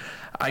it.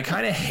 I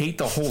kind of hate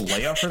the whole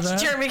layout for that.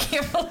 Jeremy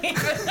can't believe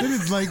it. It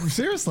is like,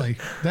 seriously,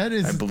 that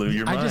is. I blew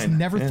your mind. I just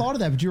never thought of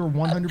that, but you were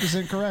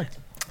 100% correct.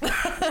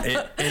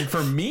 And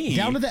for me,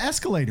 down to the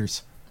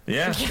escalators.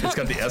 Yeah, it's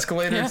got the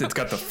escalators. It's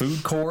got the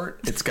food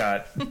court. It's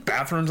got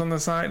bathrooms on the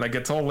side. Like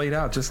it's all laid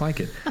out just like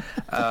it.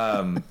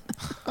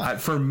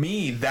 For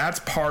me,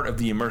 that's part of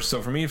the immersion.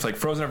 So for me, it's like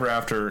Frozen Ever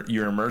After.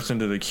 You're immersed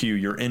into the queue.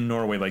 You're in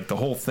Norway. Like the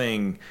whole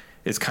thing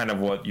is kind of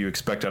what you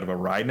expect out of a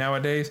ride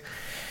nowadays.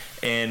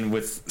 And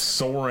with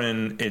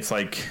Soarin', it's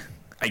like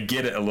I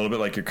get it a little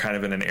bit. Like you're kind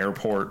of in an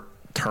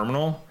airport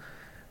terminal.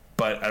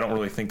 But I don't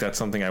really think that's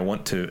something I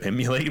want to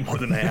emulate more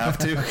than I have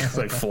to because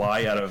I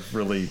fly out of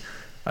really.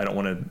 I don't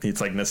want to.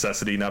 It's like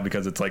necessity, not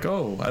because it's like,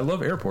 oh, I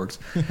love airports.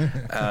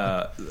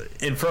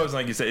 In Frozen,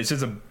 like you said, it's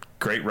just a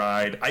great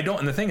ride.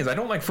 And the thing is, I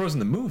don't like Frozen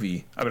the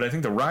movie, but I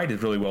think the ride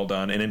is really well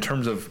done. And in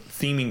terms of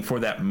theming for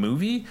that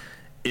movie,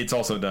 it's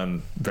also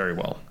done very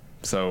well.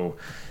 So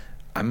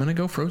I'm gonna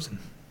go Frozen.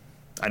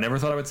 I never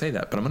thought I would say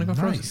that, but I'm gonna go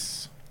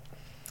Frozen.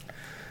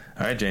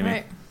 All right,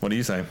 Jamie, what do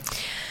you say?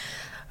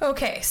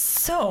 Okay,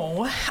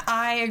 so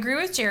I agree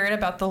with Jared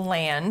about the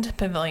land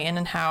pavilion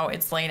and how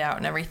it's laid out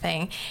and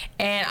everything.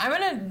 And I'm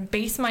going to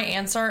base my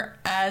answer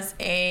as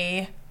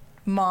a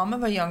mom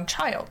of a young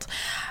child.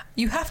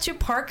 You have to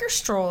park your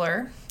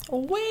stroller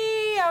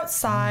way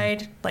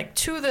outside, like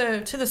to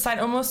the side,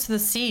 almost to the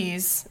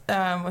seas,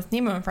 with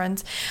Nemo and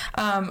friends,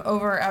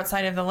 over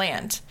outside of the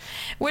land,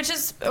 which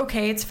is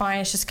okay. It's fine.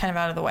 It's just kind of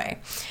out of the way.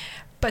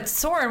 But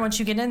Soarin', once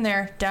you get in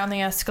there, down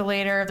the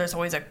escalator, there's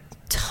always a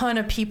ton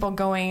of people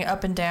going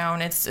up and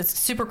down. It's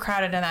super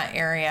crowded in that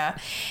area,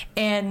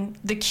 and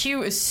the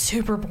queue is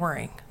super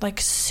boring,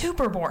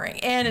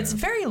 and it's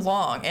very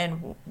long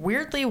and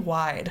weirdly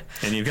wide.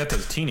 And you've got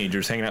those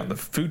teenagers hanging out in the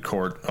food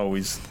court,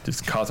 always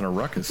just causing a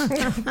ruckus.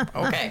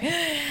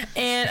 Okay,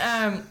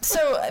 and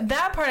so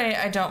that part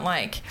I don't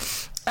like.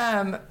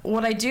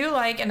 What I do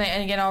like, and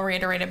again I'll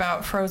reiterate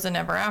about Frozen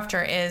Ever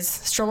After, is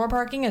stroller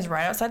parking is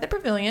right outside the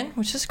pavilion,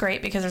 which is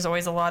great because there's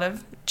always a lot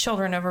of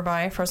children over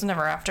by Frozen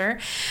Ever After.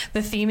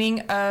 The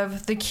theming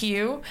of the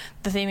queue,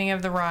 the theming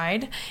of the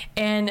ride,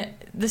 and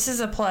this is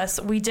a plus.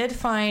 We did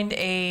find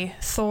a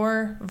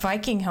Thor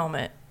Viking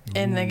helmet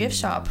in the gift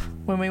shop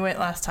when we went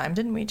last time,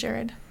 didn't we,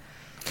 Jared?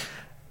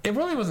 It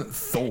really wasn't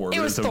Thor. It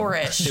was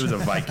Thor-ish. It was a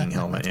Viking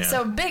helmet, yeah.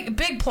 So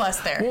big plus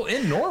there. Well,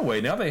 in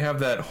Norway, now they have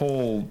that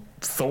whole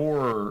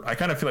Thor. I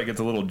kind of feel like it's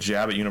a little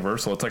jab at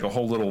Universal. It's like a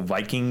whole little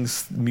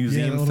Vikings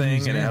museum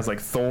thing, and it has like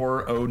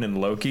Thor, Odin,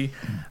 and Loki.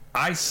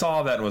 I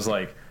saw that and was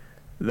like,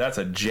 that's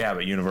a jab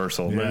at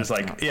Universal. Yeah. They're just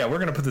like, yeah, we're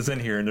going to put this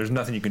in here, and there's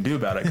nothing you can do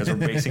about it because we're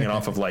basing it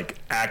off of like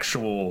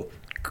actual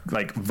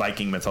like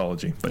Viking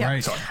mythology. But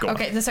right. Sorry, go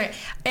okay, that's right.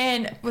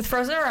 And with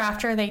Frozen Ever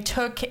After, they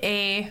took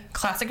a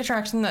classic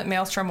attraction that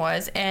Maelstrom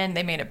was, and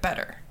they made it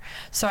better.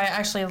 So I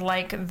actually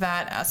like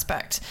that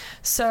aspect.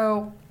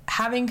 So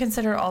having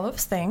considered all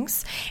those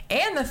things,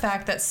 and the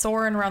fact that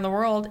Soarin' Around the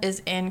World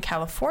is in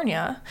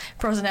California,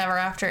 Frozen Ever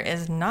After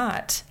is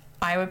not,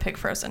 I would pick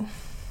Frozen.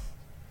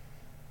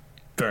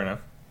 Fair enough.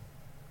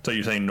 So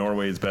you're saying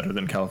Norway is better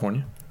than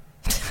California?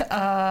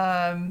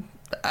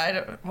 I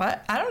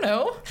don't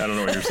know. I don't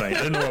know what you're saying.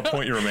 I didn't know what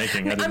point you were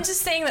making. I'm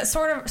just saying that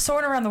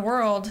Soarin' Around the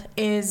World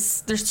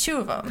is, there's two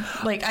of them.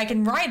 Like, I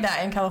can ride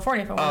that in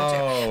California if I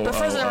wanted to. But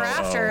Frozen Ever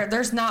After,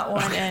 there's not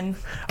one in California.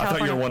 I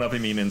thought you were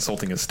one-upping me and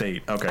insulting a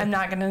state. Okay. I'm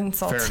not going to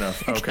insult. Fair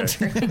enough. Okay.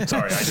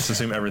 Sorry, I just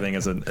assume everything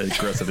is an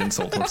aggressive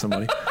insult towards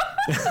somebody.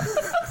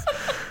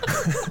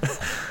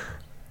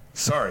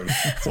 Sorry.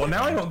 Well,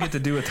 now I don't get to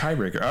do a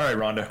tiebreaker. All right,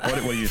 Rhonda,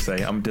 what do you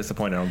say? I'm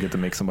disappointed I don't get to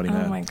make somebody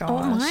mad. Oh, my gosh.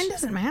 Oh, mine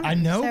doesn't matter. I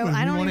know, so but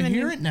I we don't want to even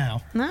hear it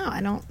now. No,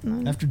 I don't.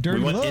 No. After dirty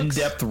we want looks.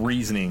 in-depth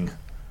reasoning.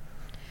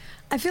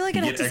 I feel like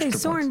You I'd have get to say extra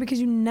Soarin' points.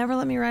 because you never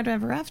let me ride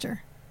Ever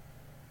After.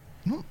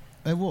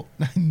 I will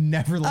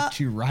never let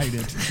you ride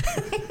it.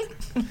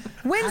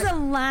 When's the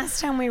last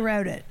time we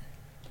rode it?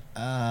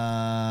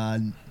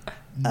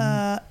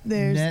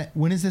 There's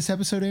When is this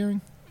episode airing?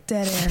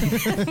 dead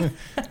air.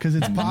 Because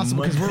it's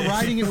possible. Because we're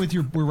riding it with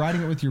your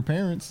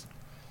parents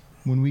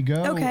when we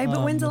go. Okay,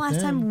 but when's the with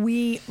last them. time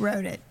we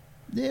rode it?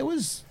 It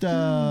was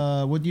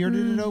what year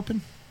did it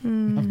open?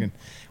 I'm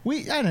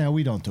kidding. I don't know.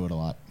 We don't do it a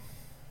lot.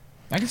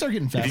 I can start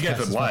getting fast. If you guys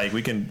would passes.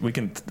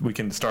 like, we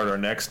can start our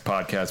next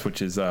podcast,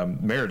 which is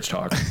marriage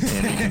talk,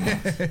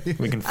 and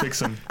we can fix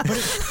them.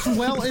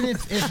 And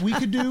if we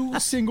could do a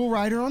single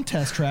rider on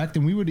test track,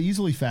 then we would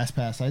easily fast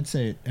pass. I'd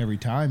say it every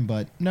time.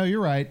 But no,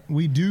 you're right.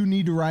 We do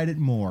need to ride it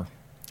more.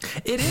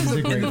 It is. a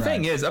And great the ride.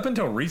 thing is, up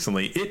until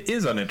recently, it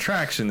is an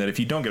attraction that if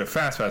you don't get a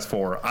fast pass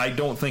for, I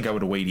don't think I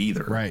would wait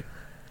either. Right.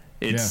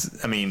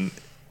 It's. I mean,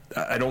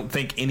 I don't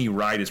think any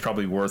ride is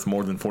probably worth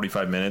more than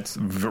 45 minutes.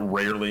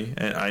 Rarely.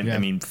 And I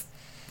mean,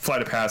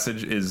 Flight of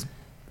Passage is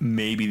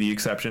maybe the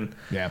exception.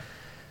 Yeah.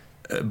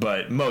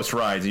 But most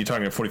rides, you're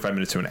talking 45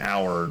 minutes to an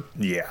hour,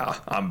 yeah,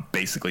 I'm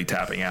basically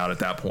tapping out at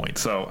that point.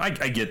 So I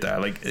get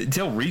that. Like,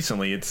 until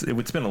recently, it's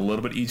been a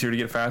little bit easier to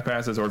get fast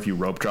passes, or if you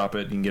rope drop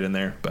it, you can get in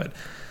there. But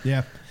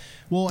Yeah.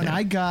 Well, and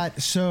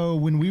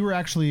when we were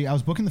I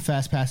was booking the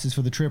fast passes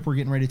for the trip we're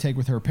getting ready to take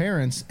with her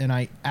parents, and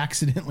I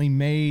accidentally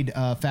made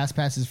fast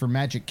passes for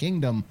Magic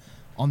Kingdom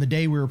on the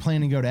day we were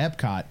planning to go to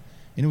Epcot.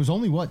 And it was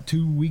only,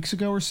 2 weeks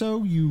ago or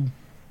so you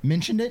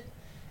mentioned it,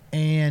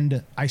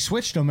 and I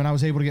switched them, and I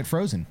was able to get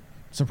Frozen,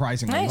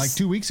 surprisingly, Nice. like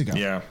 2 weeks ago.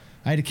 yeah.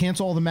 I had to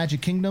cancel all the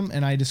Magic Kingdom,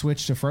 and I had to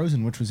switch to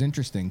Frozen, which was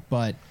interesting.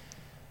 But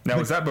Now,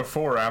 was that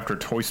before or after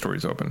Toy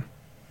Story's open?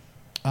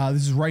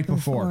 this is right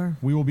before.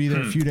 We will be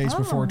there a few days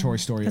before Toy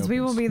Story opens. Because we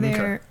will be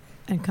there Okay.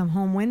 and come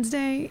home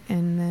Wednesday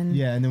and then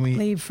and then we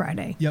leave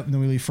Friday. Yep, and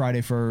then we leave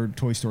Friday for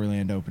Toy Story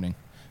Land opening.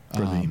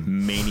 For the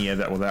mania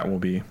that will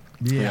be.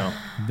 Yeah,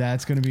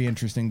 that's going to be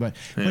interesting. But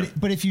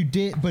if you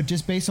did, but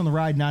just based on the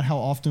ride, not how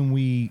often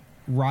we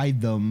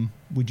ride them,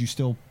 would you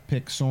still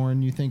pick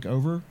Soarin', you think,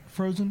 over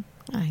Frozen?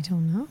 I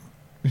don't know.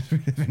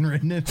 Haven't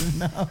ridden it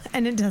enough.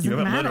 And it doesn't You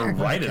haven't matter. let her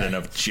ride it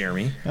enough,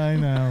 Jeremy. I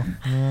know.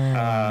 Oh,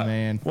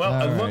 man. Well,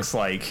 All it right. looks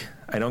like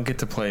I don't get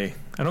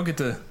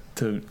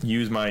to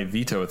use my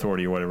veto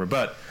authority or whatever,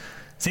 but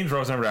it seems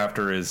Frozen Ever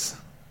After is,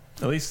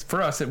 at least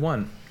for us, it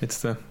won.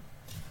 It's the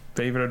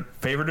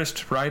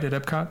favoritist ride at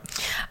Epcot.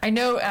 I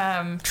know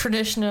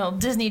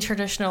Disney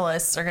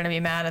traditionalists are going to be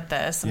mad at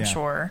this, I'm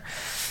sure.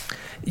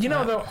 You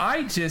know, though,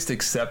 I just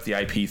accept the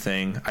IP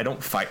thing. I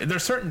don't fight.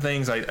 There's certain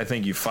things I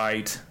think you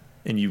fight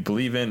and you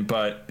believe in,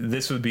 but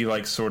this would be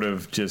like sort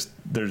of just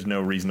there's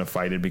no reason to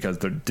fight it because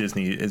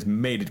Disney has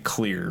made it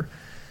clear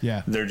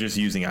they're just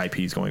using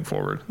IPs going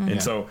forward.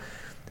 And so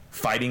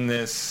fighting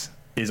this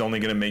is only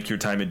going to make your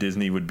time at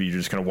Disney would be you're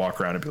just going to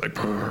walk around and be like,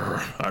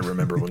 I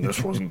remember when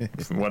this wasn't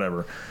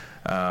whatever.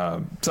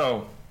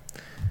 So,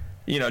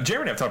 you know,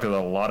 Jeremy and I've talked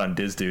about a lot on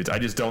Diz Dudes. I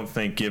just don't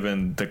think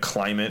given the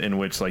climate in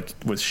which, like,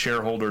 with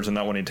shareholders and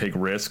not wanting to take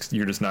risks,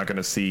 you're just not going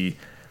to see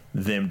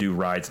them do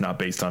rides not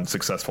based on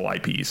successful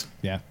IPs.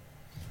 Yeah.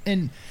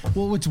 And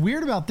well, what's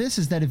weird about this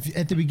is that if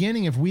at the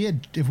beginning, if we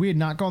had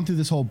not gone through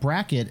this whole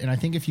bracket, and I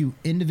think if you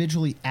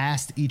individually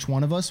asked each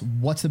one of us,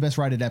 what's the best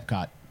ride at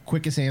Epcot?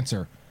 Quickest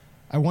answer.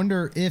 I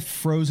wonder if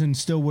Frozen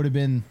still would have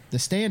been the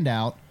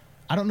standout.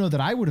 I don't know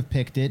that I would have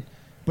picked it,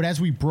 but as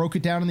we broke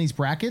it down in these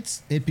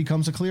brackets, it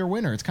becomes a clear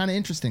winner. It's kind of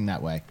interesting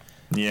that way.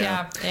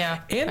 Yeah.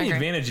 And I the agree.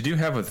 advantage you do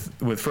have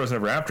with Frozen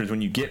Ever After is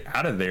when you get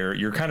out of there,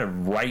 you're kind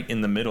of right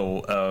in the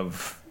middle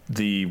of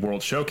the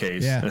World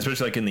Showcase, and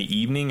especially like in the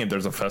evening if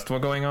there's a festival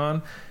going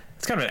on.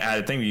 It's kind of an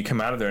added thing. You come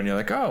out of there and you're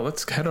like, oh,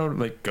 let's head over,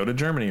 like go to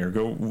Germany, or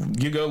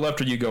you go left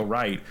or you go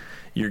right.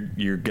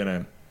 You're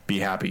gonna be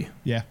happy.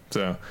 Yeah.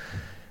 So,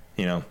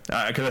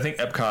 because I think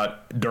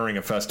Epcot during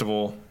a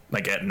festival,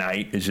 like at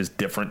night, is just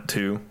different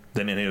too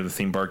than any other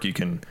theme park you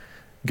can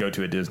go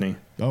to at Disney.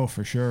 Oh,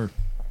 for sure.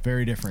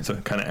 Very different. So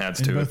it kind of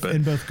adds to it, but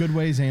in both good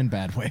ways and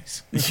bad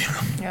ways.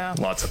 Yeah.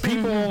 Lots of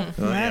people.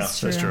 That's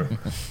true.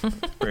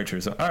 Very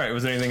true. So, all right.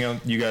 Was there anything else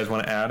you guys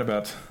want to add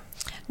about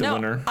the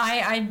winner?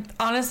 I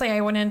honestly, I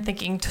went in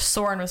thinking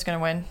Soarin' was going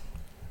to win.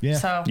 Yeah.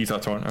 So you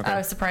thought Soarin'? Okay. I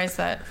was surprised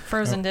that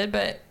Frozen did,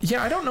 but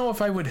yeah, I don't know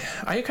if I would.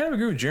 I kind of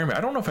agree with Jeremy.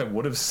 I don't know if I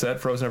would have said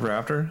Frozen Ever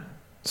After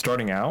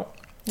starting out.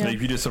 Yeah. Like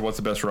if you just said what's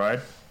the best ride.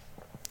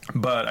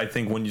 But I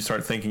think when you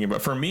start thinking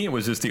about, for me, it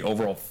was just the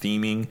overall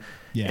theming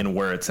and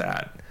where it's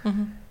at.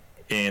 Mm-hmm.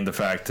 And the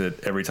fact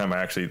that every time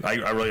I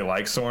really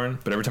like Soarin',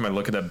 but every time I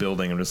look at that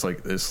building, I'm just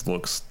like, this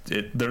looks,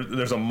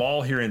 there's a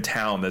mall here in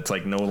town that's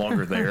like no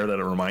longer there that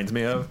it reminds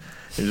me of.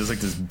 It's just like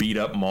this beat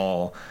up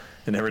mall.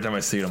 And every time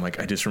I see it, I'm like,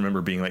 I just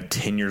remember being like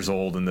 10 years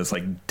old and this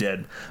like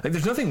dead, like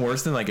there's nothing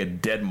worse than like a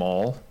dead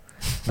mall.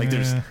 Like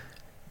there's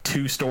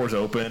 2 stores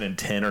open and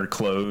 10 are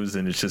closed,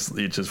 and it's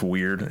just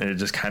weird. And it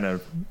just kind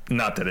of,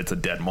 not that it's a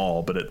dead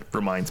mall, but it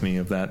reminds me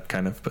of that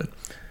kind of, but.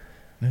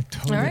 It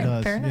totally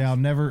does. Yeah, I'll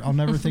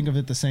never think of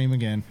it the same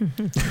again.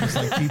 It's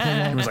like people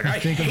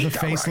won't think of the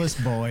faceless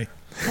boy.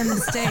 And the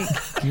steak.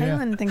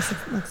 Everyone thinks it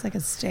looks like a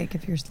steak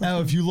if you're looking. Oh,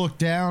 if you look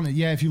down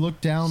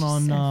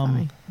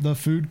on the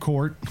food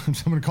court, I'm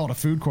going to call it a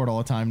food court all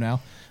the time now.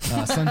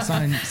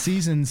 Sunshine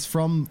Seasons,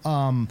 from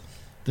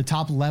the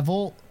top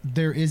level,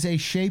 there is a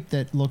shape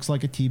that looks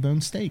like a T-bone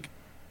steak.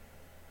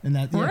 And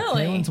that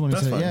really?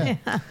 That's fun.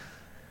 Yeah.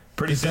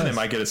 Pretty soon they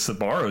might get a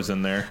Sbarro's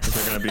in there if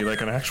they're going to be like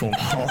an actual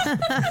mall.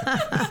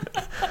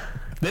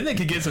 Then they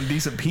could get some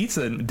decent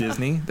pizza in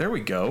Disney. There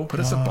we go. Put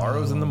a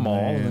Sbarro's in the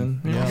mall,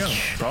 and there you go.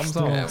 Problem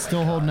solved.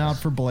 Still holding out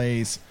for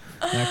Blaze.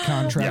 That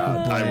contract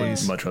with Blaze. I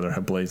would much rather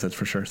have Blaze, that's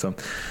for sure. So,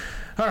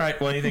 all right.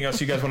 Well, anything else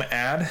you guys want to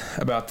add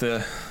about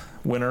the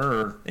winner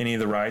or any of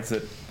the rides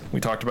that we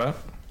talked about?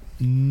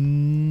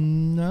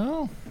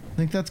 No. I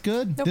think that's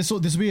good. Nope. This will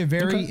be a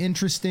very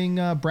interesting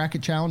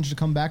bracket challenge to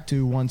come back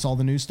to once all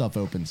the new stuff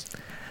opens.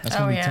 That's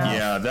gonna be tough.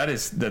 Yeah,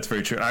 that's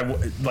very true. I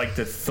like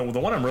the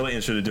one I'm really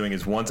interested in doing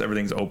is once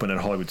everything's open at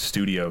Hollywood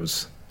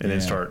Studios, and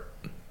then start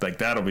like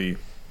that'll be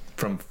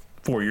from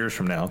 4 years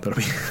from now. That'll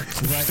be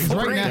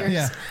right now.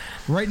 Yeah,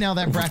 right now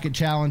that bracket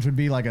challenge would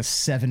be like a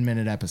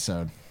 7-minute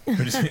episode.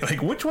 Just,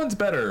 like, which one's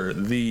better,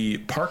 the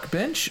park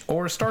bench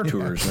or Star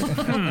Tours?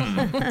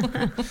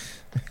 Like,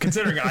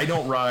 Considering I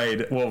don't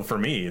ride, well, for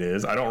me it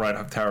is. I don't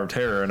ride Tower of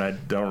Terror, and I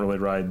don't really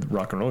ride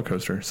Rock and Roller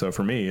Coaster. So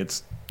for me,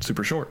 it's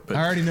super short. But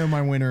I already know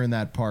my winner in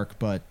that park,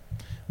 but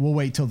we'll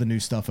wait till the new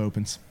stuff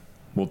opens.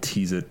 We'll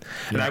tease it.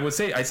 Yeah. And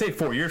I'd say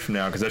 4 years from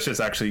now, because that's just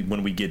actually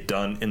when we get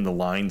done in the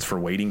lines for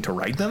waiting to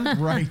ride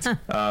them. Right.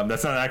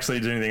 That's not actually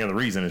anything other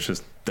reason. It's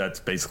just that's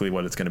basically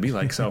what it's going to be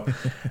like. So,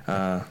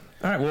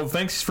 all right. Well,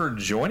 thanks for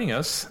joining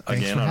us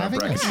again on our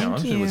bracket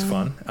challenge. It was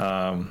fun.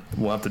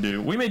 We'll have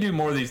to we may do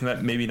more of these,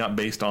 maybe not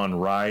based on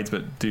rides,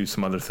 but do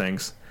some other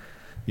things.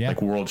 Yeah.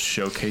 Like World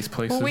Showcase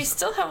places. Well, we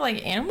still have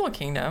like Animal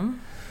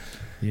Kingdom.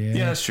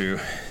 Yeah, that's true.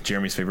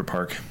 Jeremy's favorite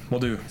park.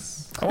 We'll do.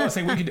 I want to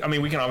say we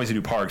can obviously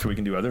do parks, but we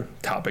can do other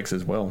topics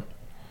as well.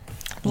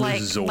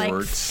 Resorts. Like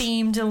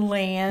themed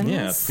lands.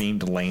 Yeah,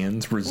 themed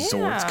lands,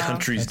 resorts,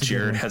 countries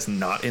Jared has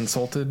not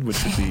insulted,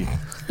 which would be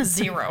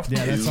 0.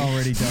 Yeah, that's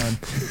already done.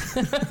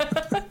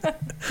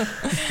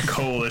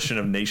 Coalition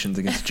of nations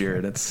against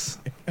Jared. It's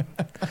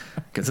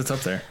because it's up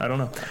there. I don't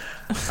know.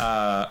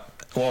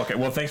 Well, okay.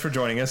 Well, thanks for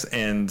joining us,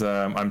 and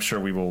I'm sure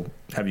we will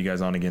have you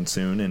guys on again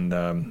soon. And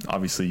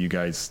obviously, you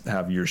guys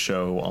have your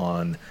show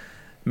on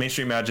Main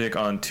Street Magic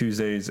on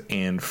Tuesdays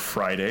and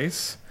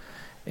Fridays.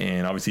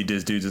 And obviously,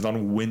 Diz Dudes is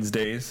on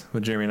Wednesdays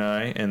with Jeremy and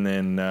I. And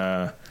then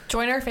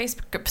join our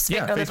Facebook group.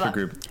 Facebook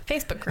group.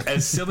 Facebook group.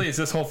 As silly as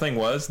this whole thing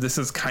was, this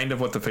is kind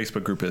of what the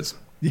Facebook group is.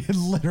 It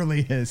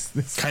literally is.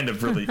 It's kind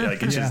of really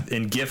like it's just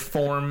in GIF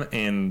form,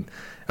 and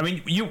I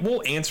mean, you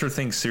will answer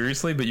things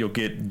seriously, but you'll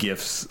get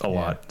GIFs a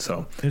lot.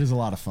 So it is a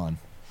lot of fun.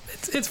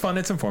 It's fun.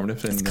 It's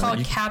informative. It's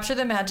called Capture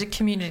the Magic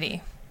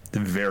Community.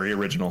 Very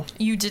original.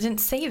 You didn't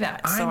say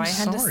that, so I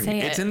had to say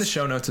it. It's in the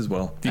show notes as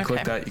well. If you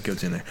click that, it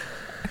goes in there.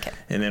 Okay.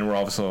 And then we're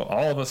also,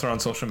 all of us are on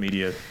social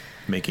media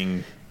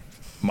making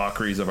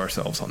mockeries of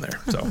ourselves on there.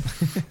 So,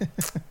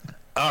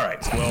 all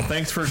right. Well,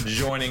 thanks for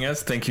joining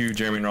us. Thank you,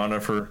 Jeremy and Rhonda,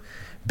 for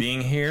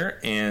being here.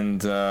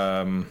 And,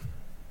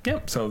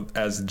 so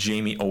as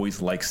Jamie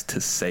always likes to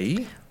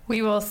say,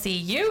 we will see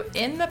you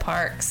in the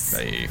parks.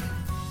 Bye.